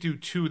can at least do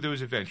 2 of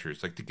those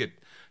adventures, like to get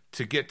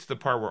to the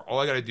part where all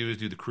I got to do is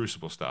do the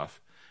Crucible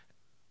stuff.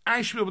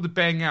 I should be able to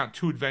bang out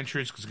 2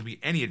 adventures because it can be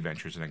any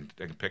adventures that I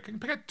can pick. I can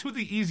pick out 2 of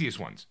the easiest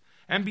ones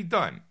and be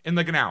done in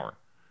like an hour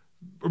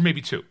or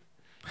maybe 2.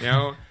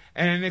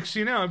 And next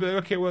thing you know, I'll be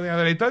like, okay, well, now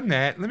that I've done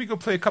that, let me go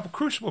play a couple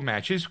Crucible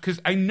matches because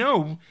I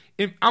know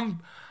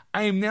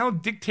I am now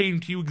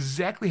dictating to you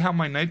exactly how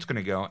my night's going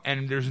to go,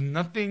 and there's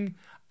nothing.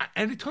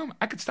 Anytime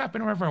I could stop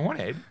whenever I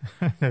wanted,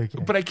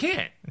 but I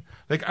can't.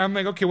 Like I'm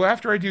like, okay, well,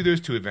 after I do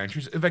those 2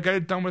 adventures, if I got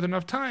it done with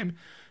enough time,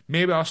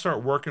 maybe I'll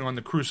start working on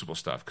the Crucible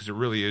stuff because it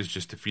really is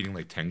just defeating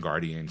like 10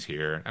 Guardians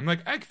here. I'm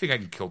like, I think I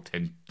can kill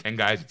 10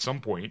 guys at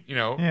some point,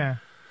 Yeah.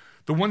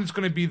 The one that's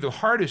going to be the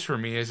hardest for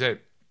me is that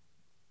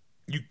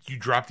you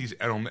drop these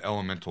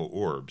elemental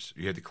orbs.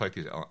 You have to collect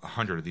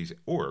 100 of these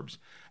orbs,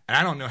 and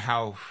I don't know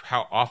how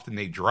often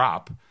they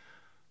drop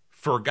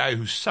for a guy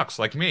who sucks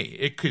like me.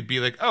 It could be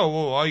like, oh,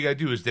 well, all you got to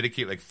do is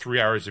dedicate like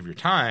 3 hours of your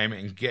time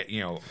and get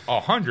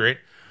 100,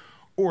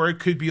 or it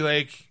could be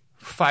like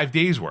 5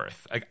 days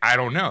worth. Like I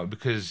don't know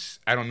because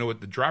I don't know what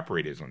the drop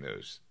rate is on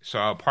those.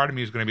 So part of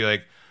me is going to be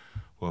like,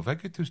 well, if I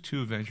get those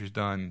 2 adventures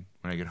done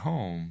when I get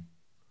home,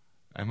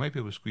 I might be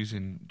able to squeeze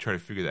in, try to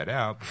figure that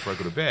out before I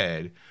go to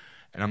bed.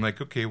 And I'm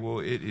like, okay, well,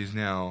 it is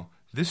now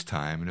this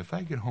time, and if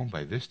I get home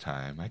by this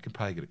time, I could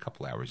probably get a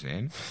couple hours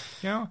in.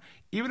 You know,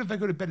 even if I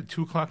go to bed at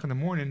 2:00 in the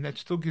morning, that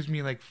still gives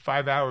me like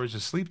 5 hours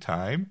of sleep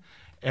time.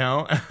 You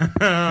know,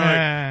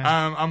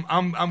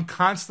 I'm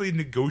constantly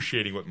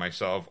negotiating with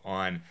myself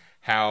on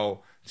how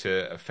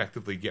to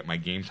effectively get my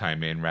game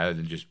time in, rather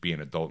than just be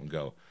an adult and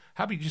go,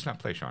 how about you just not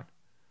play, Sean?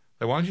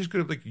 Like, why don't you just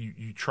go to, like,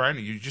 you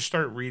just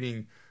start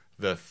reading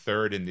the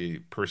third in the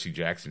Percy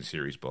Jackson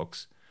series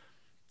books,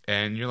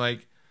 and you're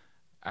like,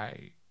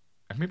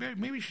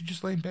 maybe you should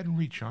just lay in bed and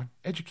read, Sean.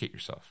 Educate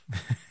yourself.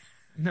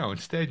 No,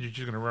 instead you're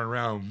just gonna run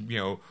around,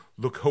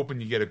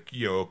 hoping you get a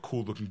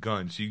cool looking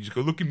gun. So you just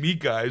go, look at me,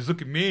 guys,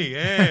 look at me.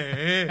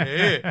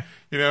 I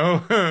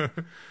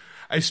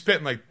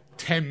spent like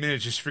 10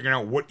 minutes just figuring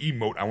out what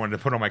emote I wanted to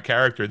put on my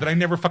character that I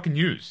never fucking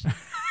use.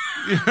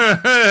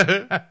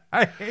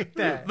 I hate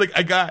that. Like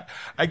I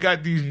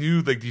got these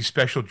new, like, these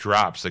special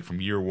drops, like,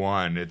 from year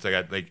one. I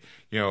got, like,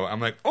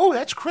 I'm like, oh,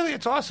 that's Crilly,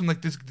 it's awesome.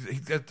 Like, this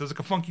does like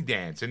a funky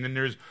dance, and then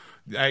there's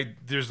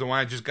the one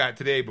I just got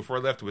today before I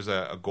left. It was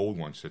a gold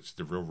one, so it's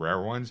the real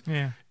rare ones.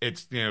 Yeah,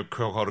 it's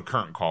called a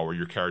curtain call, where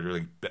your character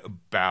like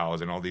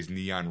bows and all these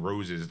neon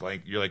roses,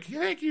 like, you're like,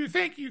 thank you,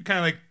 kind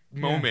of like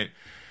moment.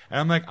 And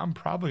I'm like, I'm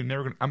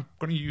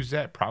gonna use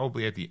that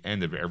probably at the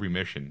end of every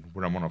mission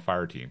when I'm on a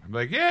fire team. I'm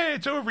like, yay,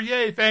 it's over,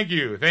 yay, thank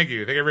you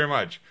very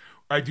much.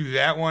 I do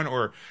that one,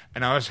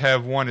 and I always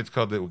have one. It's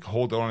called the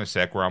hold on a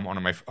sec, where I'm on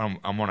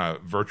a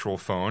virtual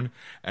phone,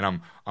 and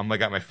I'm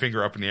like got my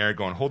finger up in the air,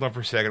 going, hold on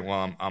for a second,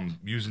 while I'm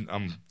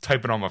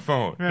typing on my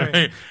phone.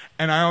 Right?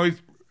 And I always,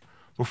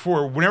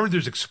 whenever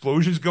there's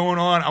explosions going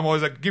on, I'm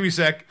always like, give me a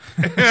sec.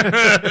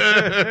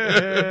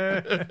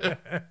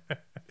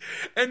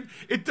 And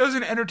it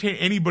doesn't entertain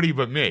anybody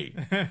but me,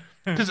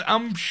 because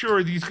I'm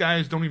sure these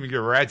guys don't even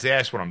give a rat's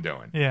ass what I'm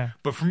doing. Yeah.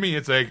 But for me,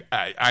 it's like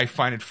I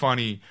find it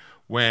funny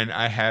when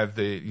I have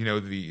the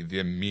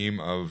meme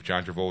of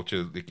John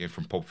Travolta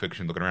from Pulp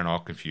Fiction looking around all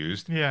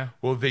confused. Yeah.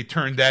 Well, they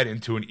turned that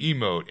into an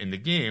emote in the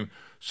game,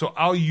 so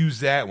I'll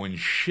use that when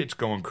shit's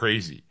going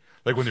crazy.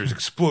 Like when there's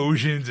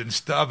explosions and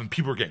stuff and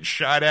people are getting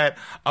shot at,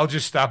 I'll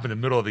just stop in the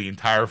middle of the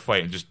entire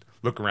fight and just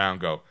look around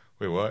and go,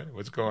 wait, what?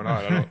 What's going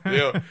on? I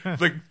don't,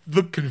 like,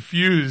 look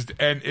confused,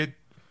 and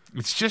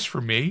it's just for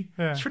me.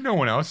 Yeah. It's for no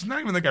one else. It's not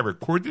even like I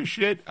record this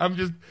shit. I'm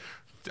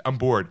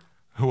bored.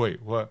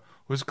 Wait, what?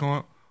 What's going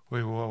on?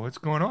 Wait, what's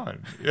going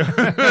on?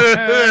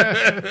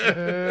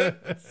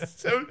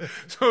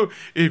 So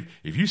if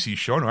you see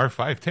Sean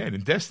R510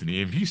 in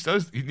Destiny, if he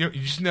does, you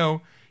just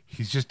know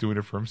he's just doing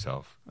it for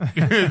himself.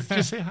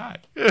 Just say hi.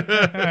 All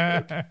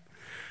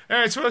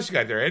right, so what else you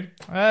got there, Ed?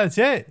 That's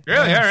it.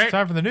 Really? All right. It's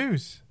time for the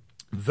news.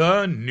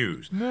 The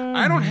news. No.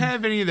 I don't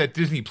have any of that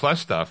Disney Plus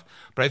stuff,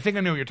 but I think I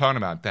know what you're talking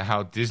about.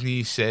 How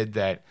Disney said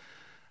that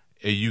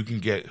you can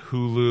get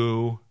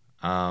Hulu.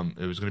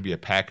 It was going to be a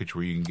package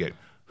where you can get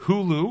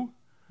Hulu,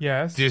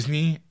 yes,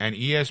 Disney, and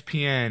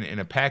ESPN in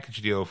a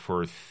package deal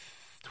for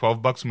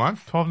 $12 a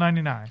month.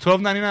 $12.99.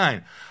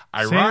 $12.99.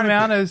 Same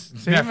amount as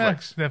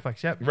Netflix.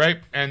 Netflix, yep.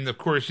 Right, and of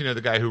course,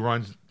 the guy who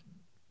runs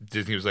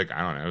Disney was like,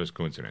 I don't know, it was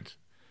coincidence.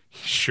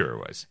 He sure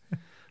was.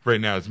 Right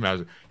now, it's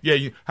how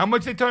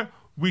much they charge?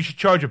 We should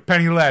charge a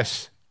penny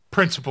less.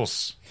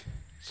 Principles.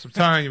 So I'm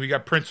telling you, we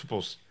got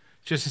principles.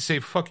 Just to say,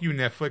 fuck you,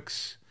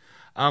 Netflix.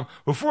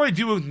 Before I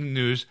do the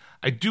news,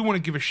 I do want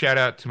to give a shout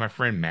out to my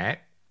friend Matt.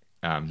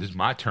 This is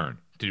my turn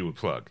to do a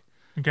plug.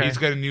 Okay. He's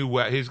got a new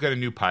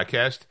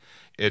podcast.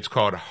 It's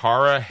called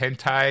Horror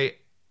Hentai.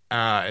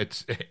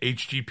 It's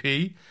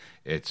HGP.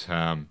 It's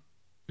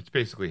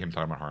basically him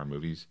talking about horror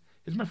movies.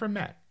 It's my friend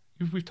Matt.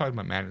 We've talked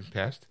about Matt in the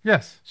past.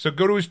 Yes. So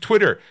go to his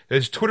Twitter.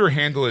 His Twitter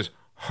handle is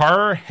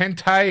Horror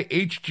Hentai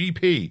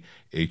HGP.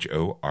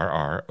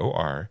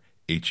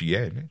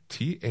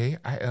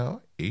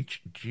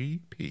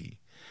 HorrorHentailHGP.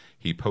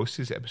 He posts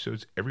his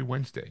episodes every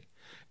Wednesday.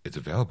 It's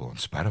available on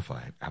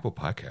Spotify and Apple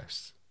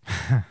Podcasts.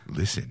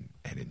 Listen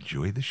and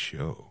enjoy the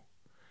show.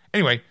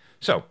 Anyway,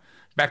 so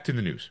back to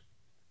the news.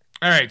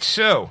 All right,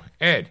 so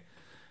Ed,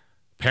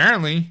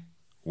 apparently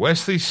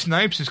Wesley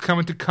Snipes is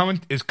coming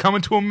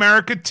to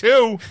America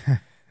too.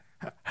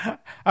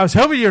 I was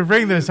hoping you'd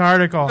bring this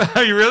article.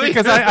 You really?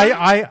 Because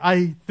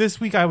I this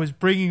week I was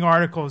bringing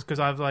articles because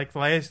I was like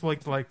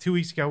 2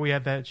 weeks ago we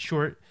had that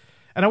short,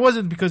 and I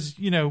wasn't because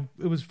it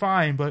was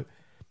fine, but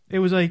it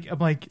was like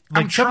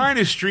I'm trying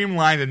to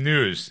streamline the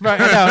news. Right.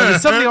 I know.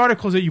 Some of the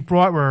articles that you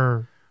brought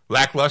were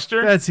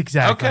lackluster. That's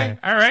exactly okay.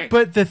 All right.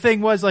 But the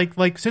thing was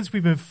like since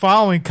we've been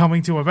following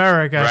Coming to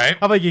America, right?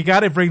 I'm like, you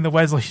got to bring the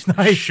Wesley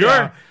Snipes. Sure.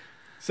 Down.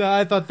 So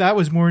I thought that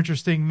was more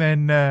interesting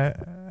than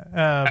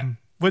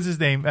what's his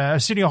name?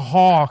 Arsenio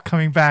Hall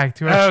coming back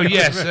to America. Oh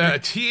yes.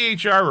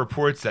 THR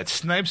reports that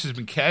Snipes has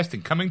been cast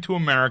in Coming to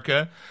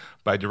America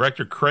by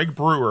director Craig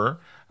Brewer.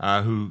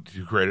 Who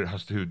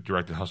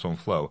directed Hustle and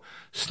Flow.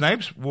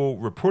 Snipes will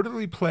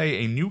reportedly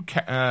play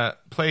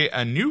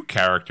a new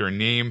character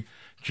named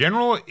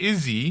General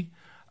Izzy,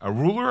 a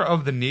ruler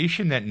of the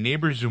nation that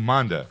neighbors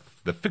Zumanda,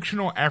 the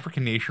fictional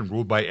African nation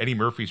ruled by Eddie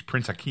Murphy's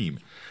Prince Hakeem.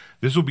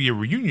 This will be a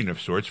reunion of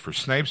sorts for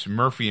Snipes,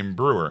 Murphy, and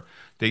Brewer.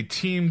 They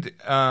teamed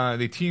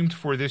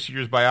for this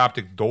year's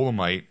biopic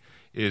Dolomite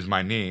Is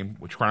My Name,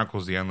 which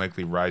chronicles the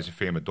unlikely rise of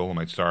fame of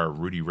Dolomite star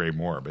Rudy Ray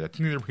Moore. But that's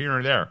neither here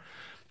nor there.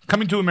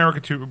 Coming to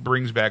America 2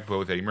 brings back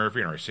both Eddie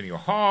Murphy and Arsenio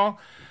Hall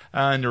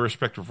in their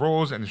respective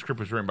roles, and the script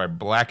was written by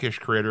Blackish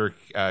creator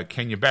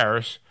Kenya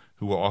Barris,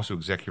 who will also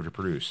executive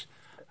produce.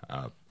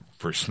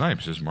 For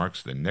Snipes, this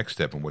marks the next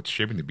step in what's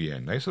shaping to be a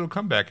nice little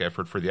comeback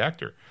effort for the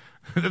actor.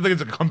 I think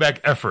it's a comeback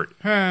effort.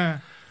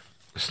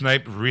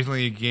 Snipe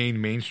recently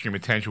gained mainstream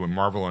attention when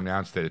Marvel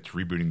announced that it's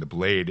rebooting the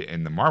Blade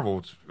in the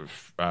Marvel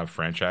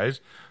franchise,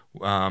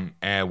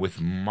 and with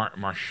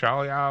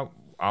Mahershala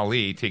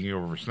Ali taking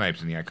over for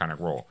Snipes in the iconic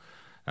role.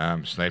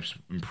 Snipes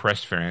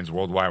impressed fans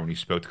worldwide when he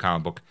spoke to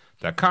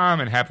comicbook.com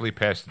and happily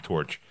passed the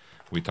torch.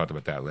 We talked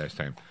about that last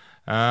time.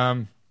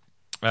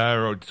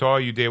 To all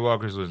you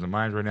daywalkers losing their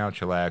minds right now,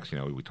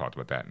 chillax. We talked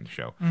about that in the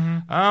show.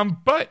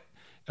 But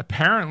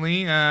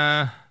apparently,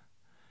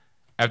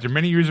 after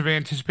many years of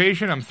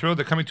anticipation, I'm thrilled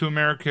that Coming to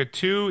America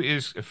 2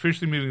 is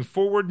officially moving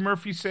forward,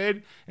 Murphy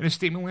said in a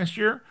statement last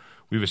year.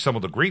 We've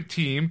assembled a great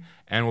team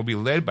and will be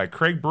led by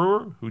Craig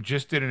Brewer, who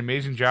just did an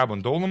amazing job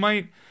on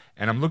Dolomite,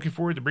 and I'm looking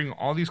forward to bringing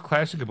all these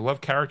classic and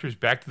beloved characters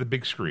back to the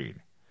big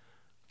screen.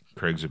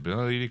 Craig's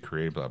ability to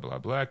create blah, blah,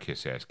 blah,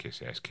 kiss ass,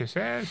 kiss ass, kiss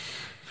ass.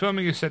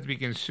 Filming is set to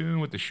begin soon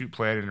with the shoot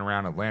planned in and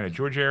around Atlanta,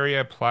 Georgia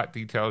area. Plot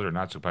details are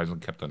not surprisingly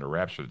kept under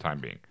wraps for the time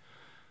being.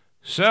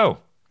 So,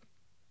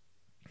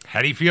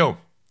 how do you feel?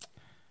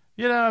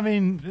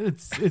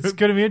 It's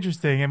going to be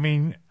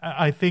interesting.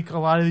 I think a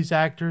lot of these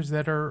actors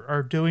that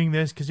are doing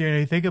this, because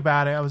you think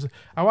about it,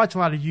 I watch a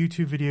lot of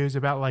YouTube videos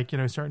about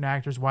certain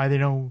actors, why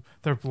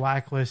they're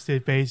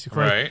blacklisted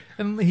basically, right?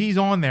 And he's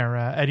on there,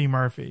 Eddie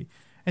Murphy.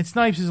 And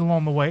Snipes is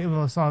along the way, and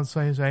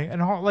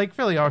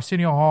really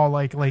Arsenio Hall,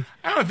 I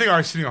don't think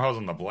Arsenio Hall's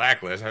on the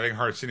blacklist. I think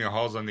Arsenio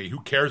Hall's on the who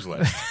cares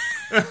list.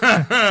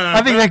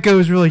 I think that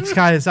goes really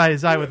kind of side to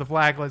side with the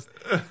blacklist,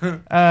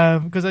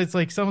 because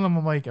it's some of them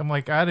I'm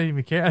like I didn't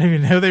even care. I didn't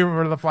even know they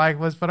were on the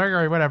blacklist, but all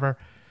right, whatever.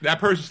 That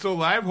person's still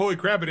alive? Holy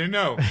crap! I didn't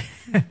know.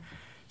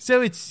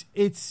 So it's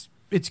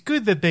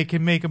good that they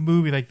can make a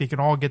movie, they can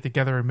all get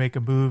together and make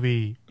a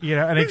movie,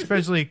 and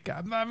especially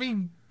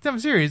I'm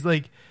serious,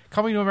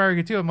 Coming to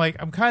America 2,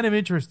 I'm kind of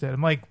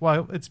interested.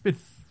 Well, it's been,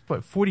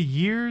 40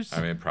 years?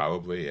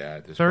 Probably, yeah.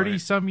 30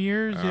 some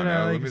years?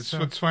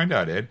 Let's find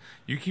out, Ed.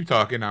 You keep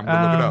talking. I'm going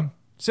to look it up.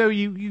 So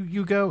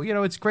you go,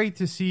 it's great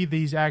to see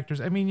these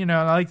actors. I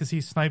like to see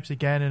Snipes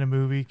again in a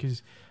movie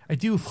because I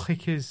do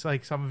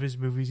like some of his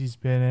movies he's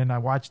been in. I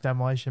watched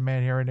Demolition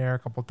Man here and there a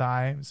couple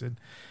times, and,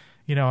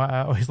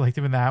 I always liked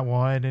him in that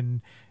one.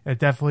 And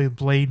definitely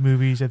Blade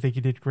movies. I think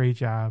he did a great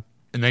job.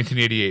 In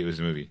 1988 was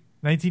the movie.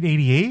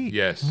 1988?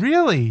 Yes.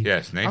 Really?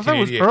 Yes, 1988. I thought it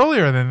was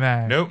earlier than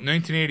that. Nope,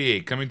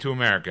 1988, Coming to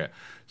America.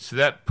 So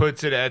that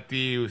puts it at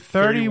the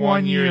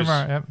 31 years.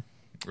 Yep.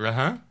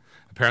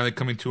 Apparently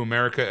Coming to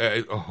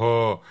America.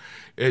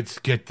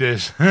 Get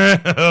this.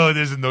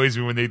 This annoys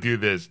me when they do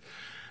this.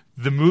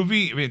 The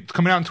movie, it's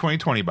coming out in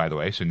 2020, by the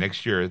way. So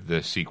next year,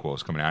 the sequel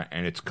is coming out,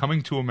 and it's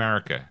Coming to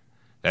America.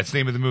 That's the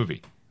name of the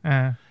movie.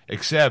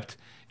 Except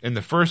in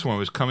the first one, it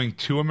was Coming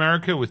to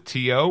America with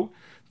T.O.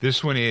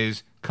 This one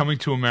is Coming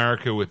to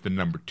America with the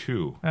number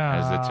 2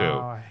 as the 2. Oh,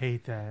 I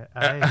hate that.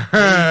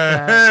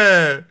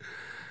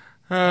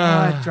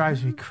 That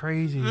drives me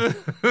crazy.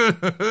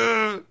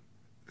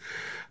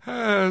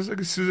 As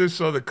soon as I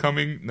saw the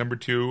Coming number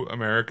 2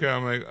 America,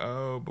 I'm like,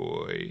 oh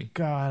boy.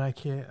 God, I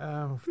can't.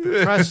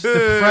 The press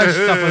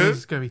stuff on this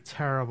is going to be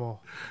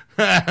terrible.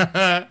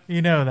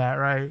 You know that,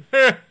 right?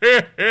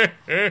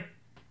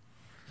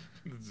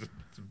 It's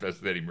the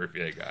best Eddie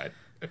Murphy I got.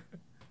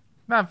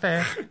 Not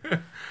fair.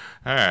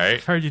 All right.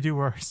 I've heard you do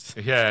worse.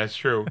 Yeah, that's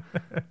true.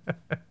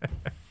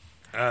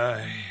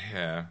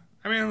 Yeah.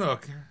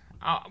 Look,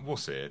 we'll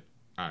see it.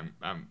 I'm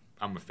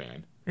a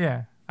fan.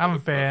 Yeah, I'm a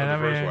fan. Of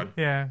the first one.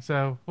 Yeah.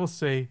 So we'll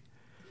see.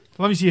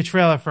 Let me see a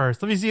trailer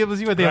first. Let's see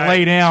what they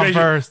lay down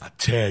first. I'll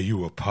tear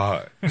you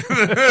apart. All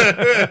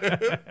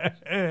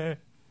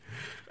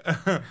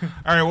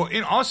right. Well,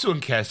 also in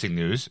casting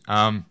news,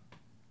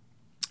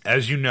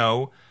 as you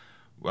know.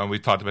 Well,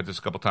 we've talked about this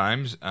a couple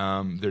times.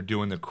 They're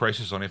doing the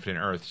Crisis on Infinite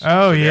Earths.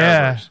 Oh,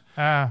 yeah.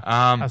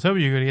 I was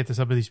hoping you were going to get to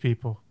some of these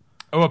people.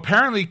 Oh,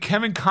 apparently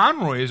Kevin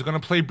Conroy is going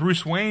to play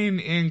Bruce Wayne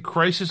in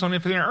Crisis on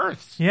Infinite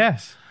Earths.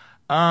 Yes.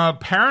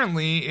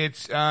 Apparently,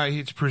 it's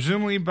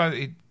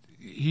presumably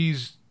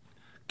he's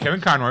Kevin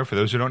Conroy, for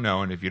those who don't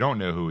know, and if you don't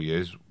know who he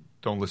is,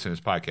 don't listen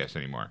to this podcast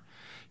anymore.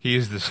 He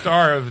is the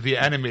star of the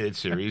animated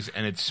series,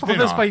 and it's spin-off.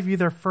 Well, this might be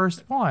their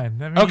first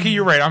one. Okay,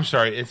 you're right. I'm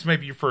sorry. It's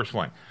maybe your first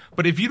one.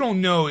 But if you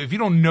don't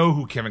know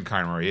who Kevin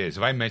Conroy is,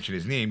 if I mention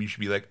his name, you should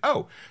be like,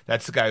 oh,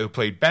 that's the guy who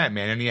played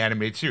Batman in the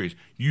animated series.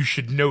 You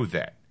should know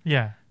that.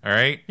 Yeah. All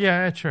right?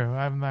 Yeah, true.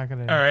 I'm not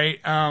going to... All right.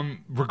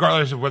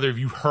 Regardless of whether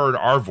you heard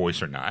our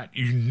voice or not,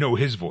 you know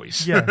his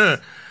voice. Yes.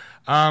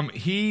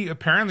 He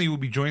apparently will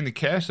be joining the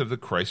cast of the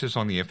Crisis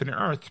on the Infinite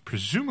Earth,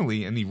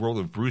 presumably in the role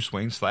of Bruce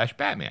Wayne /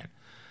 Batman.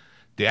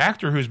 The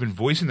actor who's been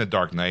voicing the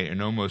Dark Knight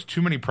in almost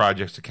too many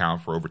projects to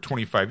count for over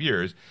 25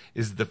 years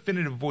is the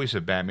definitive voice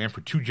of Batman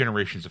for 2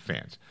 generations of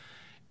fans.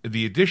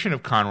 The addition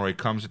of Conroy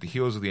comes at the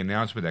heels of the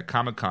announcement at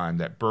Comic-Con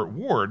that Burt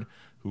Ward,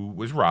 who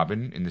was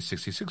Robin in the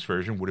 66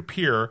 version, would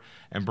appear,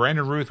 and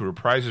Brandon Routh would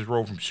reprise his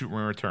role from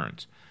Superman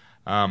Returns.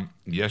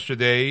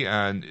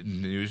 Yesterday,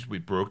 news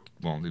broke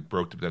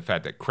the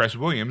fact that Cress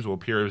Williams will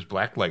appear as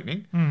Black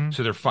Lightning. Mm-hmm.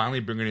 So they're finally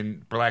bringing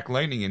in Black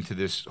Lightning into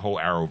this whole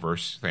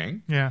Arrowverse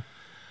thing. Yeah.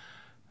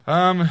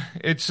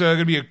 It's going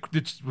to be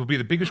it will be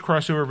the biggest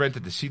crossover event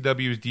that the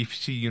CW's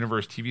DC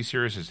Universe TV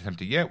series has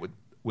attempted yet,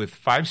 with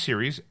 5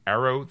 series: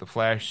 Arrow, The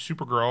Flash,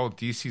 Supergirl,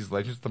 DC's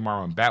Legends of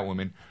Tomorrow, and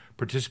Batwoman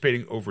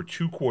participating over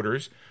 2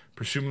 quarters,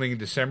 presumably in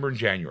December and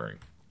January.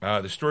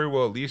 The story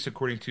will, at least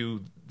according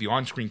to the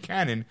on-screen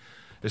canon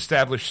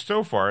established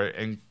so far,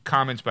 and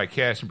comments by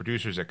cast and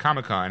producers at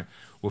Comic-Con,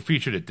 will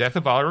feature the death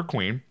of Oliver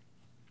Queen,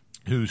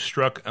 who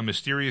struck a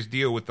mysterious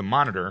deal with the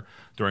Monitor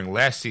during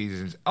last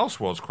season's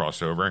Elseworlds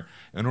crossover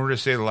in order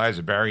to save the lives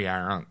of Barry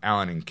Allen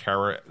and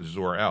Kara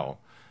Zor-El,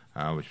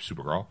 which is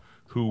Supergirl,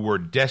 who were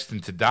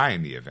destined to die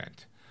in the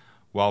event.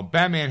 While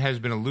Batman has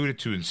been alluded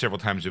to in several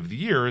times over the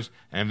years,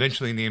 and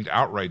eventually named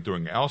outright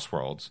during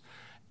Elseworlds,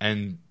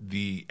 and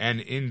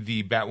in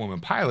the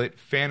Batwoman pilot,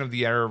 fan of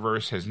the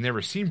Arrowverse has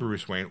never seen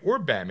Bruce Wayne or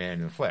Batman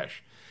in the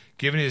flesh.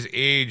 Given his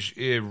age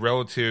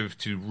relative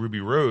to Ruby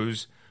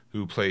Rose,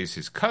 who plays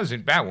his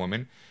cousin,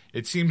 Batwoman,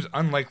 it seems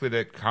unlikely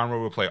that Conroy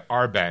will play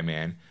our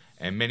Batman,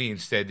 and many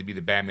instead to be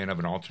the Batman of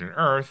an alternate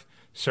Earth.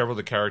 Several of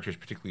the characters,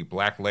 particularly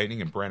Black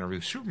Lightning and Brandon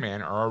Routh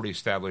Superman, are already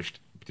established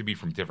to be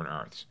from different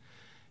Earths.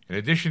 In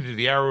addition to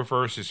the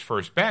Arrowverse's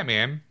first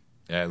Batman,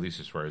 at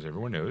least as far as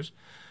everyone knows,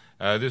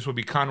 this will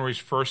be Conroy's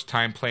first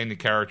time playing the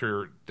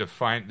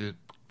character-defining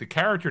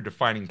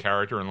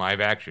character in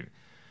live action.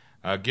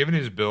 Given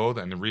his build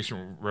and the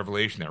recent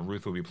revelation that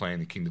Ruth will be playing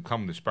the Kingdom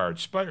Come-inspired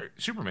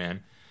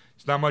Superman,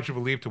 it's not much of a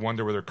leap to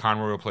wonder whether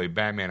Conroy will play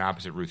Batman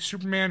opposite Ruth's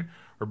Superman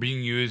or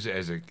being used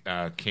as a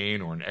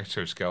cane or an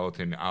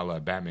exoskeleton a la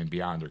Batman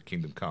Beyond or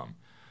Kingdom Come.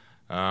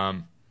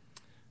 I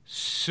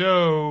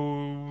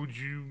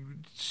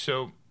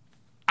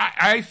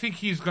think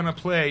he's going to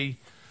play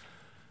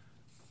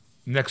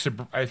next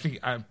to.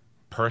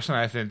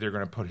 Personally, I think they're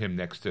going to put him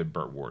next to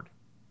Burt Ward.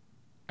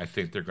 I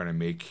think they're going to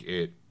make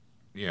it.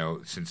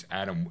 Since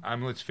Adam, I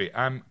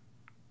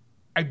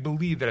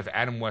believe that if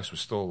Adam West was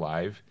still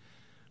alive,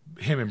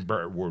 him and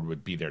Burt Ward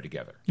would be there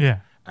together. Yeah,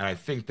 and I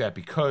think that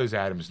because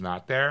Adam's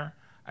not there,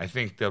 I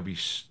think they're going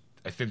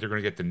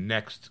to get the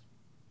next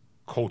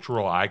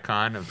cultural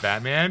icon of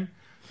Batman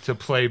to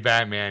play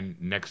Batman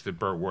next to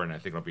Burt Ward, and I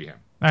think it'll be him.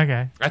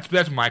 Okay,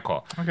 that's my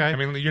call. Okay, I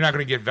mean, you're not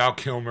going to get Val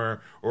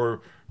Kilmer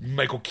or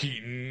Michael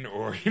Keaton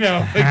or you're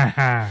not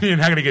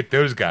going to get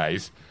those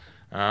guys.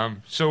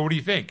 So what do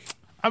you think?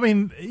 I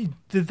mean,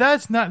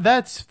 that's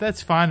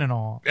fine and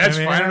all. That's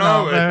fine and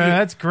all.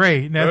 That's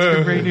great.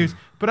 That's great news.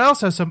 But I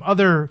also have some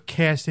other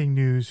casting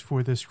news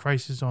for this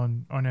Crisis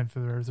on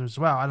Infinite Earths as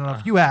well. I don't know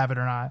if you have it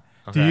or not.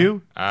 Okay. Do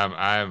you?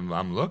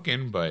 I'm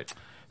looking, but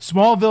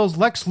Smallville's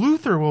Lex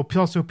Luthor will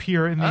also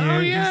appear in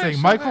the thing.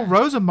 Michael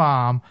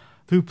Rosenbaum,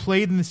 who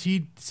played in the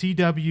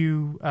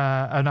CW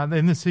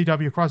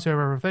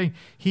crossover thing,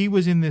 he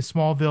was in the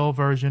Smallville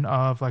version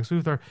of Lex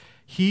Luthor.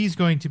 He's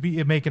going to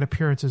make an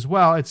appearance as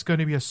well. It's going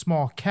to be a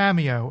small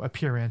cameo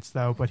appearance,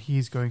 though, but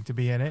he's going to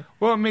be in it.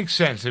 Well, it makes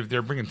sense if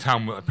they're bringing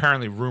Tom.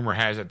 Apparently, rumor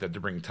has it that they're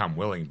bringing Tom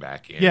Welling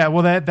back in. Yeah,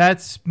 well,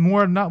 that's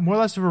more or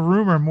less of a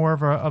rumor, more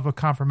of a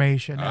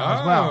confirmation now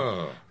as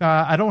well.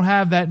 I don't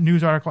have that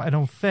news article, I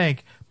don't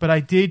think, but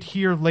I did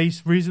hear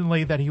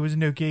recently that he was in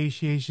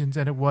negotiations,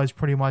 and it was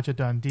pretty much a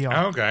done deal.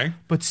 Okay.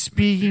 But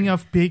speaking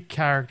of big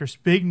characters,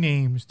 big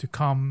names to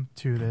come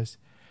to this,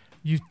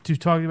 you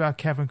talking about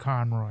Kevin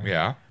Conroy.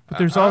 Yeah. But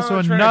there's also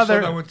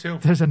another.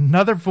 There's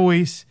another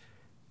voice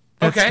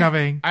that's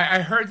coming.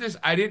 I heard this.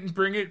 I didn't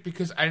bring it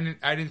because I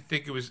didn't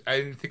think it was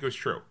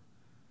true.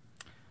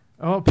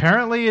 Oh,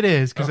 apparently it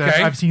is because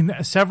I've seen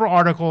several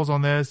articles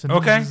on this.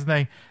 And this is the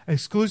thing.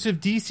 Exclusive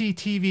DC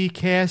TV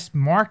cast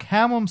Mark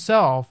Hamill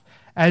himself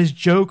as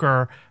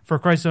Joker for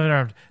Crisis on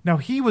Earth. Now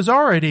he was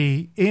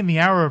already in the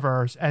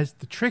Arrowverse as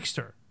the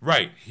Trickster.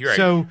 Right. You're right.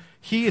 So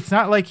it's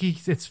not like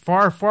it's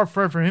far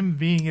from him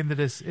being into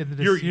this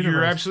universe.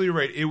 You're absolutely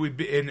right. It would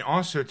be, and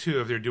also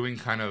too, if they're doing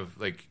kind of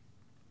like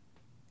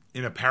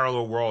in a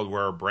parallel world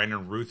where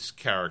Brandon Routh's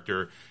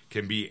character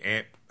can be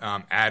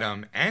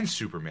Adam and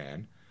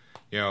Superman,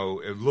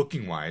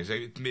 looking wise,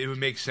 it would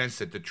make sense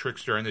that the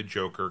Trickster and the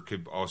Joker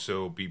could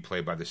also be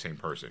played by the same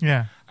person.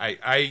 Yeah,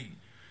 I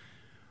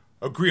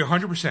agree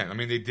 100%. I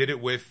mean, they did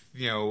it with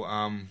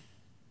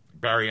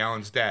Barry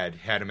Allen's dad,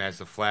 had him as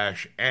the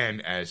Flash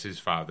and as his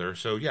father.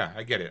 So yeah,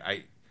 I get it.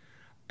 I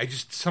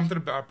just something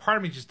about part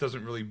of me just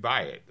doesn't really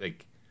buy it.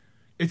 Like,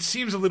 it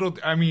seems a little.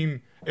 I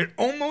mean, it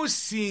almost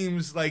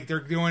seems like they're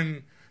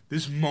doing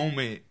this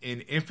moment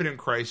in Infinite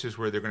Crisis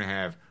where they're going to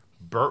have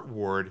Burt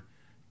Ward,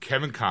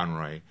 Kevin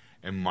Conroy,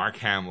 and Mark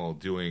Hamill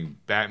doing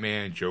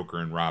Batman, Joker,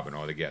 and Robin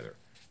all together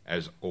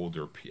as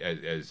older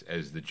as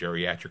the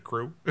geriatric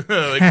crew.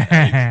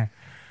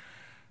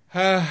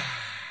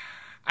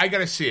 I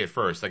gotta see it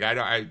first. Like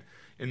I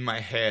in my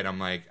head, I'm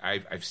like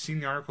I've seen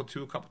the article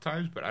too a couple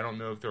times, but I don't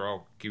know if they're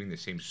all giving the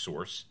same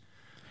source.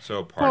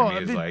 So part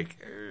of me is like,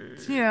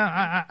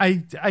 yeah,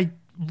 I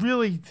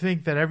really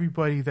think that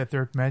everybody that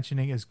they're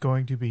mentioning is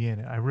going to be in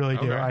it. I really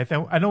do.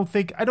 Okay. I don't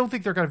think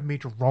they're going to have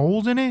major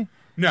roles in it.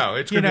 No,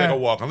 it's going to be like a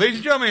walk-on. Ladies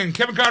and gentlemen,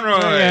 Kevin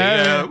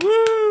Conroy.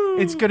 Woo!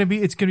 It's gonna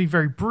be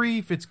very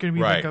brief. It's gonna be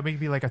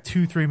maybe like a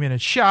 2-3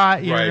 minute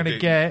shot. You're gonna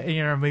get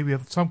maybe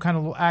some kind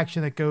of little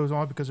action that goes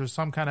on because there's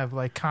some kind of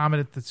like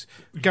comment that's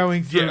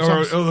going through. Yeah,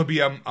 or it'll be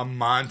a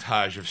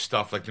montage of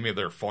stuff like maybe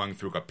they're falling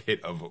through a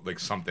pit of like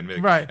something.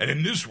 Like, right. And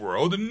in this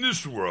world, in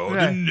this world,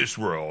 in this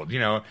world,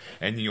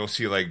 and you'll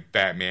see like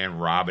Batman,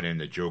 Robin, and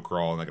the Joker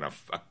all in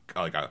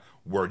like a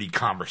wordy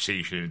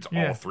conversation. It's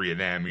all three of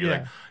them. You're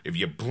like, if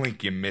you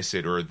blink, you miss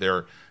it, or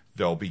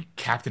there'll be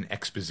Captain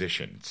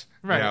Expositions.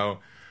 Right.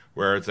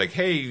 Where it's like,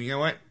 hey, you know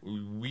what?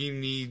 We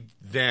need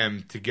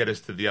them to get us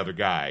to the other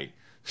guy.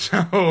 So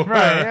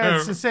right,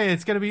 it's to say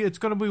it's gonna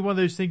be one of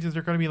those things that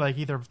they're gonna be like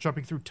either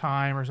jumping through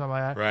time or something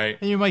like that. Right.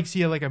 And you might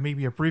see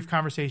maybe a brief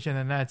conversation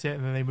and that's it,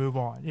 and then they move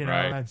on.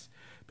 Right. And that's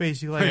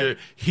basically like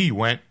he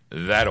went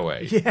that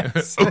way.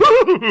 Yes.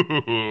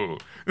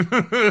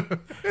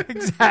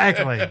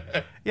 Exactly.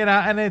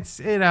 And it's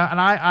and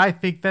I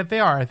think that they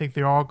are. I think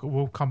they all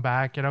will come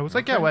back. It's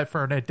like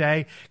for a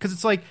day because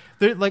it's like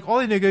they're like all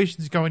the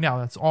negotiations going now.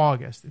 That's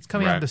August. It's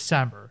coming out in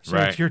December. So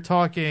if you're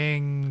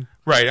talking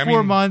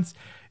 4 months.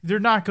 They're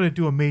not going to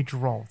do a major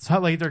role. It's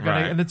not like they're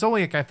going to, and it's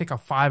only I think a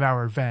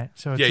 5-hour event.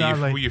 So it's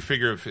not you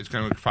figure if it's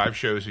going to be 5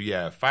 shows, so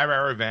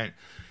 5-hour event.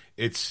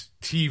 It's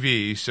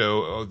TV,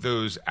 so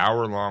those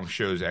hour-long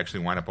shows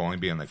actually wind up only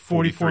being like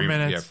 44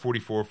 minutes. Yeah,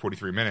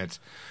 43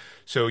 minutes.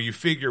 So you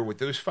figure with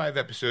those 5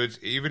 episodes,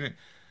 even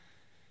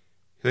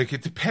like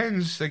it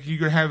depends. Like you're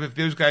gonna have if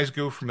those guys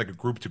go from like a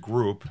group to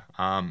group,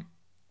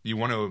 you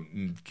want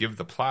to give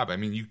the plot. I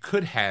mean, you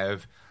could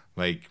have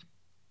like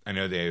I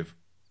know they have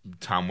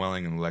Tom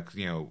Welling and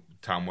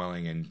Tom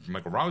Welling and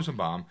Michael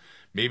Rosenbaum.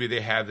 Maybe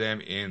they have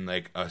them in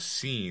like a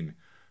scene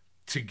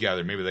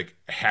together, maybe like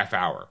a half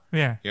hour,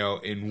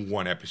 in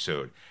one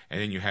episode,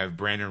 and then you have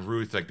Brandon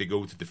Routh, like they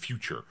go to the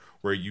future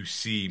where you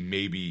see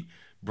maybe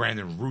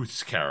Brandon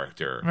Routh's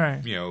character,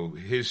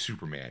 his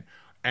Superman,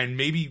 and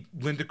maybe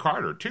Linda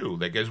Carter too,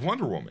 like as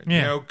Wonder Woman,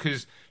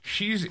 because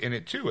she's in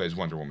it too as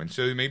Wonder Woman.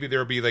 So maybe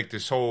there'll be like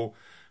this whole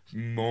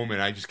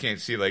moment. I just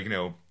can't see like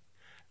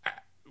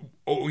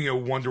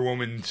Wonder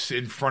Woman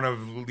in front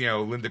of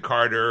Linda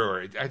Carter,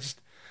 or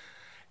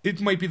it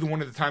might be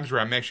one of the times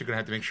where I'm actually going to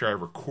have to make sure I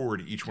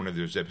record each one of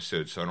those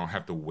episodes so I don't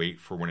have to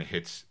wait for when it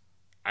hits.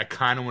 I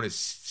kind of want to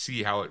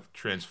see how it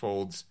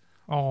transfolds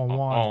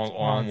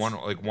all in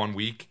 1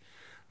 week.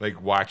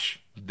 Like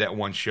watch that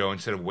one show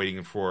instead of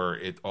waiting for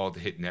it all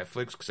to hit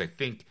Netflix, because I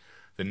think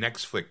the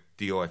Netflix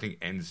deal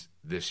ends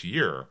this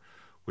year,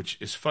 which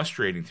is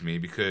frustrating to me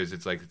because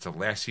it's like it's the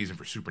last season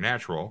for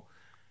Supernatural.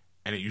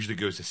 And it usually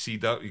goes to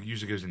CW. It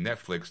usually goes to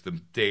Netflix the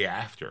day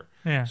after.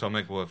 Yeah. So I'm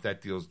like, well, if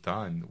that deal's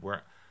done,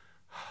 where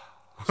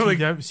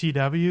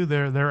CW,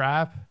 their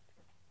app.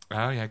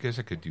 Oh yeah, I guess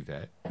I could do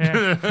that.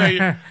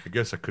 Yeah. I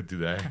guess I could do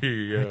that.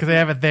 Because they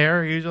have it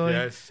there usually.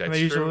 Yes, that's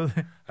true.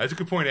 That's a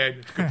good point, Ed.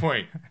 That's a good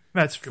point.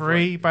 That's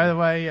free, by the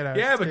way.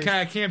 Yeah, but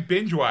I can't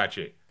binge watch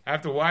it. I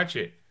have to watch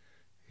it.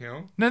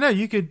 No,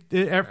 you could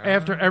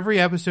after every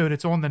episode,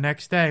 it's on the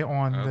next day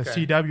on the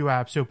CW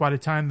app. So by the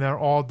time they're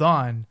all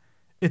done.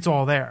 It's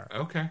all there.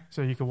 Okay.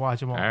 So you can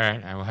watch them all. All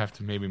right. I will have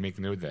to maybe make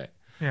note of that.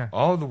 Yeah.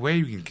 All the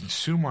way we can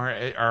consume our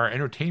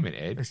entertainment,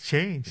 Ed. It's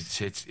changed.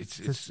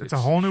 It's a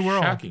whole new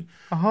world. Shocking.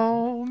 A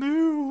whole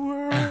new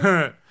world.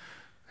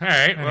 All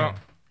right. Well.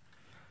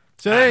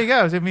 So there you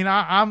go. I mean,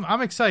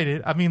 I'm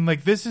excited. I mean,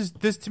 like this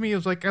to me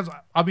is like,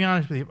 I'll be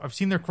honest with you. I've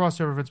seen their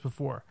crossover events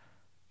before.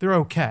 They're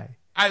okay.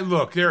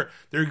 They're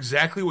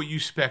exactly what you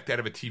expect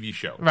out of a TV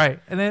show. Right.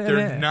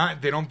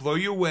 They don't blow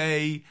you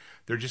away.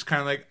 They're just kind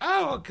of like,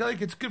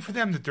 like it's good for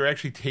them that they're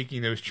actually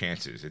taking those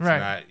chances. It's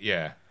not,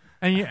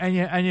 And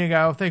you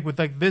go think with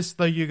like this,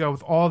 like you go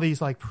with all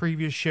these like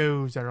previous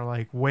shows that are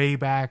like way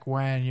back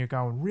when you're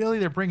going, really,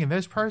 they're bringing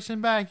this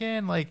person back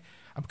in. Like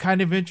I'm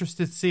kind of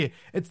interested to see it.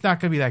 It's not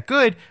going to be that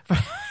good, but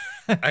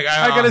I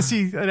gotta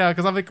see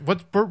because I'm like,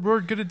 what's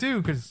we're gonna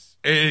do? Because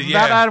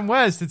without Adam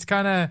West, it's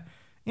kind of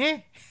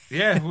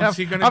Yeah, what's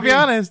he gonna I'll be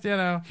honest,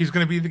 he's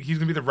gonna be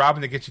the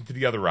Robin that gets you to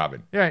the other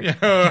Robin. Right,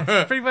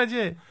 pretty much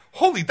it.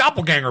 Holy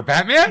doppelganger,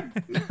 Batman!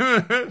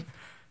 Because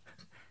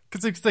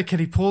it's like, can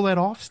he pull that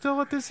off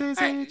still at this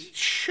age?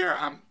 Sure.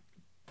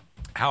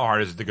 How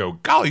hard is it to go?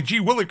 Golly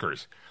gee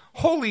willikers!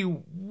 Holy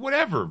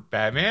whatever,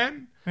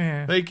 Batman!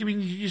 Yeah. Like, I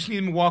mean, you just need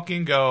him to walk in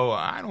and go,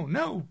 I don't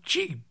know.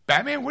 Gee,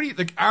 Batman, what do you...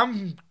 Like,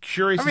 I'm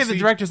curious I mean, the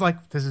director's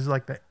like, this is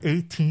like the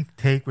 18th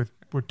take with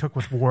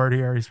Ward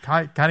here. He's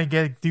kind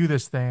of do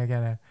this thing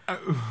again.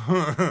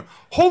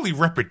 Holy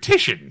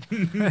repetition.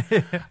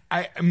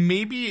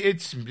 Maybe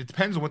it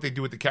depends on what they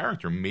do with the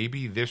character.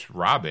 Maybe this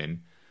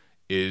Robin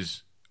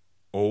is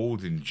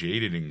old and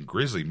jaded and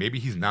grisly. Maybe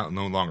he's no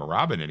longer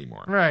Robin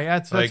anymore. Right.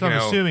 That's what I'm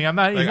assuming. I'm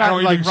not. He's I not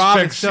don't even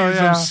Robin. expect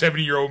some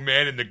 70-year-old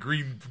man in the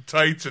green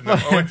tights and the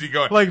when's he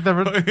going? Like the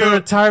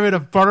retirement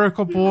of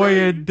Barnacle Boy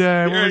and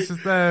what was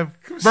his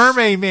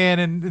Mermaid Man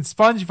and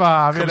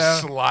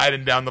SpongeBob.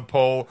 Sliding down the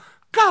pole.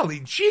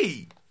 Golly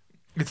gee,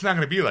 it's not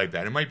going to be like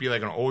that. It might be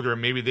like an older.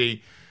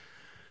 Maybe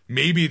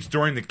it's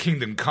during the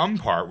Kingdom Come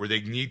part where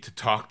they need to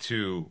talk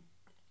to,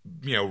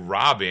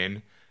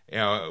 Robin.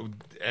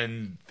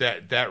 And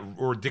that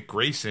or Dick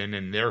Grayson,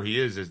 and there he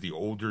is as the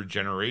older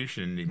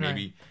generation. And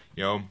maybe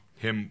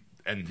him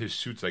and his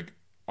suit's like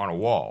on a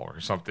wall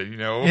or something.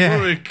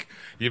 Like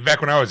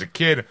back when I was a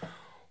kid.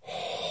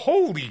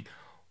 Holy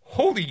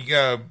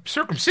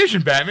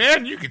circumcision,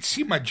 Batman! You could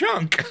see my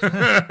junk.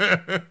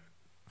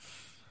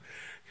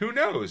 Who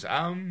knows?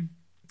 Well,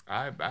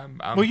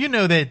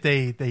 that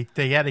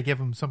they had to give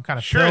him some kind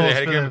of sure pills they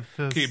had to give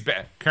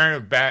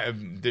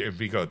him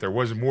because there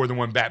was more than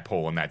one bat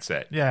pole on that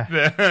set.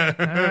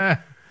 Yeah.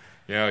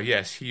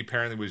 Yes, he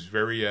apparently was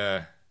very.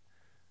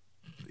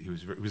 He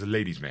was a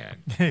ladies' man.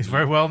 He's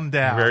very well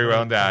endowed. Very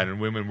well endowed, and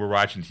women were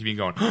watching TV and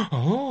going,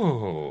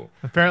 "Oh!"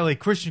 Apparently,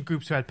 Christian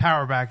groups had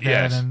power back then,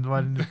 yes. and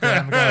going,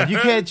 you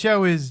can't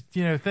show his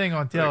thing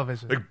on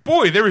television. Like,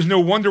 boy, there is no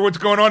wonder what's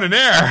going on in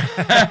there.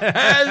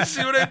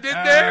 See what I did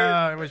there?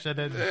 I wish I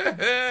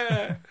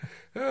didn't.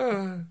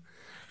 All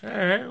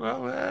right,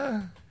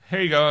 well,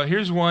 here you go.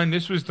 Here's one.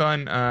 This was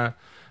done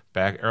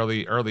back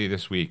early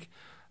this week.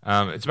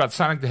 It's about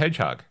Sonic the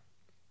Hedgehog.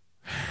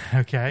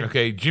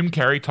 Okay. Jim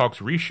Carrey talks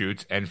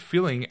reshoots and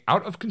feeling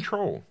out of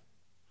control.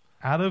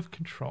 Out of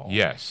control.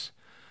 Yes.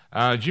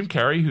 Jim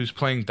Carrey, who's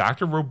playing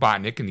Dr.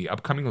 Robotnik in the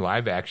upcoming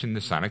live-action The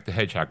Sonic the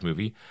Hedgehog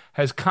movie,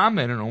 has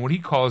commented on what he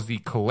calls the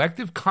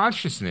collective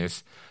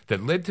consciousness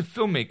that led to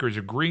filmmakers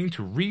agreeing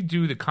to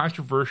redo the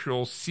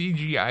controversial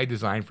CGI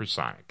design for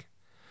Sonic.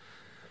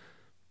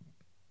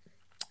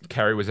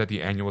 Carrey was at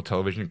the annual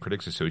Television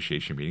Critics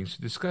Association meetings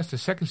to discuss the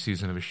second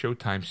season of a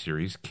Showtime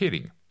series,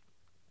 Kidding.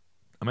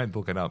 I might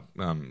look it up.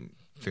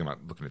 Thinking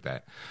about looking at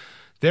that.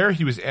 There,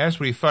 he was asked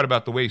what he thought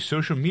about the way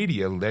social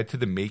media led to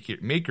the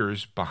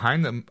makers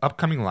behind the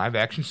upcoming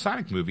live-action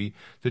Sonic movie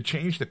to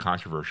change the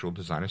controversial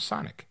design of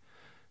Sonic.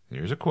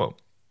 Here's a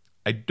quote.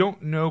 "I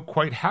don't know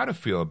quite how to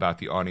feel about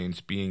the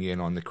audience being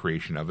in on the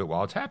creation of it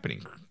while it's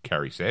happening,"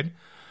 Carrey said.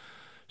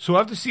 "So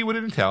we'll have to see what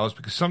it entails,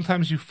 because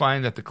sometimes you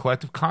find that the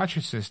collective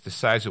consciousness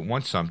decides it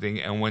wants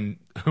something, and when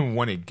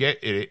it gets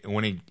it,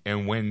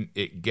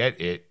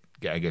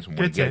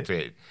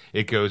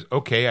 it goes,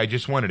 okay, I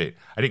just wanted it.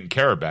 I didn't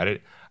care about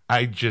it.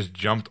 I just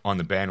jumped on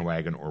the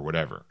bandwagon or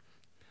whatever."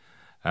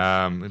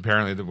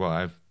 Apparently,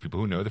 I have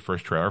people who know the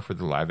first trailer for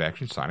the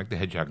live-action Sonic the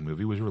Hedgehog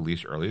movie was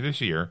released earlier this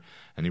year,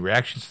 and the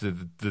reactions to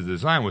the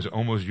design was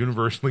almost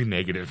universally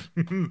negative.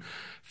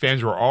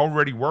 Fans were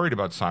already worried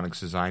about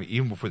Sonic's design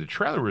even before the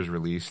trailer was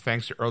released,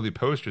 thanks to early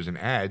posters and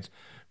ads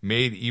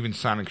made even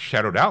Sonic's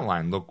shadowed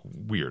outline look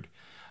weird.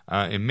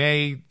 In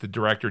May, the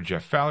director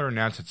Jeff Fowler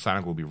announced that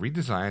Sonic will be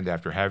redesigned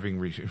after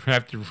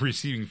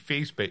receiving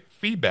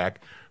feedback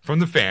from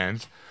the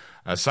fans.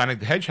 Sonic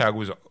the Hedgehog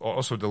was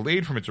also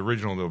delayed from its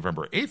original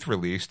November 8th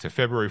release to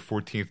February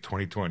 14th,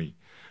 2020.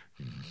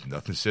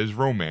 Nothing says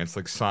romance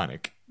like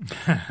Sonic.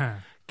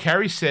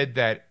 Carrey said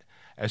that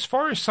as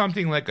far as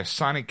something like a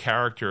Sonic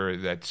character,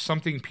 that's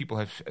something people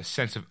have a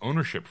sense of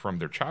ownership from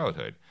their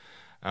childhood.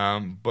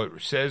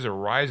 But says a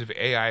rise of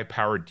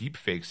AI-powered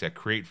deepfakes that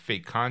create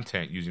fake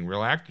content using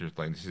real actors'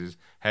 likenesses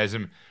has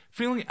him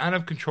feeling out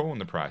of control in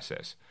the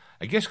process.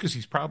 I guess because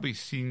he's probably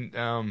seen...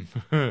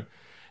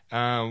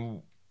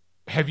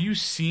 have you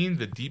seen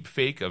the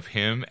deepfake of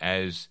him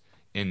as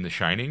in The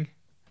Shining?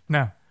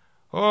 No.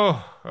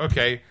 Oh,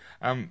 okay.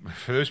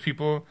 For those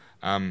people...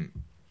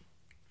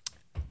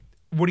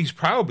 what he's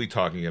probably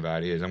talking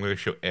about is... I'm going to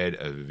show Ed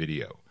a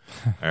video.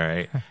 All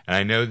right, and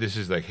I know this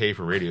is like hey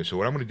for radio. So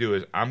what I'm going to do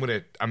is I'm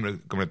going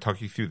to talk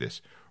you through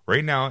this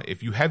right now.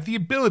 If you have the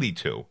ability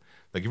to,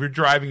 like if you're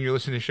driving, you're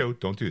listening to the show,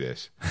 don't do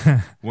this.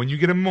 When you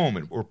get a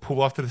moment or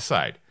pull off to the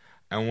side,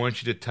 I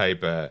want you to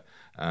type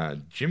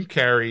Jim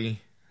Carrey,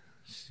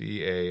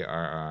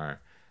 CARR,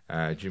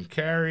 Jim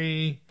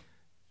Carrey.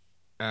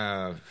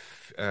 What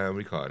do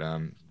you call it?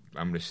 I'm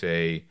going to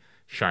say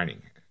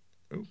Shining.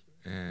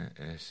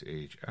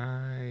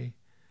 SHI.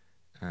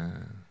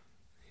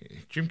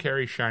 Jim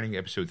Carrey Shining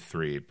episode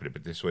 3,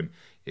 but this one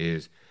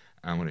is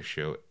I'm going to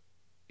show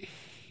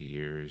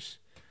here.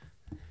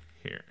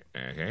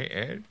 Okay,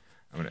 Ed,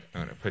 I'm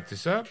gonna put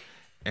this up,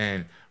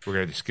 and we're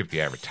going to skip the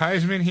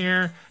advertisement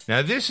here.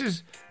 Now this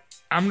is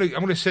I'm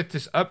gonna set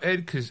this up,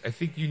 Ed, because I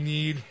think you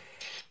need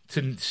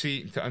to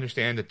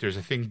understand that there's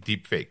a thing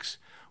deep fakes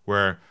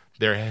where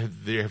they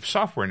have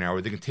software now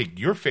where they can take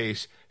your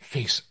face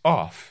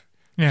off,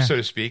 so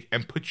to speak,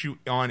 and put you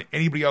on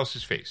anybody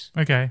else's face.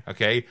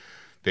 Okay.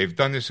 They've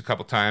done this a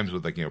couple times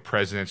with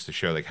presidents to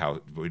show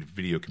how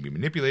video can be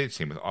manipulated.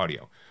 Same with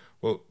audio.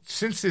 Well,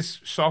 since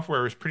this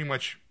software is pretty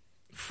much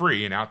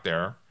free and out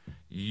there,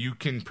 you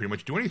can pretty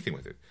much do anything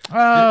with it.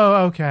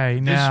 Oh, okay.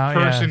 This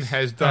person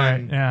has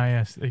done.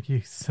 Yes.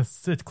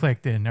 It's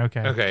clicked in.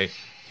 Okay. Okay.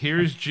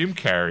 Here's Jim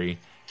Carrey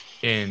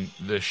in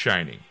The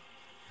Shining.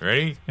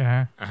 Ready?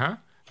 Yeah.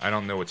 I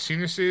don't know what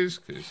scene this is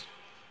because.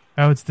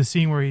 Oh, it's the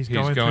scene where he's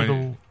going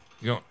through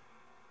the.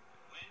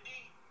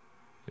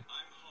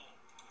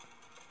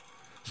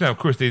 So of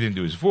course they didn't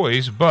do his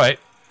voice, but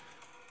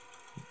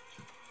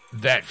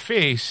that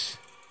face,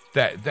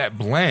 that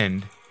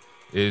blend,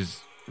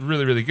 is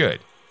really, really good.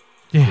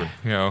 Yeah.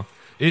 You know,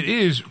 it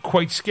is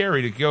quite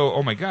scary to go,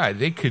 oh my God, if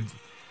they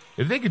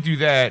could do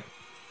that.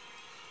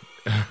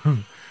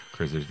 Of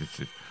course,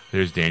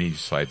 there's Danny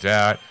just slides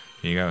out.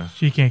 You know,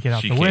 she can't get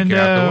out the window. She can't get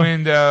out the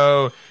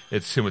window.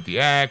 It's him with the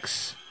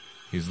axe.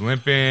 He's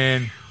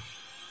limping.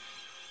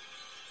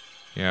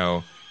 You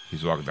know,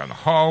 he's walking down the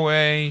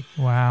hallway.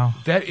 Wow.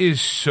 That is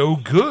so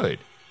good.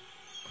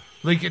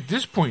 Like, at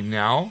this point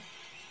now,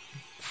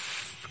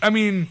 I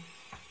mean,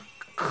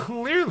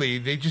 clearly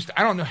they just,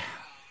 I don't know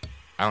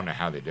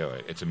how they do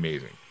it. It's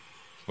amazing.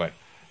 But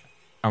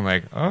I'm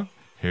like, oh,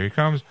 here he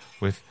comes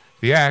with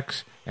the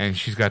axe, and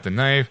she's got the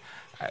knife.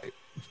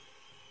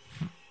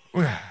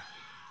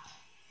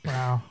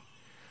 Wow.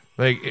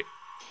 Like,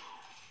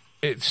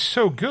 it's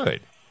so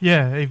good.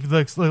 Yeah, it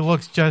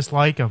looks just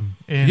like him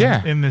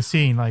in the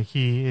scene. Like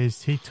he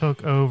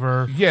took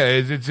over. Yeah,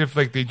 it's if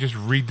like they just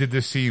redid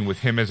the scene with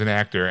him as an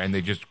actor and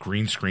they just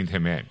green screened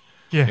him in.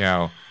 Yeah. You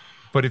know,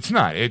 but it's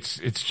not. It's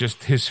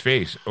just his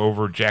face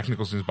over Jack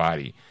Nicholson's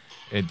body.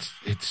 It's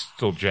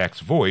still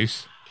Jack's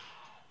voice.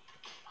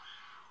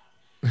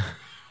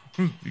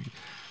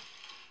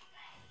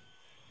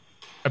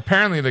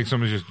 Apparently, like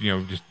someone's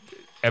just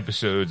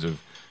episodes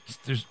of.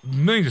 There's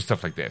millions of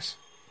stuff like this.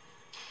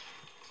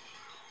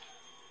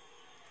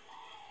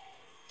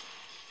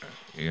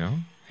 You know,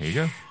 here you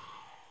go.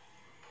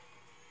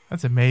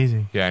 That's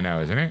amazing. Yeah, I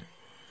know, isn't it?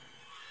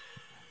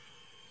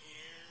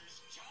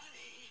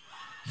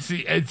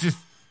 See, it's just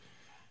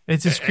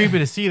creepy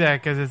to see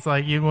that because it's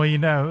like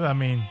I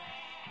mean,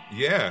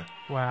 yeah.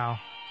 Wow.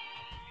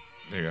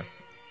 There you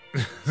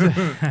go.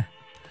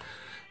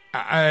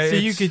 So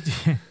you could.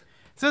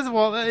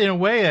 Well, in a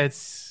way,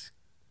 it's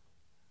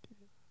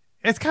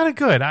kind of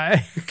good.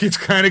 It's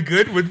kind of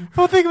good.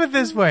 Well, think of it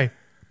this way.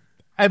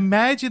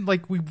 Imagine,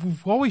 like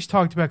we've always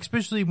talked about,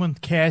 especially when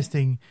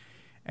casting,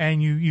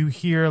 and you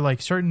hear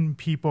like certain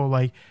people,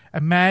 like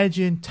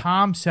imagine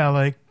Tom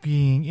Selleck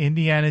being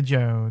Indiana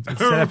Jones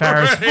instead of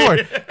Harrison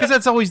Ford, because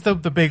that's always the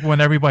big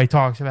one everybody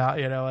talks about,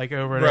 like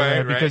over and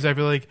over. Because I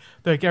feel like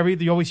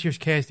you always hear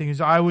casting is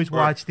I always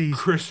watch these.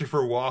 Christopher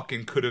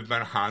Walken could have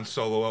been Han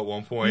Solo at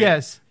one point.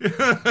 Yes,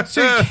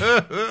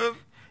 so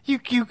you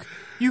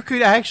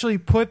could actually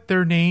put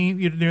their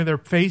name, their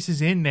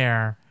faces in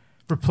there,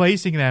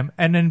 replacing them,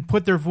 and then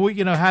put their voice,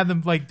 have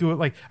them like do it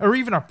like, or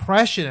even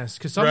impressionists,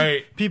 because some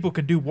people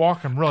can do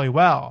Walken really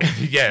well.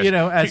 Yes.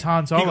 As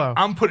Han Solo.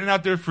 I'm putting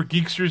out there for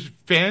Geeksters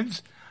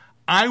fans.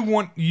 I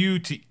want you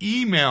to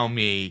email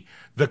me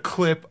the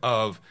clip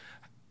of,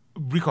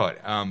 what do you call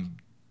it?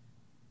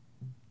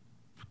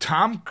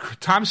 Tom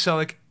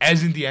Selleck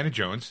as Indiana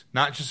Jones,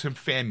 not just some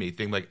fan made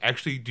thing, like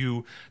actually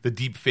do the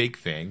deep fake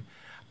thing.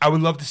 I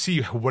would love to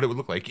see what it would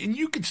look like. And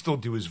you could still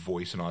do his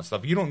voice and all that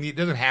stuff. It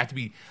doesn't have to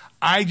be.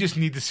 I just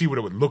need to see what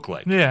it would look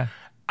like. Yeah.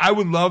 I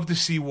would love to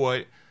see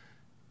what,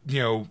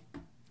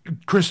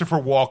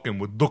 Christopher Walken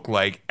would look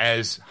like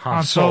as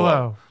Han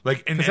Solo.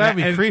 Like, that'd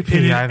be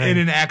creepy, in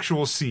an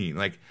actual scene.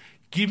 Like,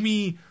 give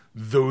me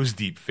those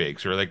deep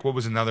fakes. Or, like, what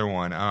was another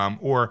one?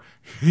 Or,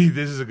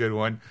 this is a good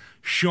one.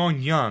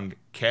 Sean Young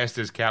cast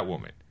as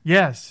Catwoman.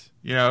 Yes.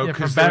 Because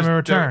from Batman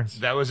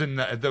Returns. That was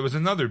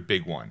another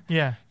big one.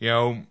 Yeah.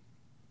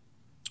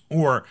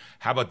 Or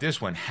how about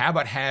this one? How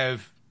about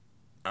have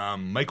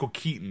Michael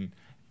Keaton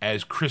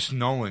as Chris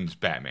Nolan's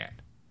Batman?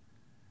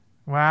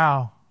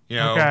 Wow.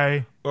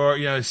 Okay. Or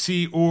I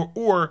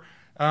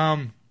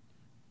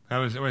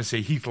was going to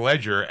say Heath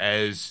Ledger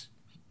as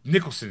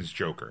Nicholson's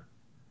Joker.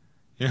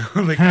 If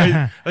you're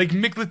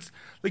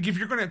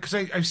gonna, because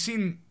I've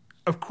seen,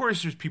 of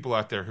course, there's people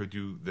out there who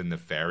do the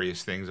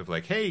nefarious things of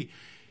like, hey,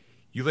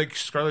 you like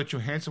Scarlett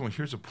Johansson? Well,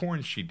 here's a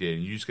porn she did,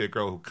 and you just get a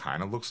girl who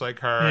kind of looks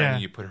like her,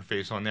 and you put her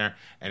face on there,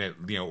 and it,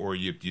 or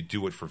you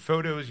do it for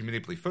photos, you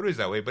manipulate photos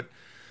that way. But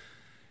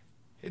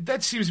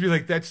that seems to be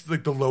like that's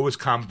like the lowest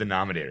common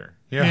denominator.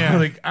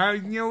 Like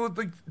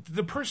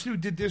the person who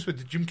did this with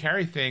the Jim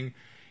Carrey thing,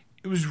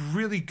 it was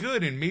really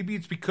good, and maybe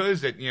it's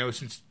because that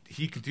since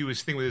he can do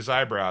his thing with his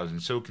eyebrows,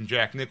 and so can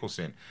Jack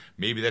Nicholson,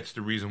 maybe that's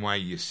the reason why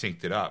you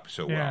synced it up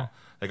so well.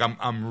 Like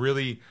I'm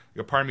really,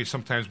 a part of me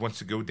sometimes wants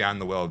to go down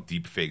the well of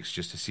deep fakes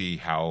just to see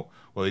how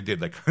well they did.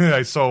 Like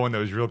I saw one that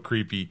was real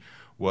creepy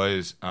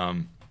was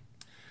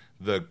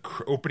the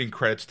opening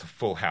credits to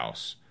Full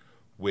House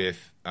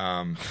with.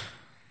 Who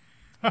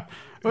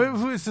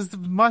is this? The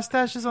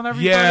mustaches on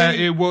everybody? Yeah,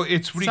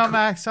 it's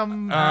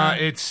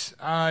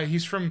it's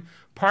he's from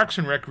Parks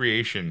and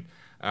Recreation,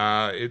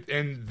 let's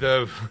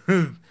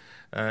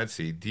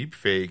see, deep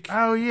fake.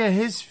 Oh yeah,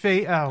 his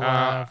face.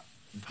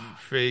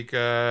 Fake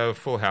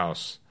Full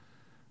House.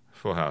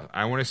 Full House.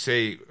 I want to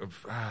say,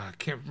 I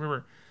can't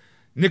remember.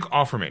 Nick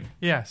Offerman.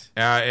 Yes.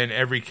 In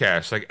every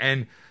cast,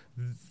 and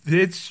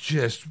it's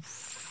just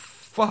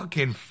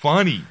fucking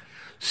funny.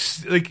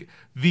 Like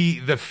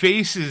the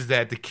faces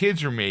that the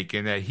kids are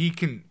making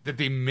that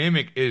they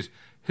mimic is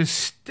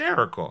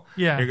hysterical.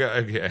 Yeah.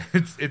 Okay.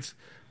 It's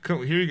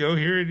here you go.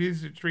 Here it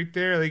is. It's right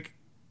there. Like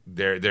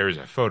there's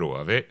a photo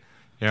of it.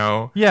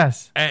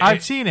 Yes,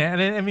 I've seen it, and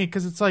I mean,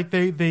 because it's like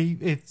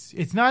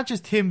it's not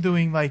just him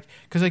doing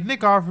because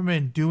Nick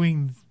Offerman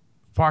doing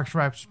Parks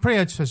and Rec is pretty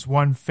much just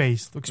one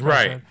face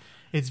expression. Right.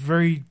 It's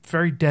very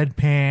very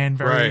deadpan,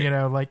 very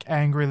right.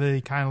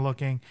 Angrily kind of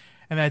looking,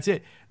 and that's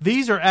it.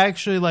 These are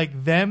actually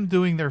them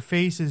doing their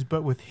faces,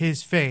 but with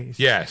his face.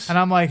 Yes. And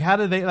I'm like, how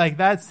did they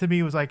that's to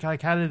me was like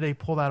how did they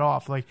pull that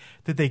off?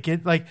 Did they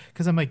get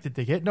because I'm like, did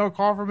they get Nick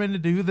Offerman to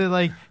do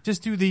the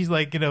just do these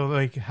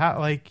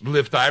how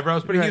lift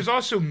eyebrows? But he's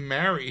also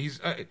married.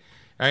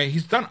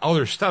 He's done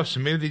other stuff, so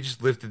maybe they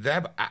just lifted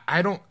that. But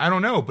I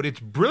don't know. But it's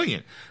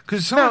brilliant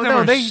because some of them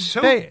are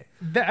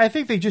I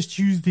think they just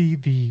use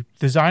the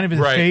design of his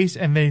face,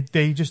 and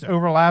they just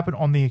overlap it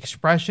on the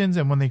expressions,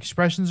 and when the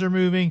expressions are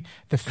moving,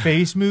 the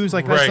face moves.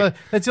 That's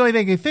the only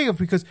thing I can think of,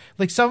 because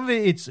some of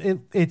it's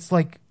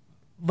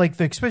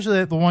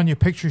especially the one you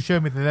picture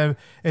showed me, that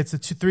it's the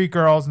three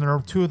girls,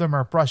 and two of them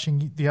are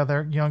brushing the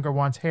other younger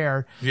one's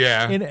hair.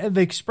 Yeah, and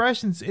the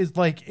expressions is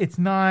it's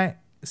not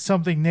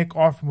something Nick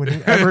Offerman would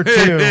ever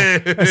do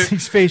as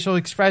these facial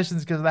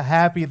expressions because of the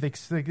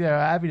happiness.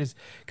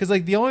 Because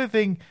the only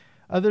thing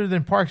other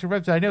than Parks and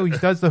Rec I know he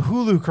does the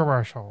Hulu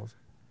commercials.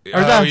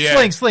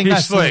 Sling.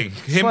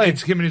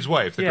 It's him and his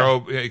wife, the girl,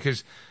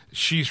 because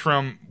she's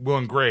from Will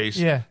and Grace.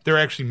 Yeah, they're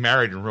actually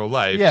married in real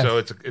life, so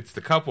it's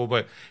the couple.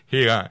 But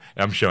here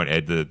I'm showing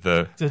Ed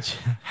the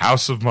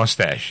House of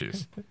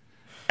Mustaches.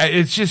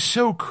 It's just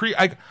so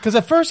creepy. Because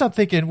at first I'm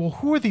thinking, well,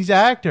 who are these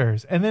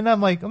actors? And then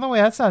I'm like, oh no,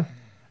 wait, that's not.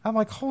 I'm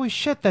like, holy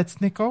shit,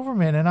 that's Nick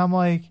Offerman. And I'm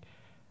like,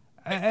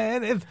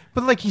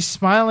 but he's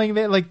smiling.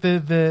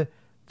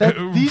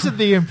 These are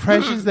the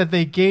impressions that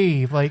they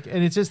gave, and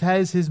it just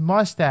has his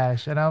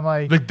mustache, and I'm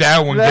like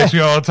that one gets me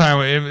all the time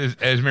with him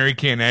as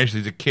Mary-Kate and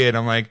Ashley as a kid.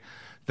 I'm like,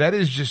 that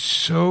is just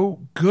so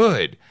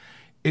good.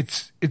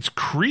 It's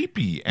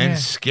creepy and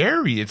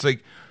scary. It's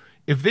like,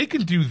 if they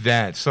can do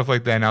that stuff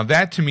like that. Now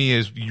that to me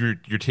is you're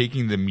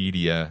taking the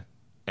media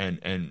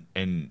and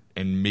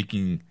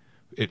making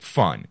it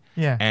fun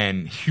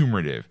and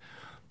humorative.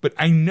 But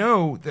I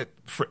know that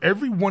for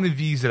every one of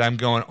these that I'm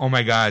going, oh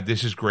my God,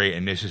 this is great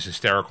and this is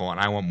hysterical and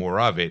I want more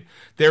of it,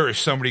 there is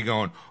somebody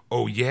going,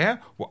 oh yeah?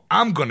 Well,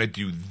 I'm going to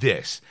do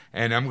this.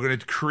 And I'm going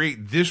to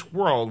create this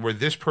world where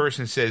this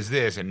person says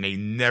this and they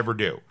never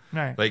do.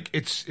 Right.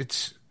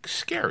 It's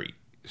scary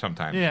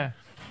sometimes. Yeah.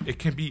 It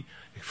can be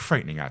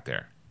frightening out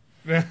there.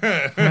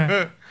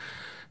 Yeah.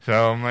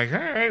 So I'm like, all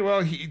right,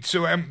 well,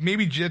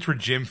 maybe that's where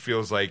Jim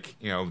feels like,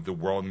 the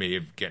world may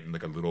have gotten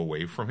a little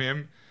away from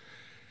him.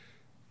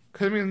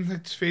 Because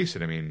let's face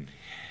it.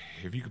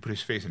 If you could put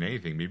his face in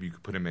anything, maybe you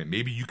could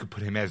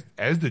put him as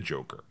the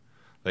Joker.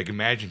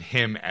 Imagine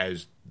him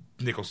as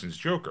Nicholson's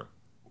Joker.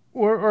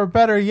 Or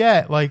better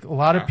yet, a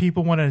lot of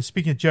people want to.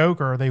 Speaking of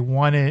Joker, they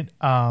wanted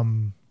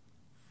brain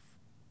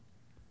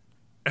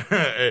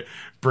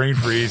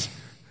freeze.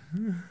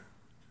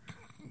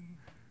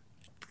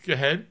 Go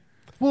ahead.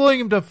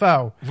 William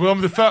Dafoe.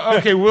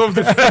 Okay, William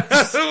Dafoe.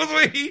 That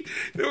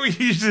was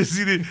he used to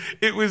see it.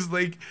 It was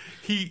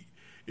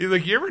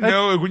you ever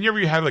know whenever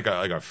you have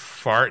a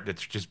fart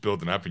that's just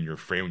building up and you're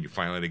afraid when you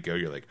finally let it go,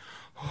 you're like,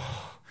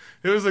 oh.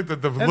 It was the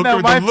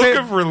look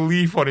of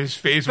relief on his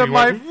face when he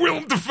went,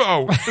 Willem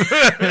Dafoe.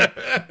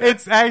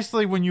 It's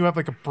actually when you have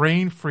a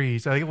brain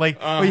freeze, when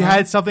you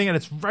had something and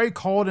it's very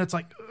cold and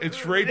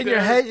it's right in there.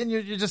 your head, and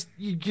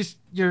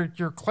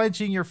you're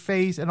clenching your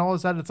face, and all of a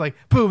sudden it's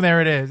boom,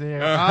 there it is.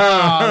 And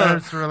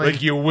there's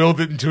relief. You willed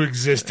it into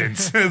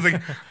existence.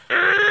 It's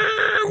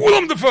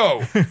Willem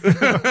Dafoe.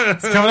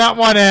 It's coming out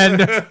one end.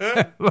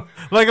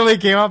 Luckily,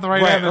 it came out the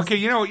right end.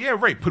 Okay,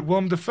 right. Put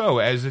Willem Dafoe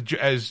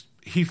as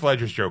Heath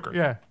Ledger's Joker.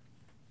 Yeah.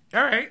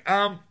 All right.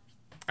 I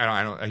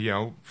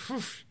don't.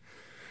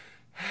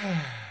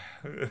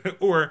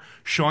 Or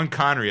Sean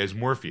Connery as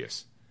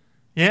Morpheus.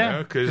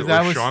 Yeah,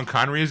 or Sean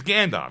Connery as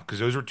Gandalf, because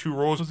those are two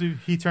roles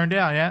he turned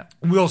down. Yeah.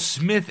 Will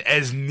Smith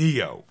as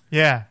Neo.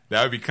 Yeah,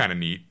 that would be kind of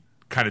neat,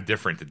 kind of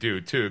different to do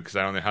too, because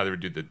I don't know how they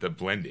would do the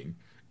blending.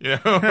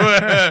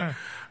 I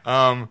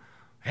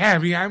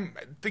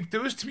think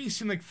those to me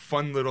seem like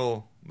fun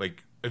little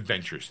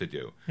adventures to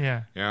do.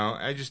 Yeah.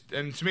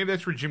 So maybe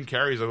that's where Jim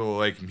Carrey's a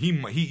little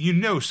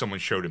he someone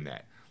showed him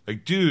that.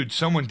 Dude,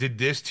 someone did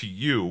this to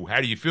you.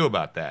 How do you feel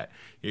about that?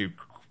 It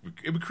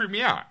would creep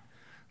me out.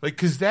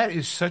 Because that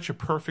is such a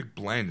perfect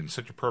blend and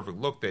such a perfect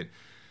look that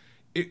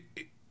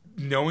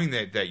knowing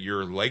that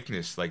your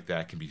likeness like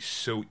that can be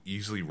so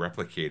easily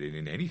replicated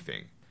in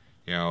anything.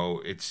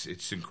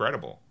 It's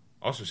incredible.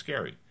 Also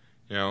scary.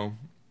 I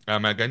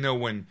know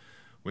when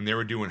they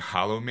were doing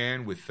Hollow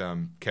Man with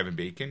Kevin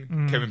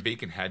Bacon, Kevin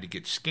Bacon had to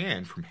get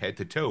scanned from head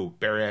to toe,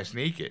 bare ass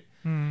naked.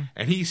 And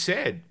he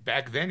said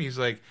back then, he's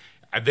like,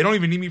 They don't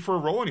even need me for a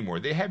role anymore.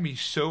 They have me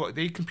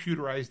they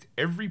computerized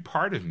every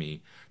part of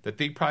me that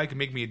they probably could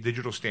make me a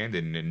digital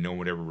stand-in and no one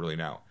would ever really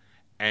know.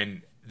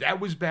 And that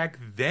was back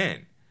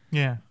then.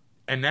 Yeah.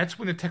 And that's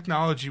when the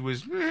technology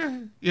was,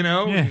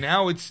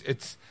 Now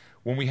it's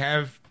when we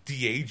have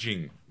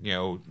de-aging,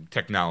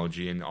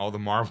 technology in all the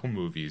Marvel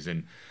movies,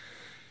 and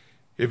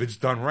if it's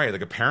done right,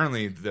 like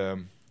apparently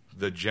the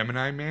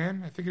Gemini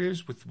Man, I think it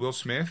is, with Will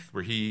Smith,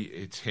 where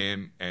it's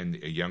him and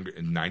a younger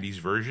 90s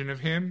version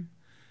of him.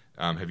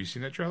 Have you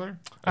seen that trailer?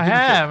 I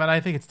have, and I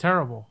think it's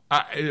terrible.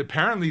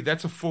 Apparently,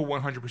 that's a full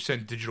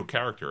 100% digital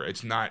character.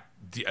 It's not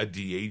a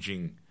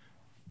de-aging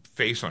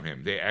face on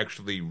him. They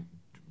actually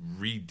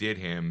redid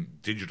him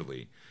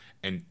digitally,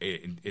 and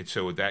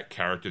so that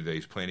character that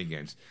he's playing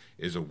against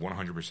is a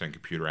 100%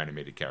 computer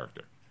animated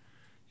character.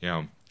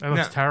 That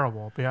looks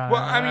terrible. Well,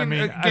 I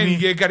mean,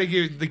 you got to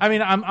give.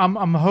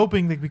 I'm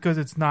hoping that because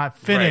it's not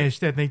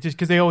finished, that they just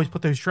because they always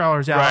put those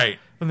trailers out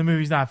when the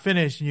movie's not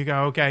finished, and you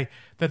go, okay,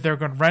 that they're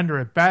going to render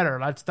it better.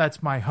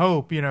 That's my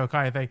hope,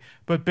 kind of thing.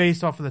 But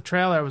based off of the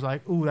trailer, I was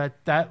like, ooh,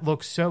 that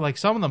looks so. Like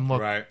some of them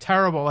look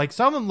terrible. Like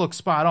some of them look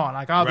spot on.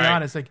 Like I'll be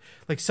honest.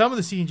 Like some of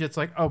the scenes, it's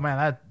like, oh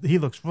man, he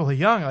looks really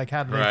young. Like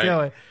how did they do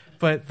it?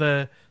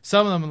 But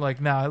some of them are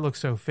like, no, it looks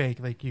so fake.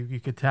 Like you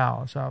could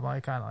tell. So I'm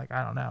like, kind of like,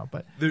 I don't know.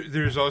 But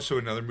there's also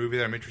another movie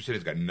that I'm interested in.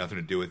 It's got nothing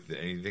to do with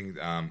anything.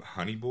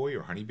 Honey Boy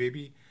or Honey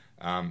Baby.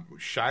 Shia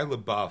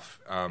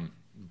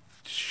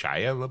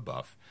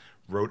LaBeouf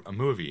wrote a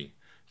movie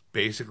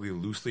basically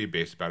loosely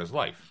based about his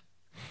life.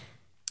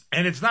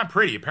 And it's not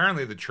pretty.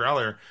 Apparently the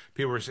trailer,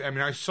 people were saying,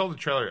 I saw the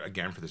trailer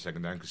again for the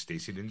second time because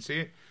Stacy didn't see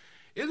it.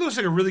 It looks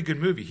like a really good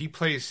movie. He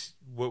plays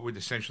what would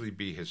essentially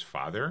be his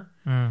father,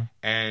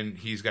 and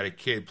he's got a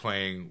kid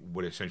playing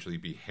what would essentially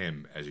be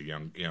him as a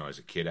young, as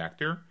a kid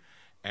actor,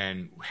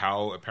 and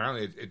how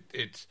apparently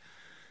it's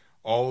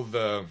all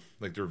the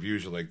the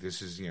reviews are like,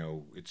 this is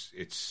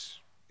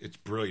it's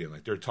brilliant.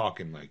 Like they're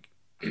talking like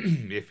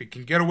if it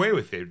can get away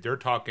with it, they're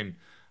talking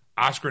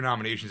Oscar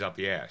nominations out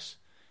the ass.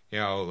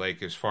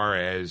 Like as far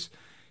as.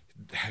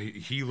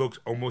 He looks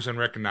almost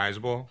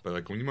unrecognizable, but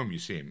like when you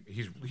see him,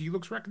 he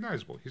looks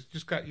recognizable. He's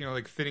just got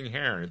like thinning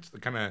hair, and it's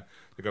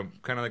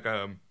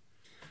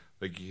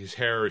like his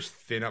hair is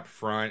thin up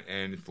front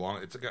and it's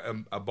long. It's like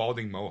a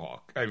balding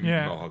mohawk.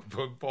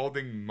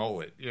 Balding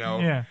mullet.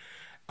 Yeah.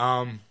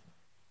 And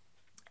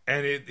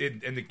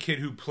the kid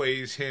who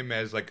plays him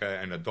as like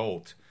an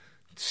adult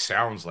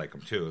sounds like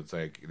him too. It's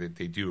like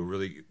they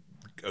do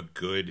a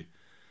good.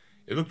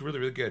 It looked really,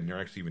 really good, and they're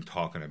actually even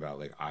talking about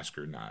like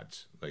Oscar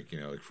nods, like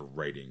for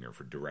writing or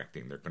for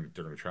directing. They're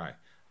gonna try.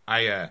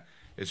 It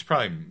was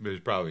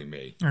probably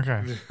me.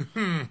 Okay.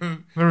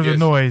 There was a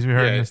noise we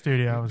heard in the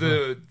studio.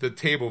 The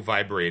table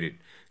vibrated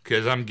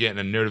because I'm getting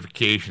a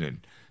notification,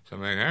 and so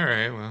I'm like, all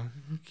right, well,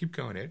 keep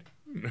going, Ed.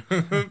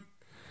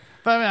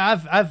 But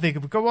I think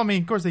of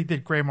course they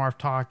did Grey Marv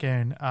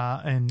talking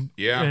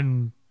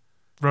in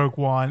Rogue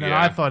One, and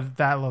I thought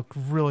that looked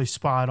really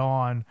spot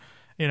on.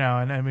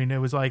 And it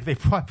was like they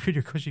brought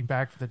Peter Cushing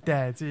back for the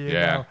dead. So,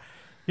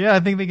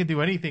 I think they can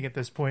do anything at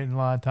this point in a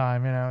lot of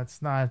time.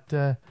 It's not.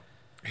 It'd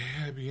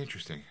be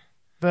interesting.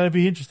 That'd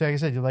be interesting. Like I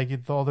said,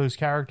 like all those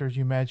characters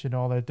you mentioned,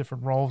 all the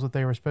different roles that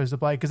they were supposed to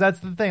play. Because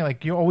that's the thing.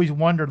 Like you always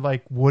wondered,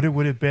 like what it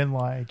would have been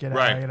like.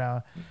 Right.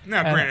 Now,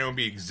 granted, it won't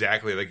be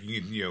exactly like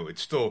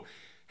it's still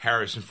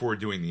Harrison Ford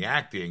doing the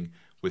acting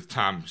with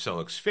Tom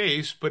Selleck's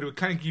face, but it would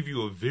kind of give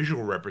you a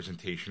visual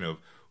representation of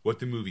what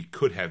the movie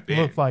could have been.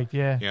 Looked like,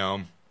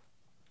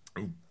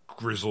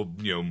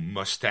 grizzled,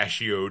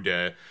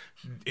 mustachioed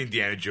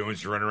Indiana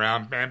Jones run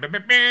around,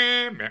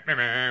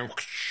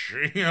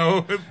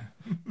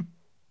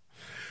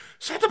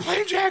 start the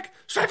plane, Jack!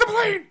 Start the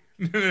plane!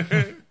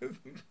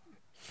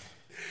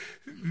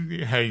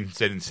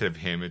 Instead of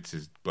him, it's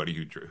his buddy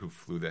who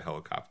flew the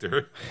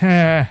helicopter.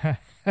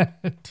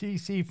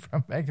 TC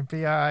from Magnum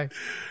PI.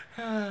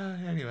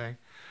 Anyway,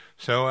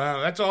 so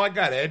that's all I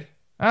got, Ed.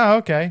 Oh,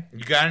 okay.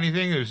 You got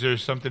anything? Is there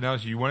something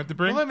else you wanted to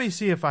bring? Well, let me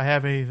see if I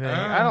have anything.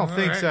 I don't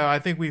think so. I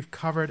think we've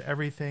covered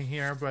everything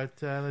here, but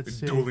let's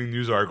see. Dueling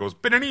news articles.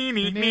 Let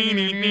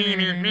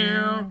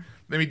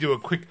me do a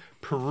quick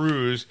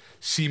peruse,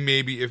 see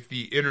maybe if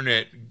the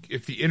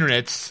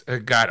internet's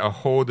got a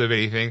hold of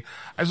anything.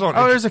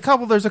 There's a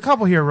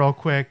couple here real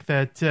quick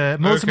that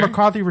Melissa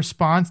McCarthy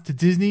responds to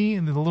Disney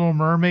and the Little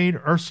Mermaid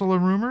Ursula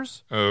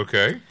rumors.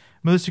 Okay.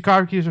 Melissa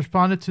McCarthy has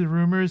responded to the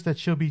rumors that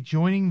she'll be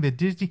joining the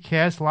Disney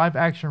cast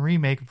live-action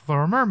remake of The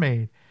Little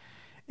Mermaid.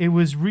 It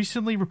was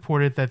recently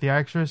reported that the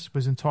actress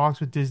was in talks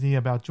with Disney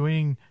about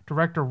joining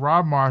director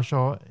Rob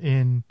Marshall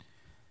in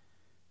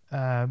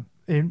I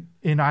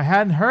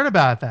hadn't heard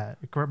about that.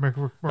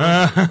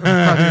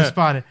 McCarthy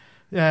responded,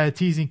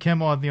 teasing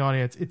Kimmel and the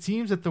audience. It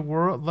seems that the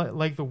world,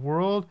 like the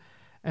world,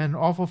 an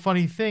awful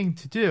funny thing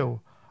to do.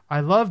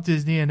 I love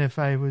Disney, and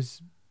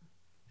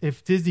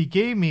if Disney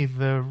gave me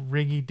the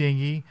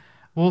ringy-dingy,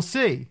 we'll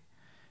see,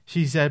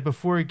 she said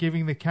before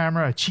giving the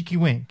camera a cheeky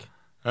wink.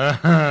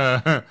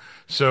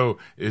 So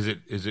is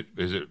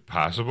it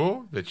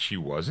possible that she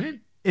wasn't?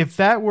 If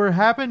that were to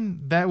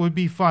happen, that would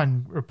be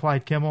fun,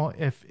 replied Kimmel.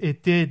 If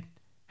it did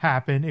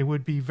happen, it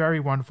would be very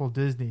wonderful,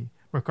 Disney,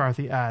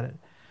 McCarthy added.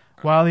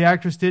 While the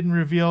actress didn't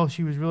reveal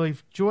she was really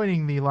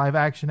joining the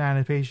live-action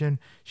animation,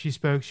 she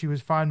spoke. She was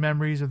fond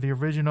memories of the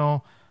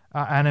original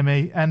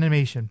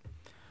animation.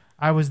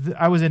 I was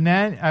a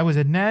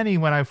nanny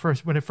when it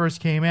first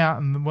came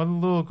out, and one of the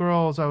little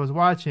girls I was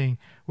watching,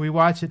 we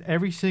watched it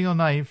every single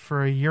night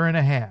for a year and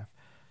a half.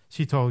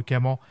 She told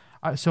Kimmel.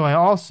 So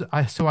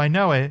I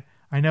know it.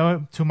 I know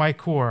it to my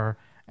core,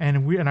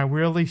 and I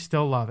really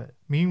still love it.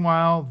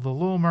 Meanwhile, The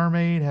Little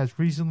Mermaid has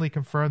recently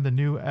confirmed the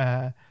new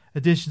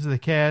additions to the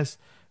cast.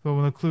 But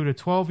will include a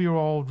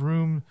 12-year-old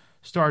room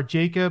star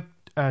Jacob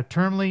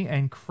Tremblay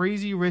and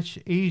Crazy Rich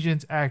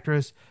Asians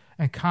actress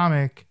and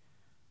comic.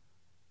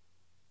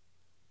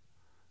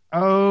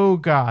 Oh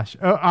gosh,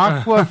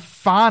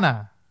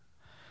 Awkwafina,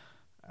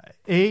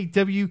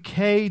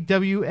 Awkwafina.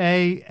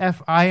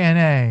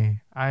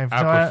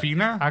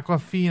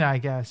 Awkwafina, I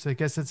guess. I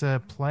guess it's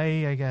a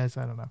play. I guess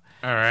I don't know.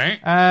 All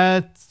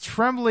right.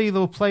 Tremblay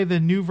will play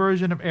the new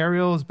version of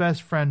Ariel's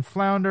best friend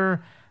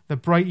Flounder, the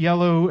bright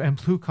yellow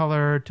and blue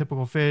color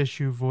typical fish,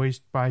 who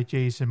voiced by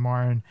Jason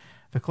Martin.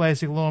 The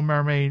classic Little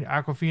Mermaid,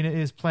 Awkwafina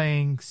is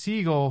playing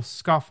Seagull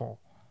Scuffle,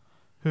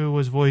 who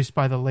was voiced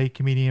by the late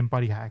comedian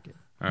Buddy Hackett.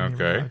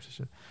 Okay.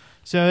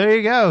 So there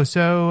you go.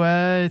 So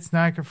it's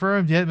not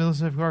confirmed yet.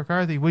 Melissa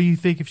McCarthy. What do you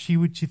think if she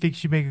would? Do you think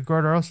she'd make a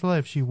Garda Ursula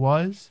if she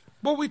was?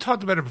 Well, we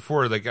talked about it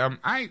before. Like,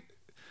 I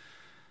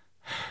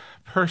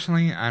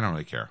personally, I don't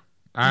really care.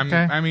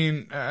 Okay. I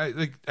mean,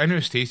 I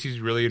know Stacey's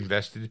really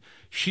invested.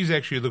 She's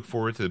actually looked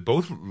forward to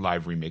both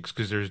live remakes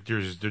because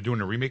they're doing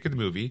a remake of the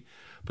movie,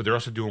 but they're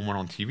also doing one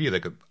on TV,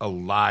 like a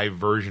live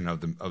version of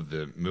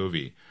the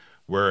movie,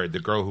 where the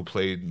girl who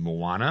played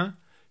Moana,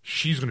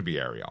 she's going to be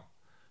Ariel.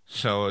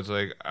 So it's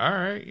like, all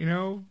right,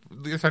 at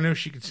least I know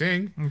she could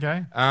sing.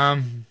 Okay.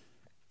 Like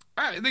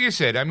I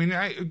said, I mean,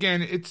 I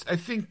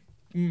think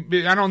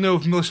I don't know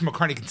if Melissa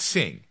McCarthy can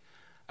sing.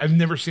 I've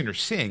never seen her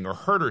sing or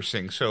heard her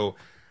sing, so.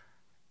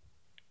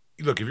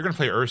 Look, if you're going to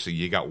play Ursula,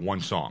 you got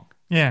one song.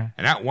 Yeah.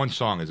 And that one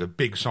song is a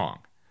big song.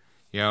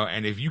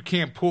 And if you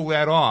can't pull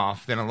that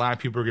off, then a lot of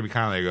people are going to be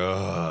kind of like,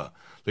 ugh.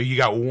 Like you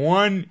got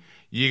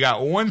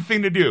one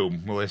thing to do,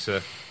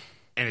 Melissa,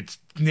 and it's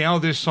nail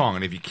this song.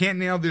 And if you can't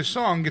nail this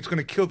song, it's going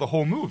to kill the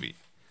whole movie,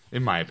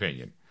 in my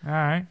opinion. All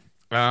right.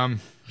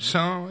 So,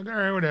 all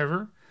right,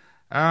 whatever.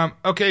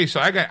 Okay, so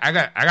I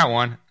got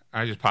one.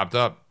 I just popped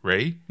up.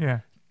 Ready?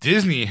 Yeah.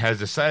 Disney has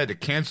decided to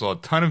cancel a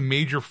ton of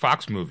major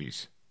Fox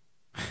movies.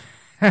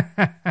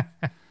 Okay.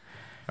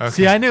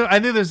 See, I knew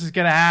this was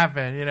gonna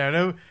happen.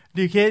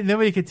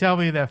 Nobody could tell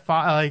me that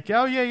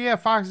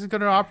Fox is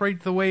gonna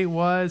operate the way it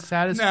was,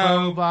 status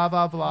quo, blah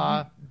blah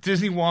blah.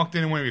 Disney walked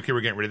in and went, okay,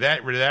 we're getting rid of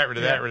that, rid of that, rid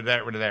of that, rid of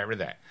that, rid of that, rid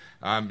of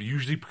that.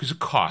 Usually because of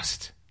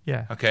cost.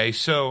 Yeah. Okay,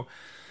 so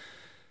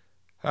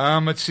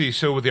let's see.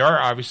 So they are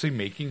obviously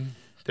making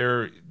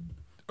their.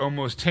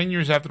 Almost 10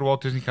 years after the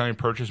Walt Disney Company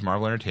purchased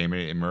Marvel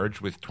Entertainment, it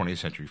merged with 20th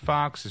Century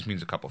Fox. This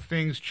means a couple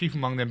things, chief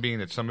among them being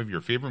that some of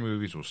your favorite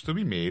movies will still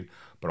be made,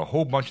 but a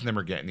whole bunch of them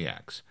are getting the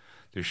axe.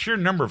 The sheer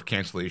number of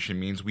cancellation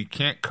means we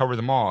can't cover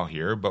them all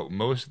here, but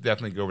most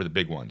definitely go over the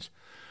big ones.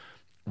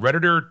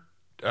 Redditor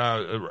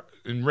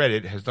in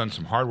Reddit has done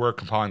some hard work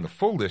compiling the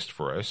full list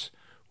for us,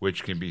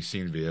 which can be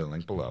seen via the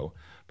link below.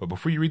 But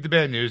before you read the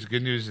bad news, the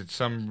good news is that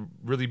some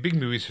really big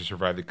movies have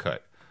survived the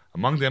cut.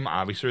 Among them,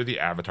 obviously, are the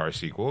Avatar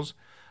sequels.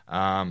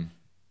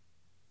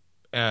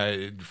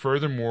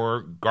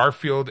 Furthermore,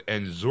 Garfield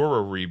and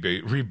Zorro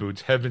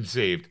reboots have been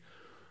saved.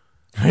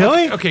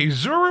 Really? Okay,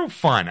 Zorro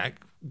fun.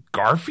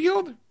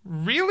 Garfield?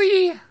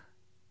 Really?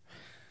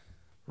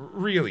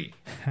 Really?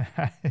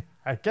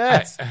 I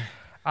guess.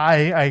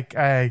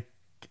 I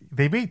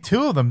they made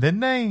two of them,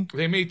 didn't they?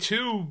 They made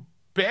two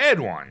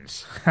bad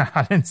ones.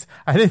 I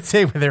didn't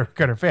say whether they were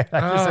good or bad. I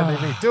just said they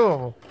made two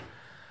of them.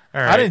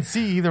 All right. I didn't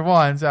see either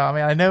one. So I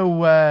mean, I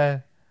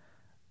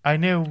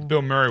knew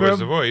Bill Murray was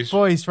the voice,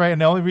 right?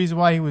 And the only reason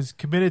why he was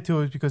committed to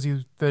it was because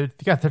he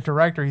got the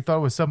director. He thought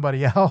it was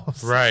somebody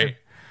else, right?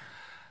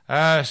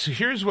 So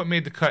here's what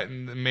made the cut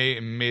and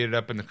made it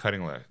up in the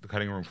cutting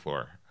room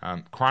floor.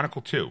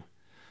 Chronicle 2.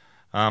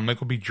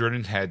 Michael B.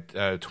 Jordan had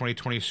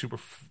 2020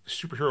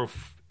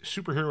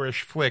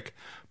 superhero-ish flick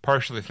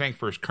partially thanked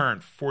for his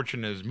current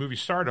fortune as movie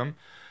stardom.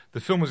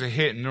 The film was a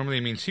hit, and normally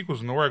it means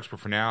sequels in the works, but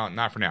for now,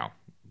 not for now.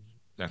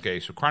 Okay,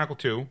 so Chronicle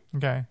 2.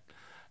 Okay.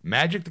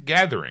 Magic the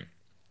Gathering.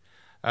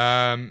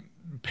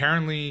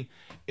 Apparently,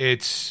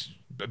 it's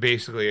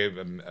basically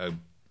a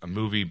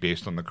movie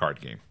based on the card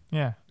game.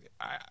 Yeah.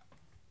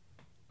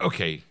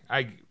 I'm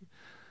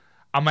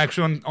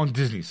actually on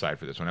Disney's side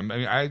for this one.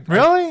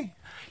 Really?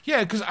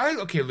 Yeah, because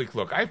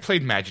look, I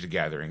played Magic the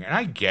Gathering, and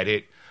I get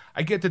it.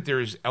 I get that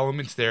there's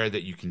elements there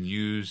that you can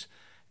use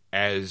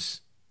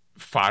as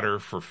fodder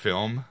for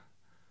film,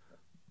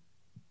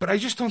 but I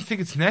just don't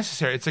think it's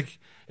necessary.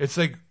 It's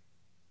like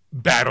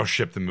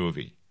Battleship the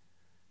movie.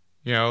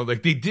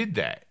 Like they did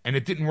that, and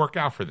it didn't work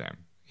out for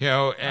them.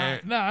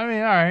 And no, I mean,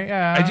 all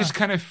right. I just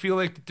kind of feel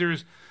like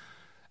there's.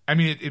 I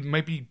mean, it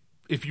might be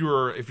if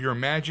you're a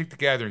Magic the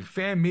Gathering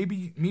fan,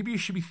 maybe you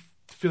should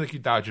feel like you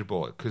dodged a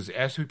bullet, because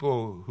ask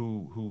people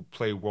who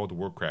play World of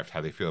Warcraft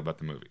how they feel about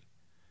the movie.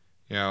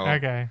 You know,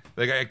 okay,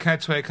 like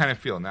that's what I kind of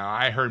feel. Now,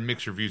 I heard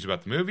mixed reviews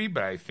about the movie,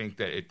 but I think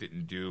that it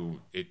didn't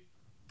do it.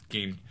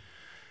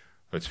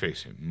 Let's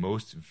face it,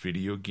 most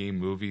video game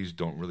movies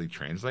don't really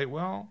translate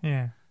well.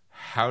 Yeah.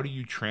 How do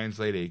you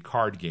translate a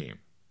card game?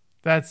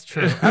 That's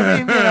true. I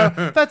mean,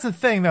 that's the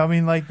thing, though. I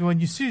mean, like when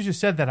you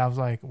said that, I was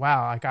like,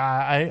 wow,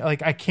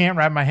 like I can't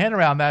wrap my head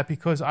around that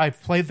because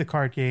I've played the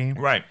card game,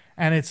 right?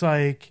 And it's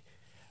like,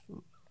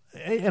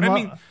 it's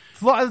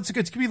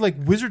gonna be like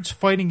wizards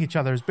fighting each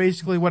other. Is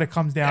basically what it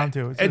comes down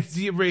to. That's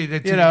exactly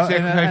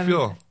how I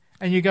feel.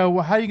 And you go,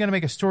 well, how are you going to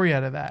make a story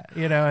out of that?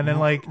 And then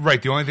right.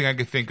 The only thing I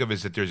could think of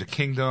is that there's a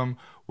kingdom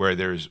where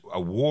there's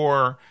a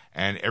war,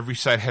 and every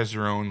side has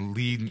their own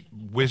lead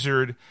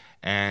wizard.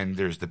 And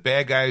there's the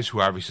bad guys,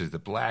 who obviously is the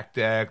black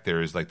deck.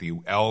 There's like the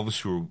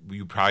elves,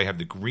 you probably have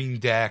the green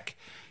deck.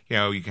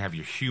 You can have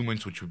your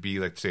humans, which would be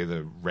like, say,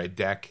 the red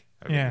deck.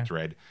 I think it's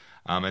red.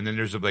 And then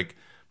there's like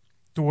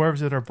dwarves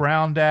that are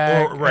brown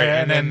deck, right?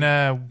 And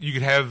then you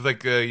could have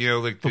like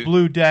the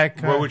blue deck,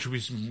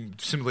 which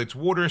simulates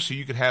water. So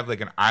you could have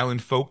like an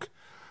island folk,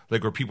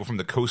 like where people from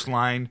the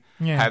coastline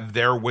have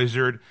their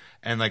wizard,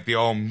 and like they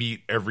all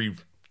meet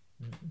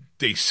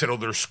they settle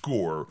their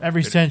score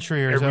every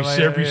century, or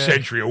every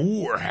century a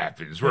war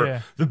happens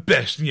where the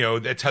best,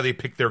 that's how they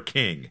pick their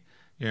king.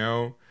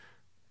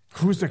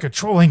 Who's the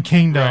controlling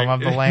kingdom of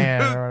the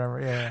land or whatever?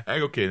 Yeah.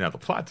 Okay, now the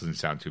plot doesn't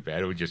sound too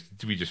bad. We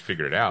just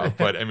figured it out.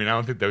 But I mean, I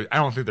don't think they're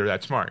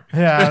that smart.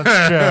 Yeah,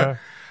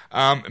 that's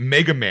true.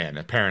 Mega Man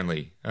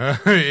apparently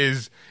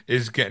is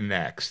getting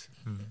axed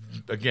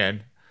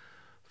again.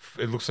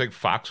 It looks like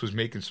Fox was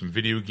making some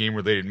video game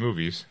related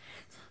movies.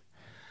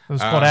 It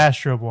was called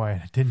Astro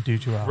Boy. It didn't do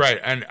too well. Right,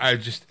 and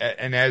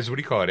as what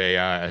do you call it?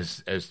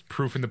 As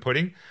proof in the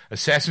pudding,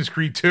 Assassin's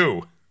Creed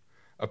 2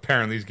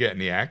 apparently is getting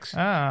the axe.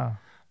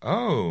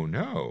 Oh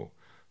no!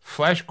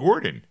 Flash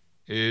Gordon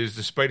is,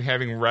 despite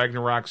having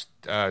Ragnarok's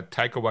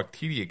Taika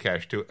Waititi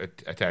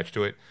attached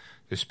to it,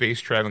 the space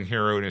traveling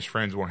hero and his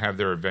friends won't have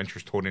their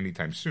adventures told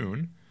anytime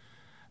soon.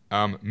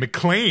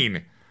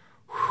 McClane.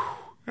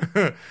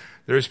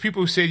 There's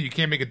people who say you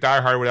can't make a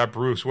Die Hard without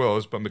Bruce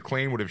Willis, but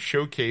McClane would have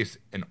showcased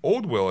an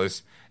old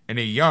Willis and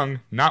a young,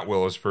 not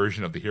Willis,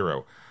 version of the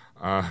hero.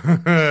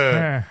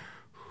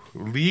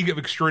 League of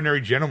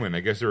Extraordinary Gentlemen.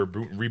 I guess they're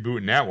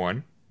rebooting that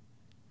one.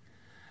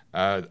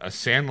 A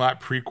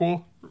Sandlot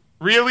prequel?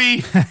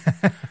 Really?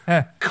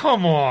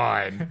 Come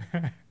on.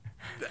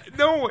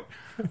 No.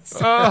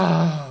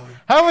 How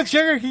much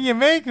younger can you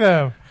make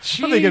them?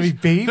 Are they going to be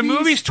babies? The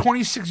movie's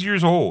 26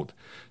 years old.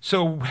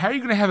 So how are you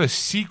going to have a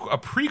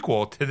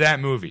prequel to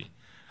that movie?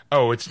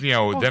 Oh, it's,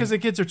 because the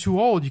kids are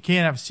too old. You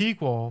can't have a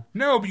sequel.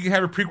 No, but you can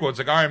have a prequel. It's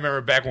like, I remember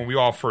back when we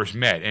all first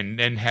met, and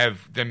then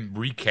have them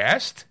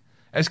recast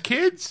as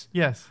kids?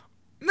 Yes.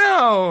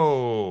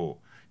 No,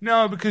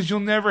 because you'll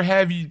never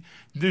have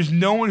there's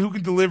no one who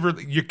can deliver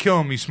You're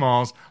Killing Me,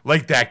 Smalls,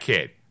 like that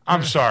kid.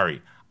 I'm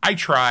sorry. I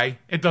try.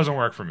 It doesn't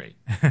work for me.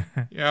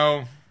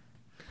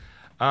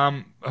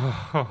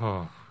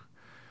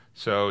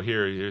 So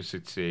here's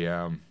it's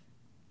a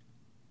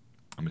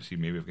I'm gonna see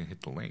maybe if I can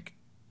hit the link.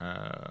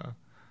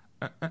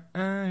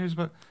 Here's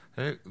about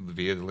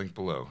via the link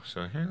below.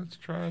 So here, let's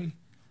try.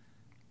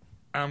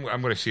 I'm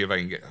gonna see if I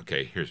can get.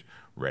 Okay, here's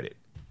Reddit.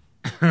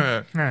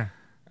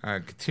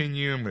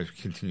 Continue. I'm gonna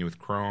continue with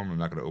Chrome. I'm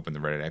not gonna open the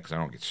Reddit because I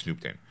don't get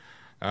snooped in.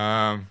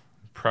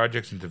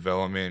 Projects in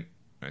development.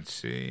 Let's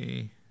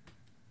see.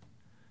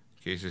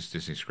 Cases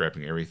Disney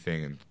scrapping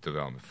everything in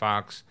development.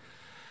 Fox.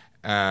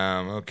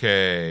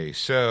 Okay,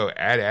 so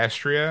Ad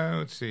Astra.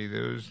 Let's see.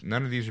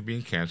 None of these are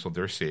being canceled.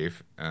 They're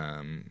safe.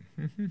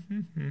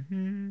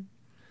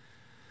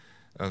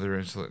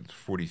 Other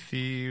 40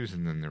 Thieves,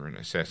 and then they're in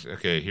Assassin.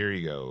 Okay, here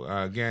you go.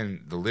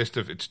 Again, the list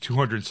of it's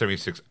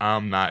 276.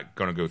 I'm not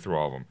going to go through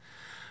all of them,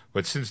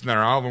 but since not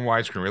all of them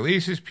widescreen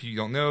releases, you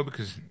don't know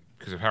because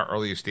of how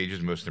early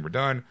stages most of them are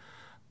done.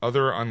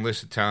 Other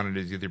unlisted talent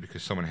is either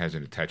because someone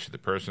hasn't attached to the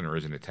person or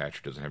isn't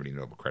attached or doesn't have any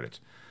notable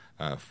credits.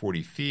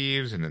 40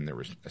 Thieves, and then there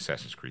was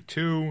Assassin's Creed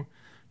 2.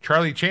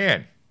 Charlie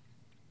Chan.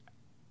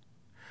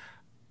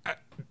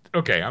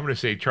 Okay, I'm going to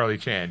say Charlie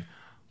Chan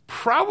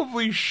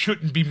probably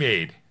shouldn't be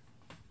made.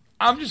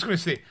 I'm just going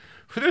to say,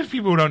 for those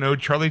people who don't know,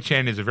 Charlie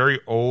Chan is a very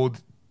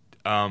old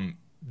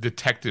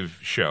detective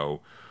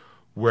show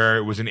where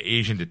it was an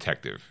Asian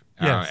detective.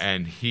 Yes.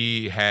 And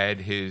he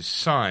had his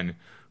son,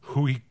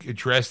 who he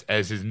addressed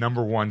as his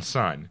number one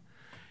son.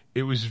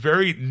 It was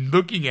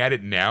looking at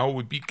it now,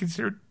 would be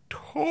considered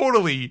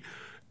totally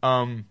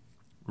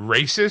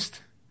racist.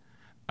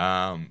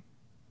 I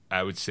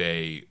would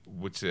say,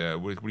 what do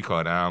you call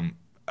it?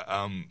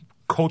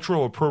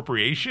 Cultural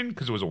appropriation,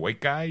 because it was a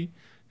white guy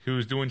who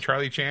was doing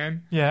Charlie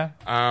Chan. Yeah.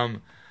 I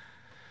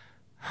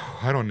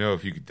don't know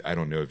if you could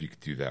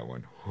do that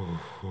one.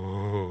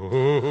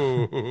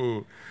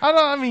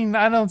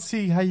 I don't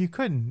see how you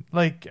couldn't.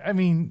 Like, I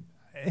mean,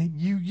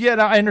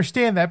 I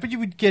understand that, but you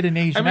would get an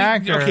Asian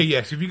actor. Okay,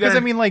 yes, if you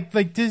because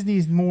like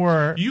Disney's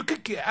more you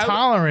could get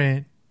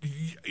tolerant.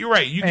 You're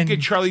right. You can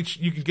get Charlie.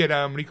 You can get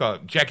what do you call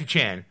it? Jackie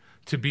Chan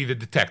to be the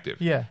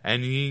detective. Yeah,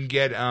 and you can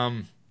get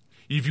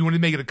if you want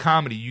to make it a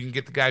comedy, you can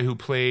get the guy who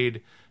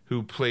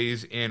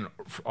plays in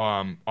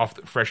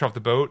Fresh Off the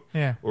Boat.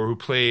 Yeah, or who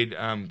played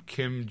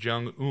Kim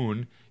Jong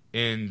Un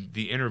in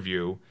The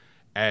Interview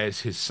as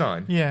his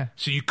son. Yeah.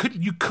 So you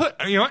could you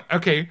know what?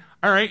 Okay,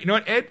 all right. You know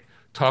what, Ed?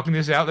 Talking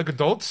this out like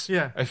adults.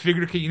 Yeah. I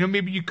figured, okay,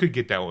 maybe you could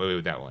get that away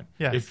with that one.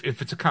 Yeah. If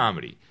it's a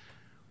comedy.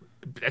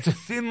 That's a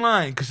thin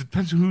line because it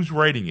depends on who's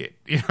writing it.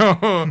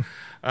 All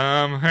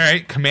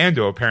right.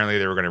 Commando, apparently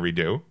they were going to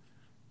redo.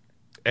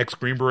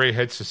 Ex-Green Beret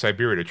heads to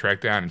Siberia to track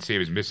down and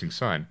save his missing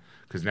son,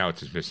 because now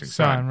it's his missing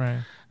son. Right.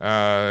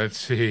 Let's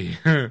see.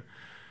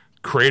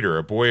 Crater,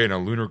 a boy in a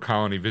lunar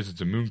colony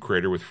visits a moon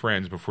crater with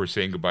friends before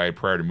saying goodbye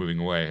prior to moving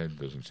away. That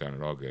doesn't sound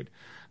at all good.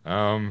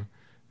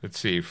 Let's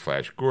see.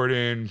 Flash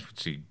Gordon.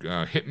 Let's see.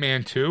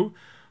 Hitman 2.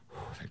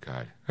 Oh, thank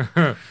God.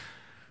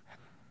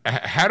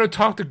 How to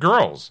Talk to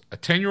Girls. A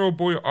 10-year-old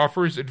boy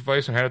offers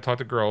advice on how to talk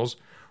to girls.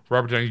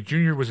 Robert Downey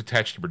Jr. was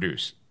attached to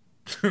produce.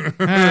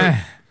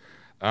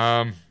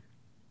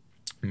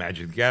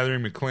 Magic the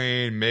Gathering,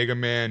 McLean, Mega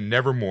Man,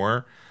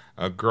 Nevermore.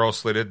 A girl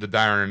slated to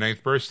die on her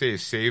 9th birthday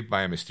is saved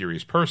by a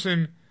mysterious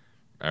person.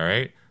 All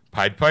right.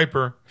 Pied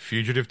Piper,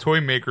 fugitive toy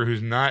maker who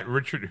is not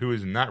Richard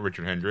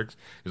Hendricks,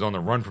 is on the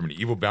run from an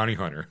evil bounty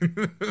hunter.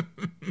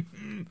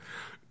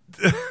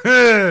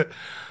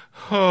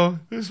 Oh,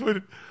 this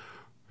one.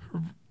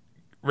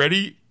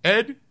 Ready,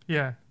 Ed?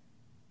 Yeah.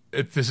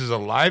 This is a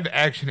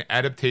live-action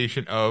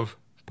adaptation of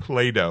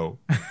Play-Doh.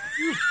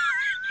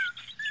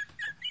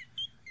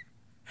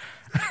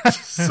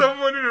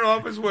 Someone in an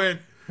office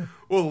went,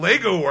 well,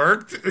 Lego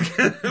worked.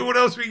 What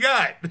else we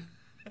got?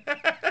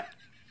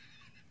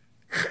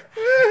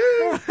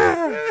 Oh,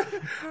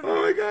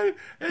 my God.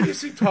 And you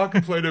see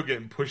talking Play-Doh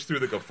getting pushed through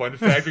like a fun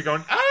factory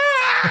going,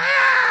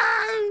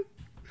 ah!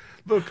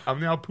 Look, I'm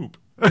now poop.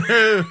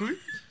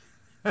 It's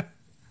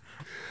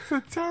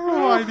a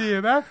terrible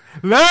idea. That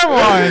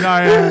one,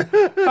 I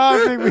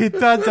don't think we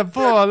touched a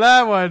pool on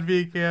that one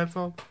being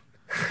canceled.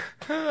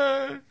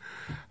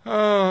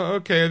 Oh,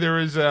 okay. There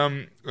was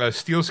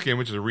Steelskin,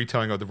 which is a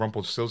retelling of the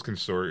Rumpelstiltskin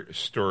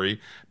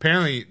story.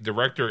 Apparently,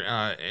 director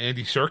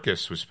Andy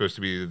Serkis was supposed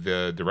to be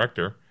the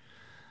director.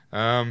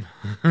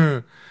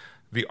 The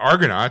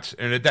Argonauts,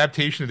 an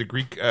adaptation of the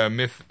Greek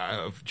myth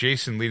of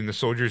Jason leading the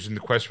soldiers in the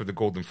quest for the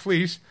Golden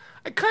Fleece.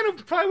 I kind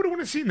of probably would have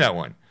want to seen that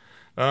one.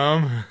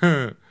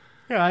 Yeah,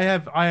 I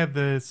have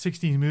the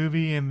 '60s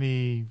movie and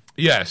the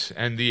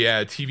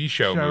TV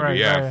show movie. Right,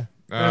 yeah,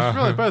 right. It's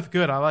really both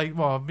good. I like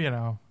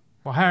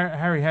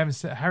Harry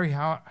Harrison. Henry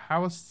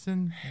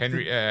Harry.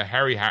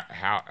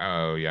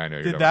 Oh yeah, I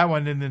know. Did that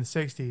one in the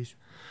 '60s.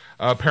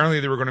 Apparently,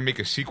 they were going to make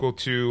a sequel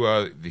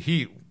to The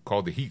Heat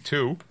called The Heat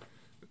 2.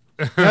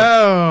 Oh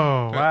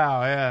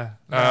wow, yeah.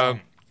 No.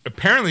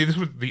 Apparently, this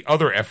was the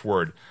other F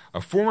word.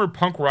 A former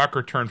punk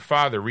rocker turned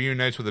father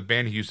reunites with a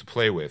band he used to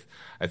play with.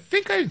 I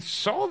think I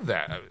saw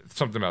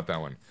something about that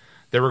one.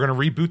 They were going to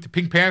reboot the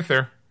Pink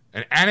Panther,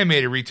 an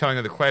animated retelling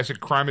of the classic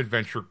crime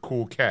adventure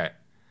Cool Cat.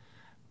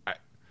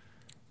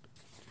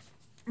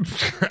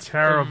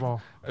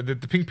 Terrible. The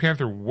Pink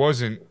Panther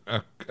wasn't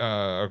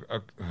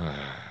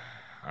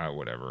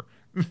whatever.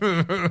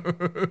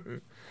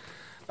 The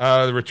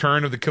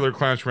return of the killer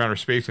clowns from outer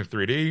space in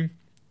 3D.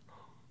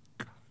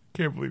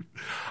 Can't believe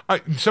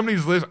some of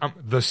these lists.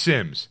 The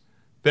Sims.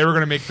 They were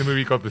going to make the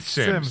movie called The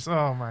Sims.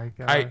 Oh my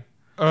God.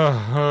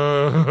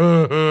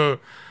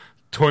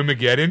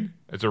 Toymageddon.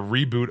 It's a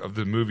reboot of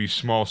the movie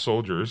Small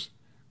Soldiers.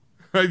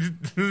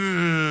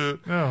 Oh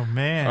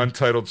man.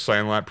 Untitled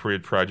Silent Lot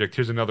Period Project.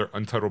 Here's another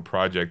untitled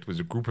project. Was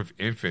a group of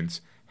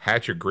infants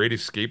hatch a great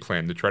escape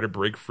plan to try to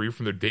break free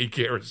from their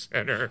daycare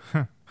center.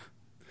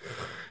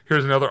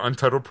 Here's another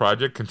untitled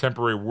project.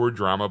 Contemporary war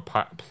drama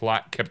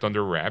plot kept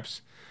under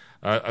wraps.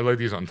 I like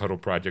these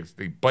untitled projects.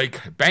 The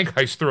bank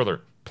heist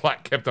thriller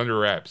plot kept under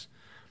wraps.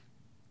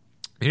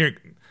 Here,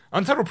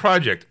 untitled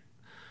project.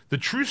 The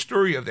true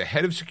story of the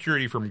head of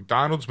security for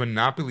McDonald's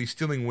monopoly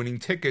stealing winning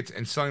tickets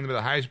and selling them to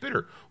the highest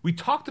bidder. We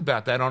talked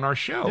about that on our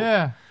show.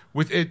 Yeah.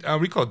 With it,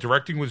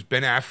 directing was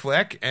Ben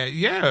Affleck.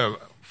 I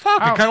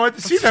kind of wanted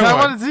to see that one. I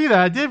wanted to see that.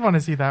 I did want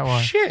to see that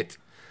one. Shit.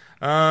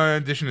 In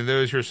addition to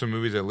those, here's some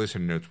movies that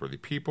listed noteworthy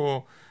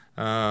people.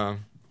 Let's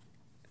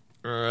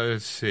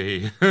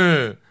see.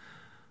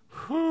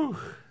 Whew,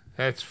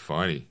 that's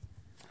funny.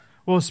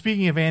 Well,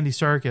 speaking of Andy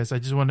Serkis, I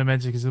just wanted to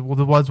mention because there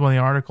was one of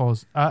the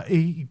articles.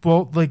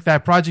 Like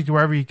that project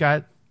wherever he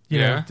got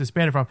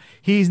disbanded from.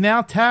 He's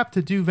now tapped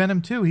to do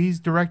Venom 2. He's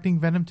directing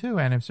Venom 2.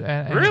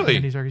 Really?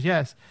 Andy Serkis,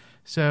 yes.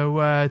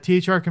 So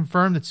THR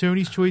confirmed that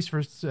Sony's choice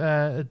for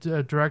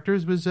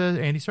directors was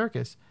Andy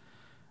Serkis.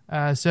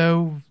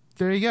 So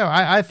there you go.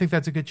 I think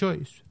that's a good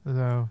choice.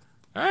 So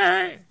all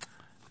right.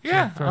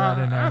 Yeah. Throw that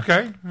in there.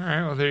 Okay. All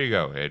right. Well, there you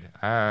go, Ed.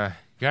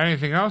 Got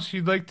anything else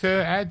you'd like to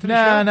add to the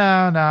show?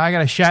 No. I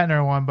got a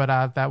Shatner one,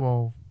 but that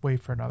will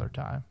wait for another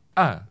time.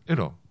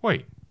 It'll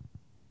wait.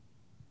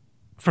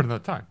 for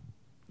another time.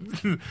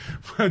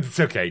 It's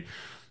okay.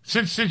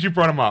 Since you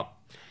brought him up,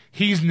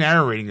 he's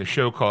narrating a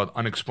show called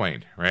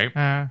Unexplained, right?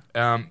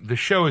 The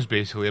show is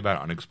basically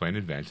about unexplained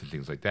events and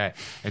things like that.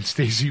 And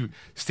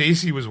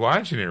Stacy was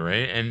watching it,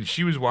 right? And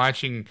she was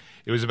watching.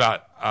 It was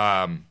about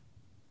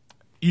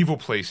evil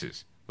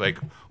places. Like,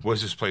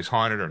 was this place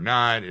haunted or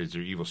not? Is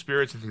there evil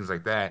spirits and things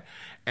like that?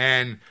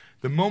 And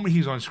the moment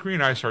he's on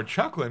screen, I start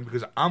chuckling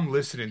because I'm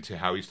listening to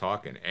how he's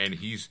talking, and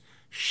he's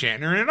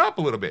shantering it up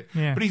a little bit.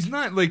 Yeah. But he's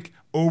not like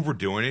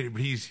overdoing it.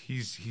 But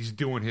he's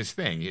doing his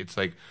thing. It's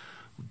like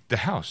the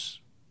house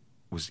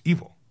was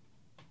evil,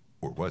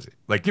 or was it?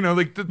 Like, you know,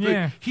 like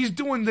he's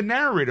doing the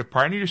narrative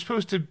part, and you're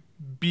supposed to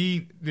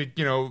be,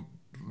 you know,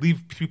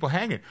 leave people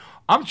hanging.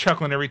 I'm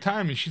chuckling every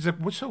time, and she's like,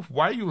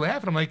 why are you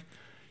laughing? I'm like,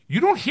 you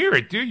don't hear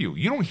it, do you?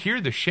 You don't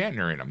hear the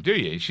Shatner in him, do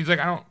you? And she's like,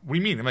 what do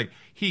you mean? I'm like,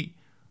 he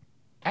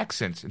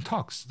accents and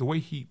talks the way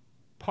he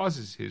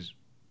pauses his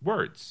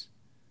words.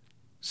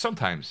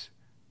 Sometimes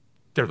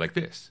they're like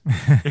this.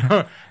 You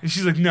know? And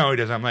she's like, no, he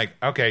doesn't. I'm like,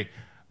 okay.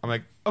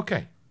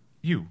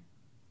 You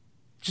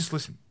just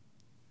listen.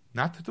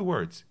 Not to the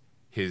words,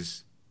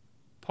 his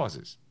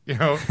pauses, you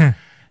know?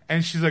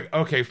 And she's like,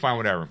 okay, fine,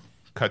 whatever.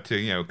 Cut to,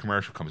 you know,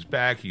 commercial comes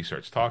back. He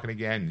starts talking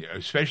again,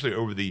 especially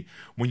over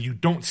when you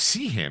don't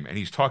see him and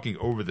he's talking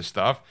over the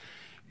stuff.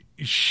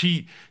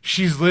 She's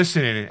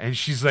listening, and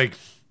she's like,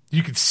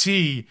 you could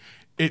see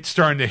it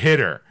starting to hit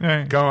her,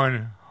 right.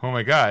 Going, oh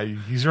my God,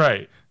 he's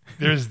right.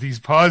 There's these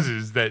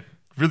pauses that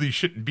really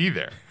shouldn't be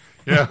there,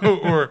 you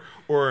know,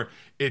 or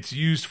it's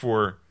used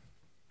for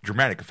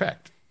dramatic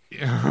effect.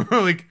 You know?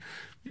 like,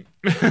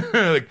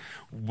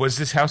 was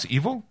this house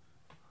evil,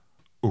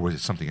 or was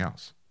it something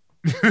else?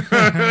 You're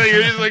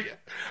just like,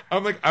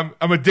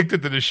 I'm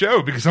addicted to the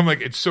show because I'm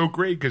like, it's so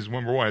great because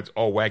number one, it's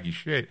all wacky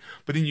shit,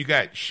 but then you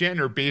got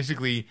Shatner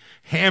basically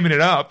hamming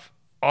it up.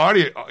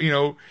 Audio, you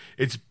know,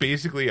 it's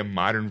basically a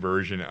modern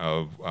version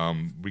of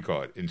we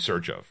call it In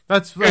Search Of.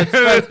 That's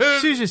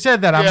as soon as you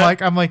said that,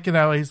 I'm like, you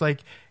know, he's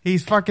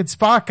fucking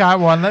Spock got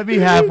one. Let me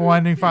have one.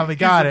 And he finally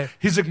got it.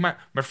 He's like,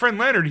 my friend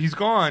Leonard, he's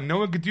gone. No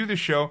one could do this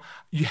show.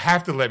 You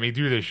have to let me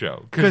do this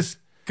show because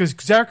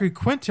Zachary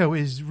Quinto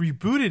is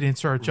rebooted In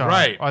Search Of,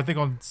 right? I think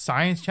on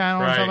Science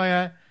Channel or something like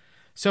that.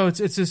 So it's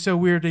just so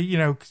weird to, you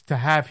know, to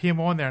have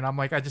him on there, and I'm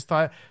like, I just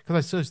thought because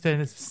I still stayed,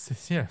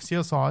 you know,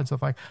 Seal Saw and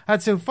stuff like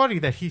that's so funny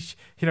that he's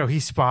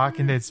Spock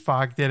and then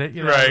Spock did it,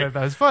 you know, right?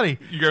 That was funny.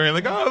 You're going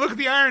like, oh, look at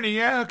the irony,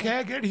 yeah, okay,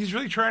 I get it. He's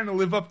really trying to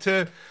live up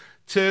to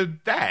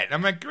that.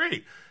 I'm like,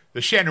 great. The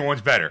Shatner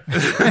one's better.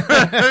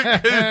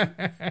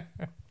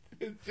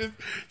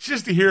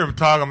 Just to hear him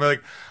talk, I'm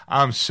like,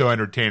 I'm so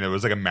entertained. It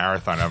was like a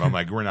marathon of. I'm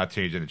like, we're not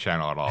changing the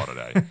channel at all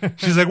today.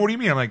 She's like, what do you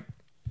mean? I'm like,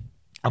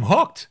 I'm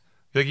hooked.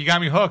 Like, you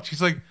got me hooked.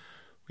 She's like,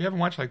 we haven't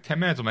watched like 10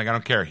 minutes. I'm like, I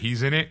don't care.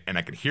 He's in it, and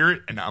I can hear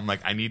it, and I'm like,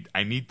 I need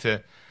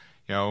to,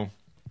 you know,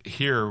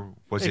 hear.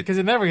 Was it? Because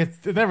it never gets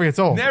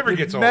old. Never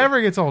gets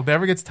old.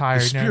 Never gets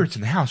tired. The spirits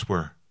in the house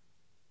were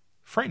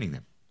frightening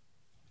them.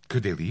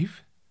 Could they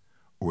leave,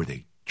 or were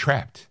they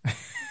trapped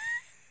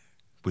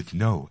with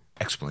no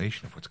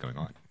explanation of what's going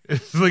on?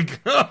 It's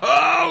like,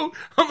 oh,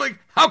 I'm like,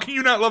 how can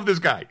you not love this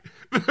guy?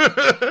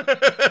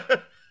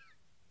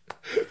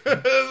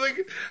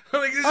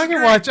 I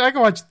can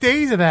watch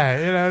days of that,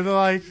 you know,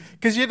 like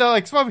because you know,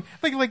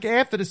 like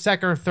after the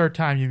second or third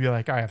time, you'd be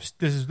like,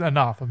 this is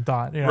enough, I'm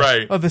done, you know,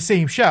 right? Of the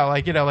same show,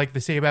 like you know, like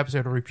the same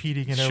episode or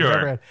repeating, you know, sure.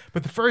 Whatever.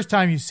 But the first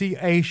time you see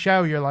a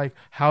show, you're like,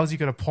 how's he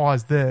going to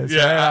pause this?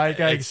 Yeah,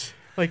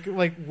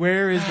 like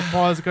where is the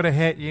pause going to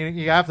hit?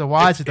 You have to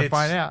watch it to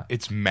find out.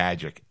 It's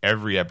magic.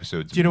 Every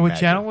episode. Do you know what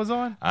channel it was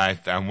on? I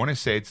want to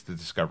say it's the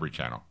Discovery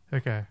Channel.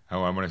 Okay. I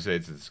want to say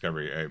it's the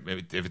Discovery.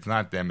 If it's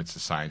not them, it's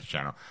the Science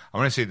Channel. I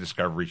want to say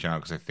Discovery Channel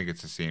because I think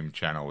it's the same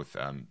channel with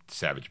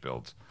Savage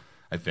Builds.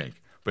 I think,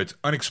 but it's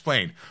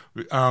unexplained.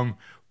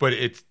 But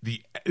it's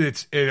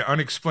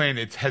unexplained.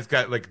 It has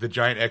got like the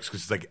giant X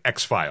because it's like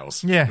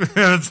X-Files. Yeah.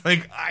 It's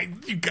like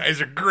you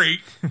guys are great.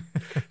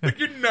 Like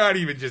you're not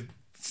even just.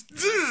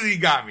 He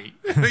got me.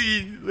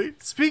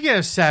 Speaking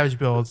of Savage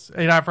Builds,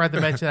 you know, I forgot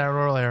to mention that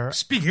earlier.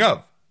 Speaking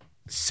of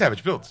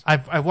Savage Builds,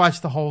 I've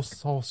watched the whole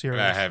series.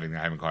 I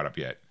haven't caught up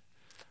yet.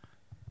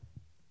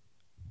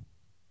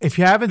 If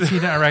you haven't seen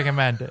it, I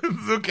recommend it.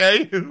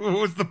 Okay,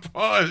 what's the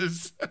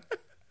pause?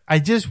 I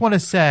just want to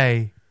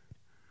say,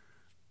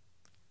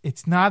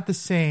 it's not the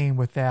same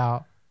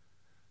without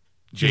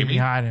Jamie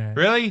Hyneman.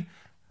 Really?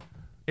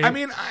 I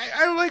mean,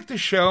 I like the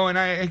show, and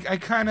I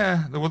kind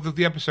of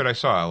the episode I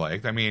saw I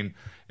liked. I mean,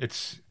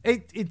 it's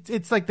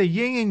like the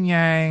yin and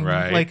yang,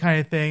 right. Like kind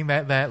of thing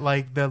that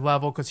like the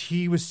level because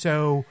he was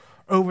so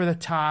over the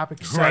top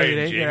excited.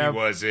 Right, Jamie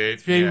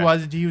wasn't. Jamie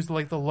wasn't. He was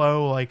like the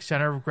low like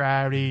center of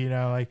gravity, you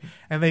know, like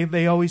and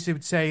they always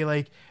would say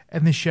like.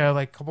 In the show,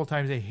 like a couple of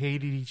times, they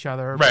hated each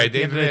other. Right. At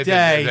the end of the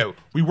day,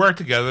 we work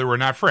together. We're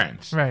not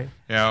friends. Right.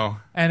 You know.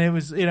 And it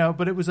was, you know,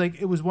 but it was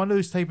like it was one of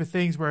those type of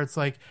things where it's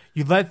like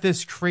you let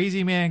this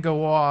crazy man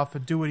go off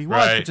and do what he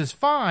wants, which is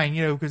fine,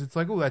 you know, because it's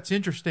like, oh, that's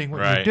interesting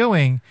what you're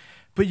doing.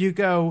 But you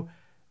go,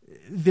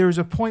 there's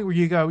a point where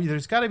you go,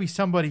 there's got to be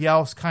somebody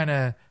else kind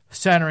of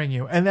centering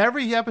you. And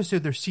every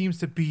episode there seems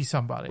to be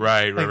somebody.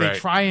 Right. They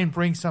try and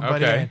bring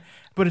somebody in.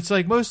 But it's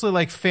like mostly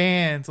like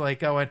fans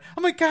like going,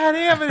 oh my God,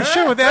 hey, I'm in a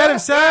show with Adam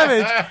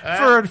Savage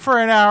for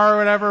an hour or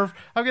whatever.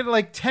 I'm getting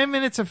like 10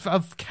 minutes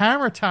of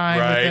camera time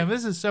with him.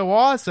 This is so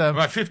awesome.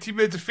 About 15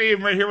 minutes of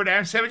fame right here with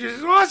Adam Savage. This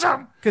is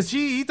awesome. Because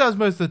he does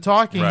most of the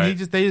talking.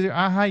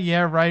 Right.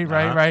 Yeah,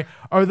 right.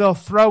 Or they'll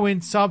throw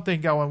in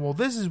something going, well,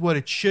 this is what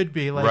it should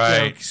be. Like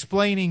they're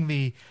explaining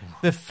the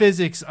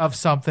physics of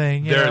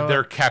something.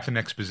 They're Captain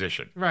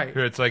Exposition. Right.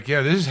 It's like,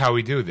 yeah, this is how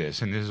we do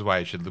this, and this is why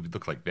it should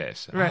look like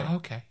this. Right. Oh,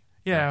 okay.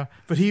 Yeah,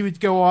 but he would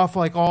go off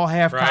like all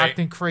half-cocked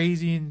and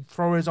crazy and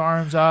throw his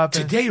arms up.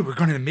 Today we're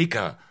going to make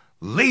a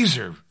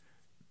laser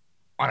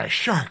on a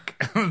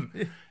shark.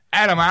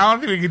 Adam, I don't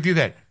think we can do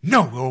that.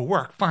 No, it'll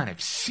work fine.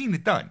 I've seen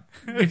it done.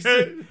 and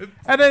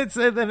it's.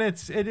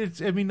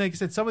 I mean, like I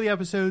said, some of the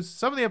episodes,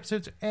 but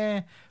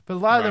a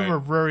lot of them were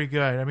very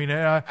good. I mean,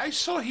 I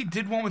saw he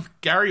did one with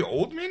Gary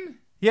Oldman.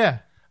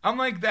 Yeah, I'm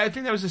like, I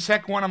think that was the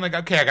second one. I'm like,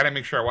 okay, I got to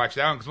make sure I watch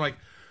that one because I'm like,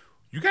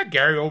 you got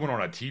Gary Oldman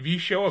on a TV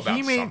show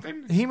about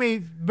something?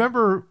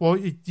 Remember, well,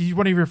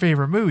 one of your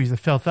favorite movies, The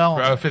Fifth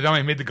Element. Fifth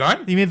Element, he made the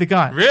gun? He made the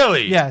gun.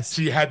 Really? Yes.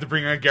 So you had to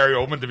bring on Gary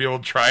Oldman to be able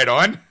to try it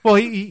on? Well,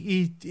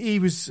 he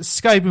was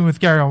Skyping with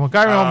Gary Oldman.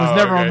 Gary Oldman was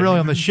never really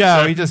on the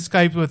show. He just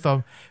Skyped with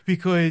him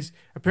because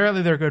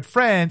apparently they're good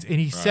friends, and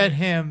he sent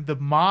him the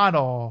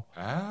model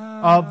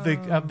of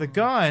the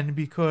gun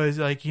because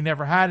like he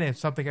never had it.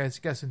 It's something I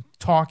guess in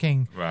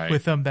talking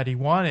with him that he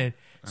wanted.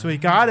 So he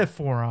got it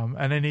for him,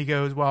 and then he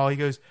goes,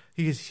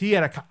 he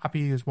had a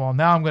copy. He goes, well,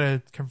 now I'm going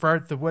to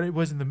convert what it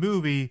was in the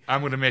movie.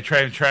 I'm going to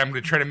try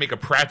to make a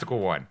practical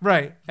one.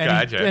 Right. And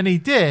gotcha. He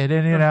did,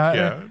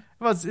 and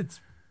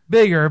it's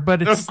bigger,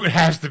 but it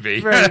has to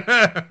be. Right.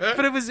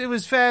 But it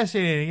was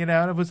fascinating, and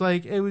it was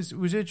like it was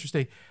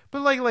interesting.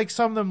 But like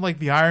some of them, like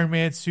the Iron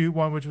Man suit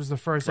one, which was the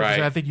first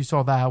episode, I think you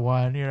saw that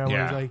one. Where it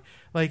was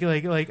like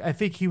I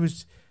think he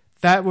was.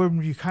 That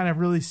when you kind of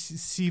really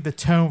see the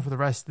tone for the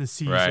rest of the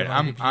season. Right.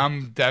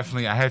 I'm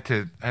definitely. I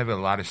have a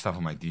lot of stuff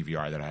on my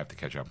DVR that I have to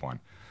catch up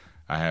on.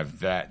 I have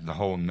that. The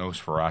whole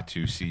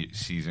Nosferatu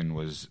season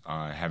was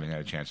haven't had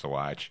a chance to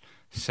watch.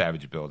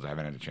 Savage Builds, I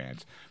haven't had a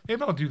chance.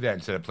 Maybe I'll do that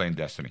instead of playing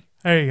Destiny.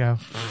 There you go.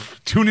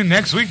 Tune in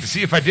next week to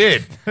see if I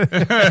did. In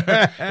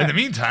the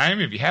meantime,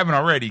 if you haven't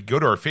already, go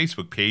to our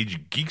Facebook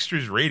page,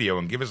 Geeksters Radio,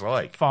 and give us a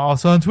like. Follow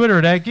us on Twitter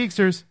at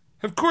Geeksters.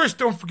 Of course,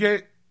 don't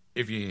forget,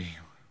 if you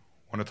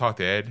want to talk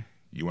to Ed,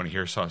 you want to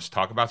hear us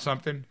talk about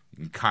something,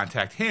 you can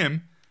contact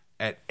him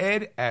at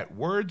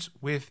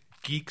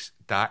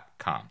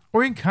ed@wordswithgeeks.com.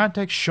 Or you can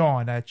contact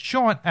Sean at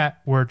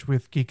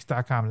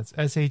wordswithgeeks.com. That's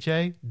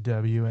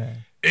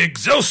SHAWN.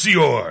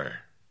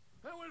 Excelsior!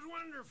 That was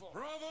wonderful.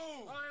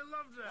 Bravo! I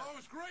loved that. Oh,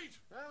 it was great.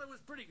 Well, it was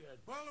pretty good.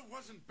 Well, it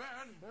wasn't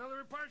bad. Well, there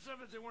were parts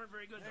of it that weren't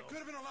very good, It though. could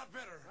have been a lot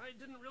better. I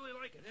didn't really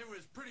like it. It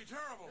was pretty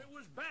terrible. It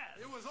was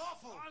bad. It was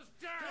awful. It was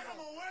terrible. Get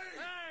him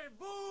away! Hey,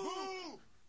 boo! Boo!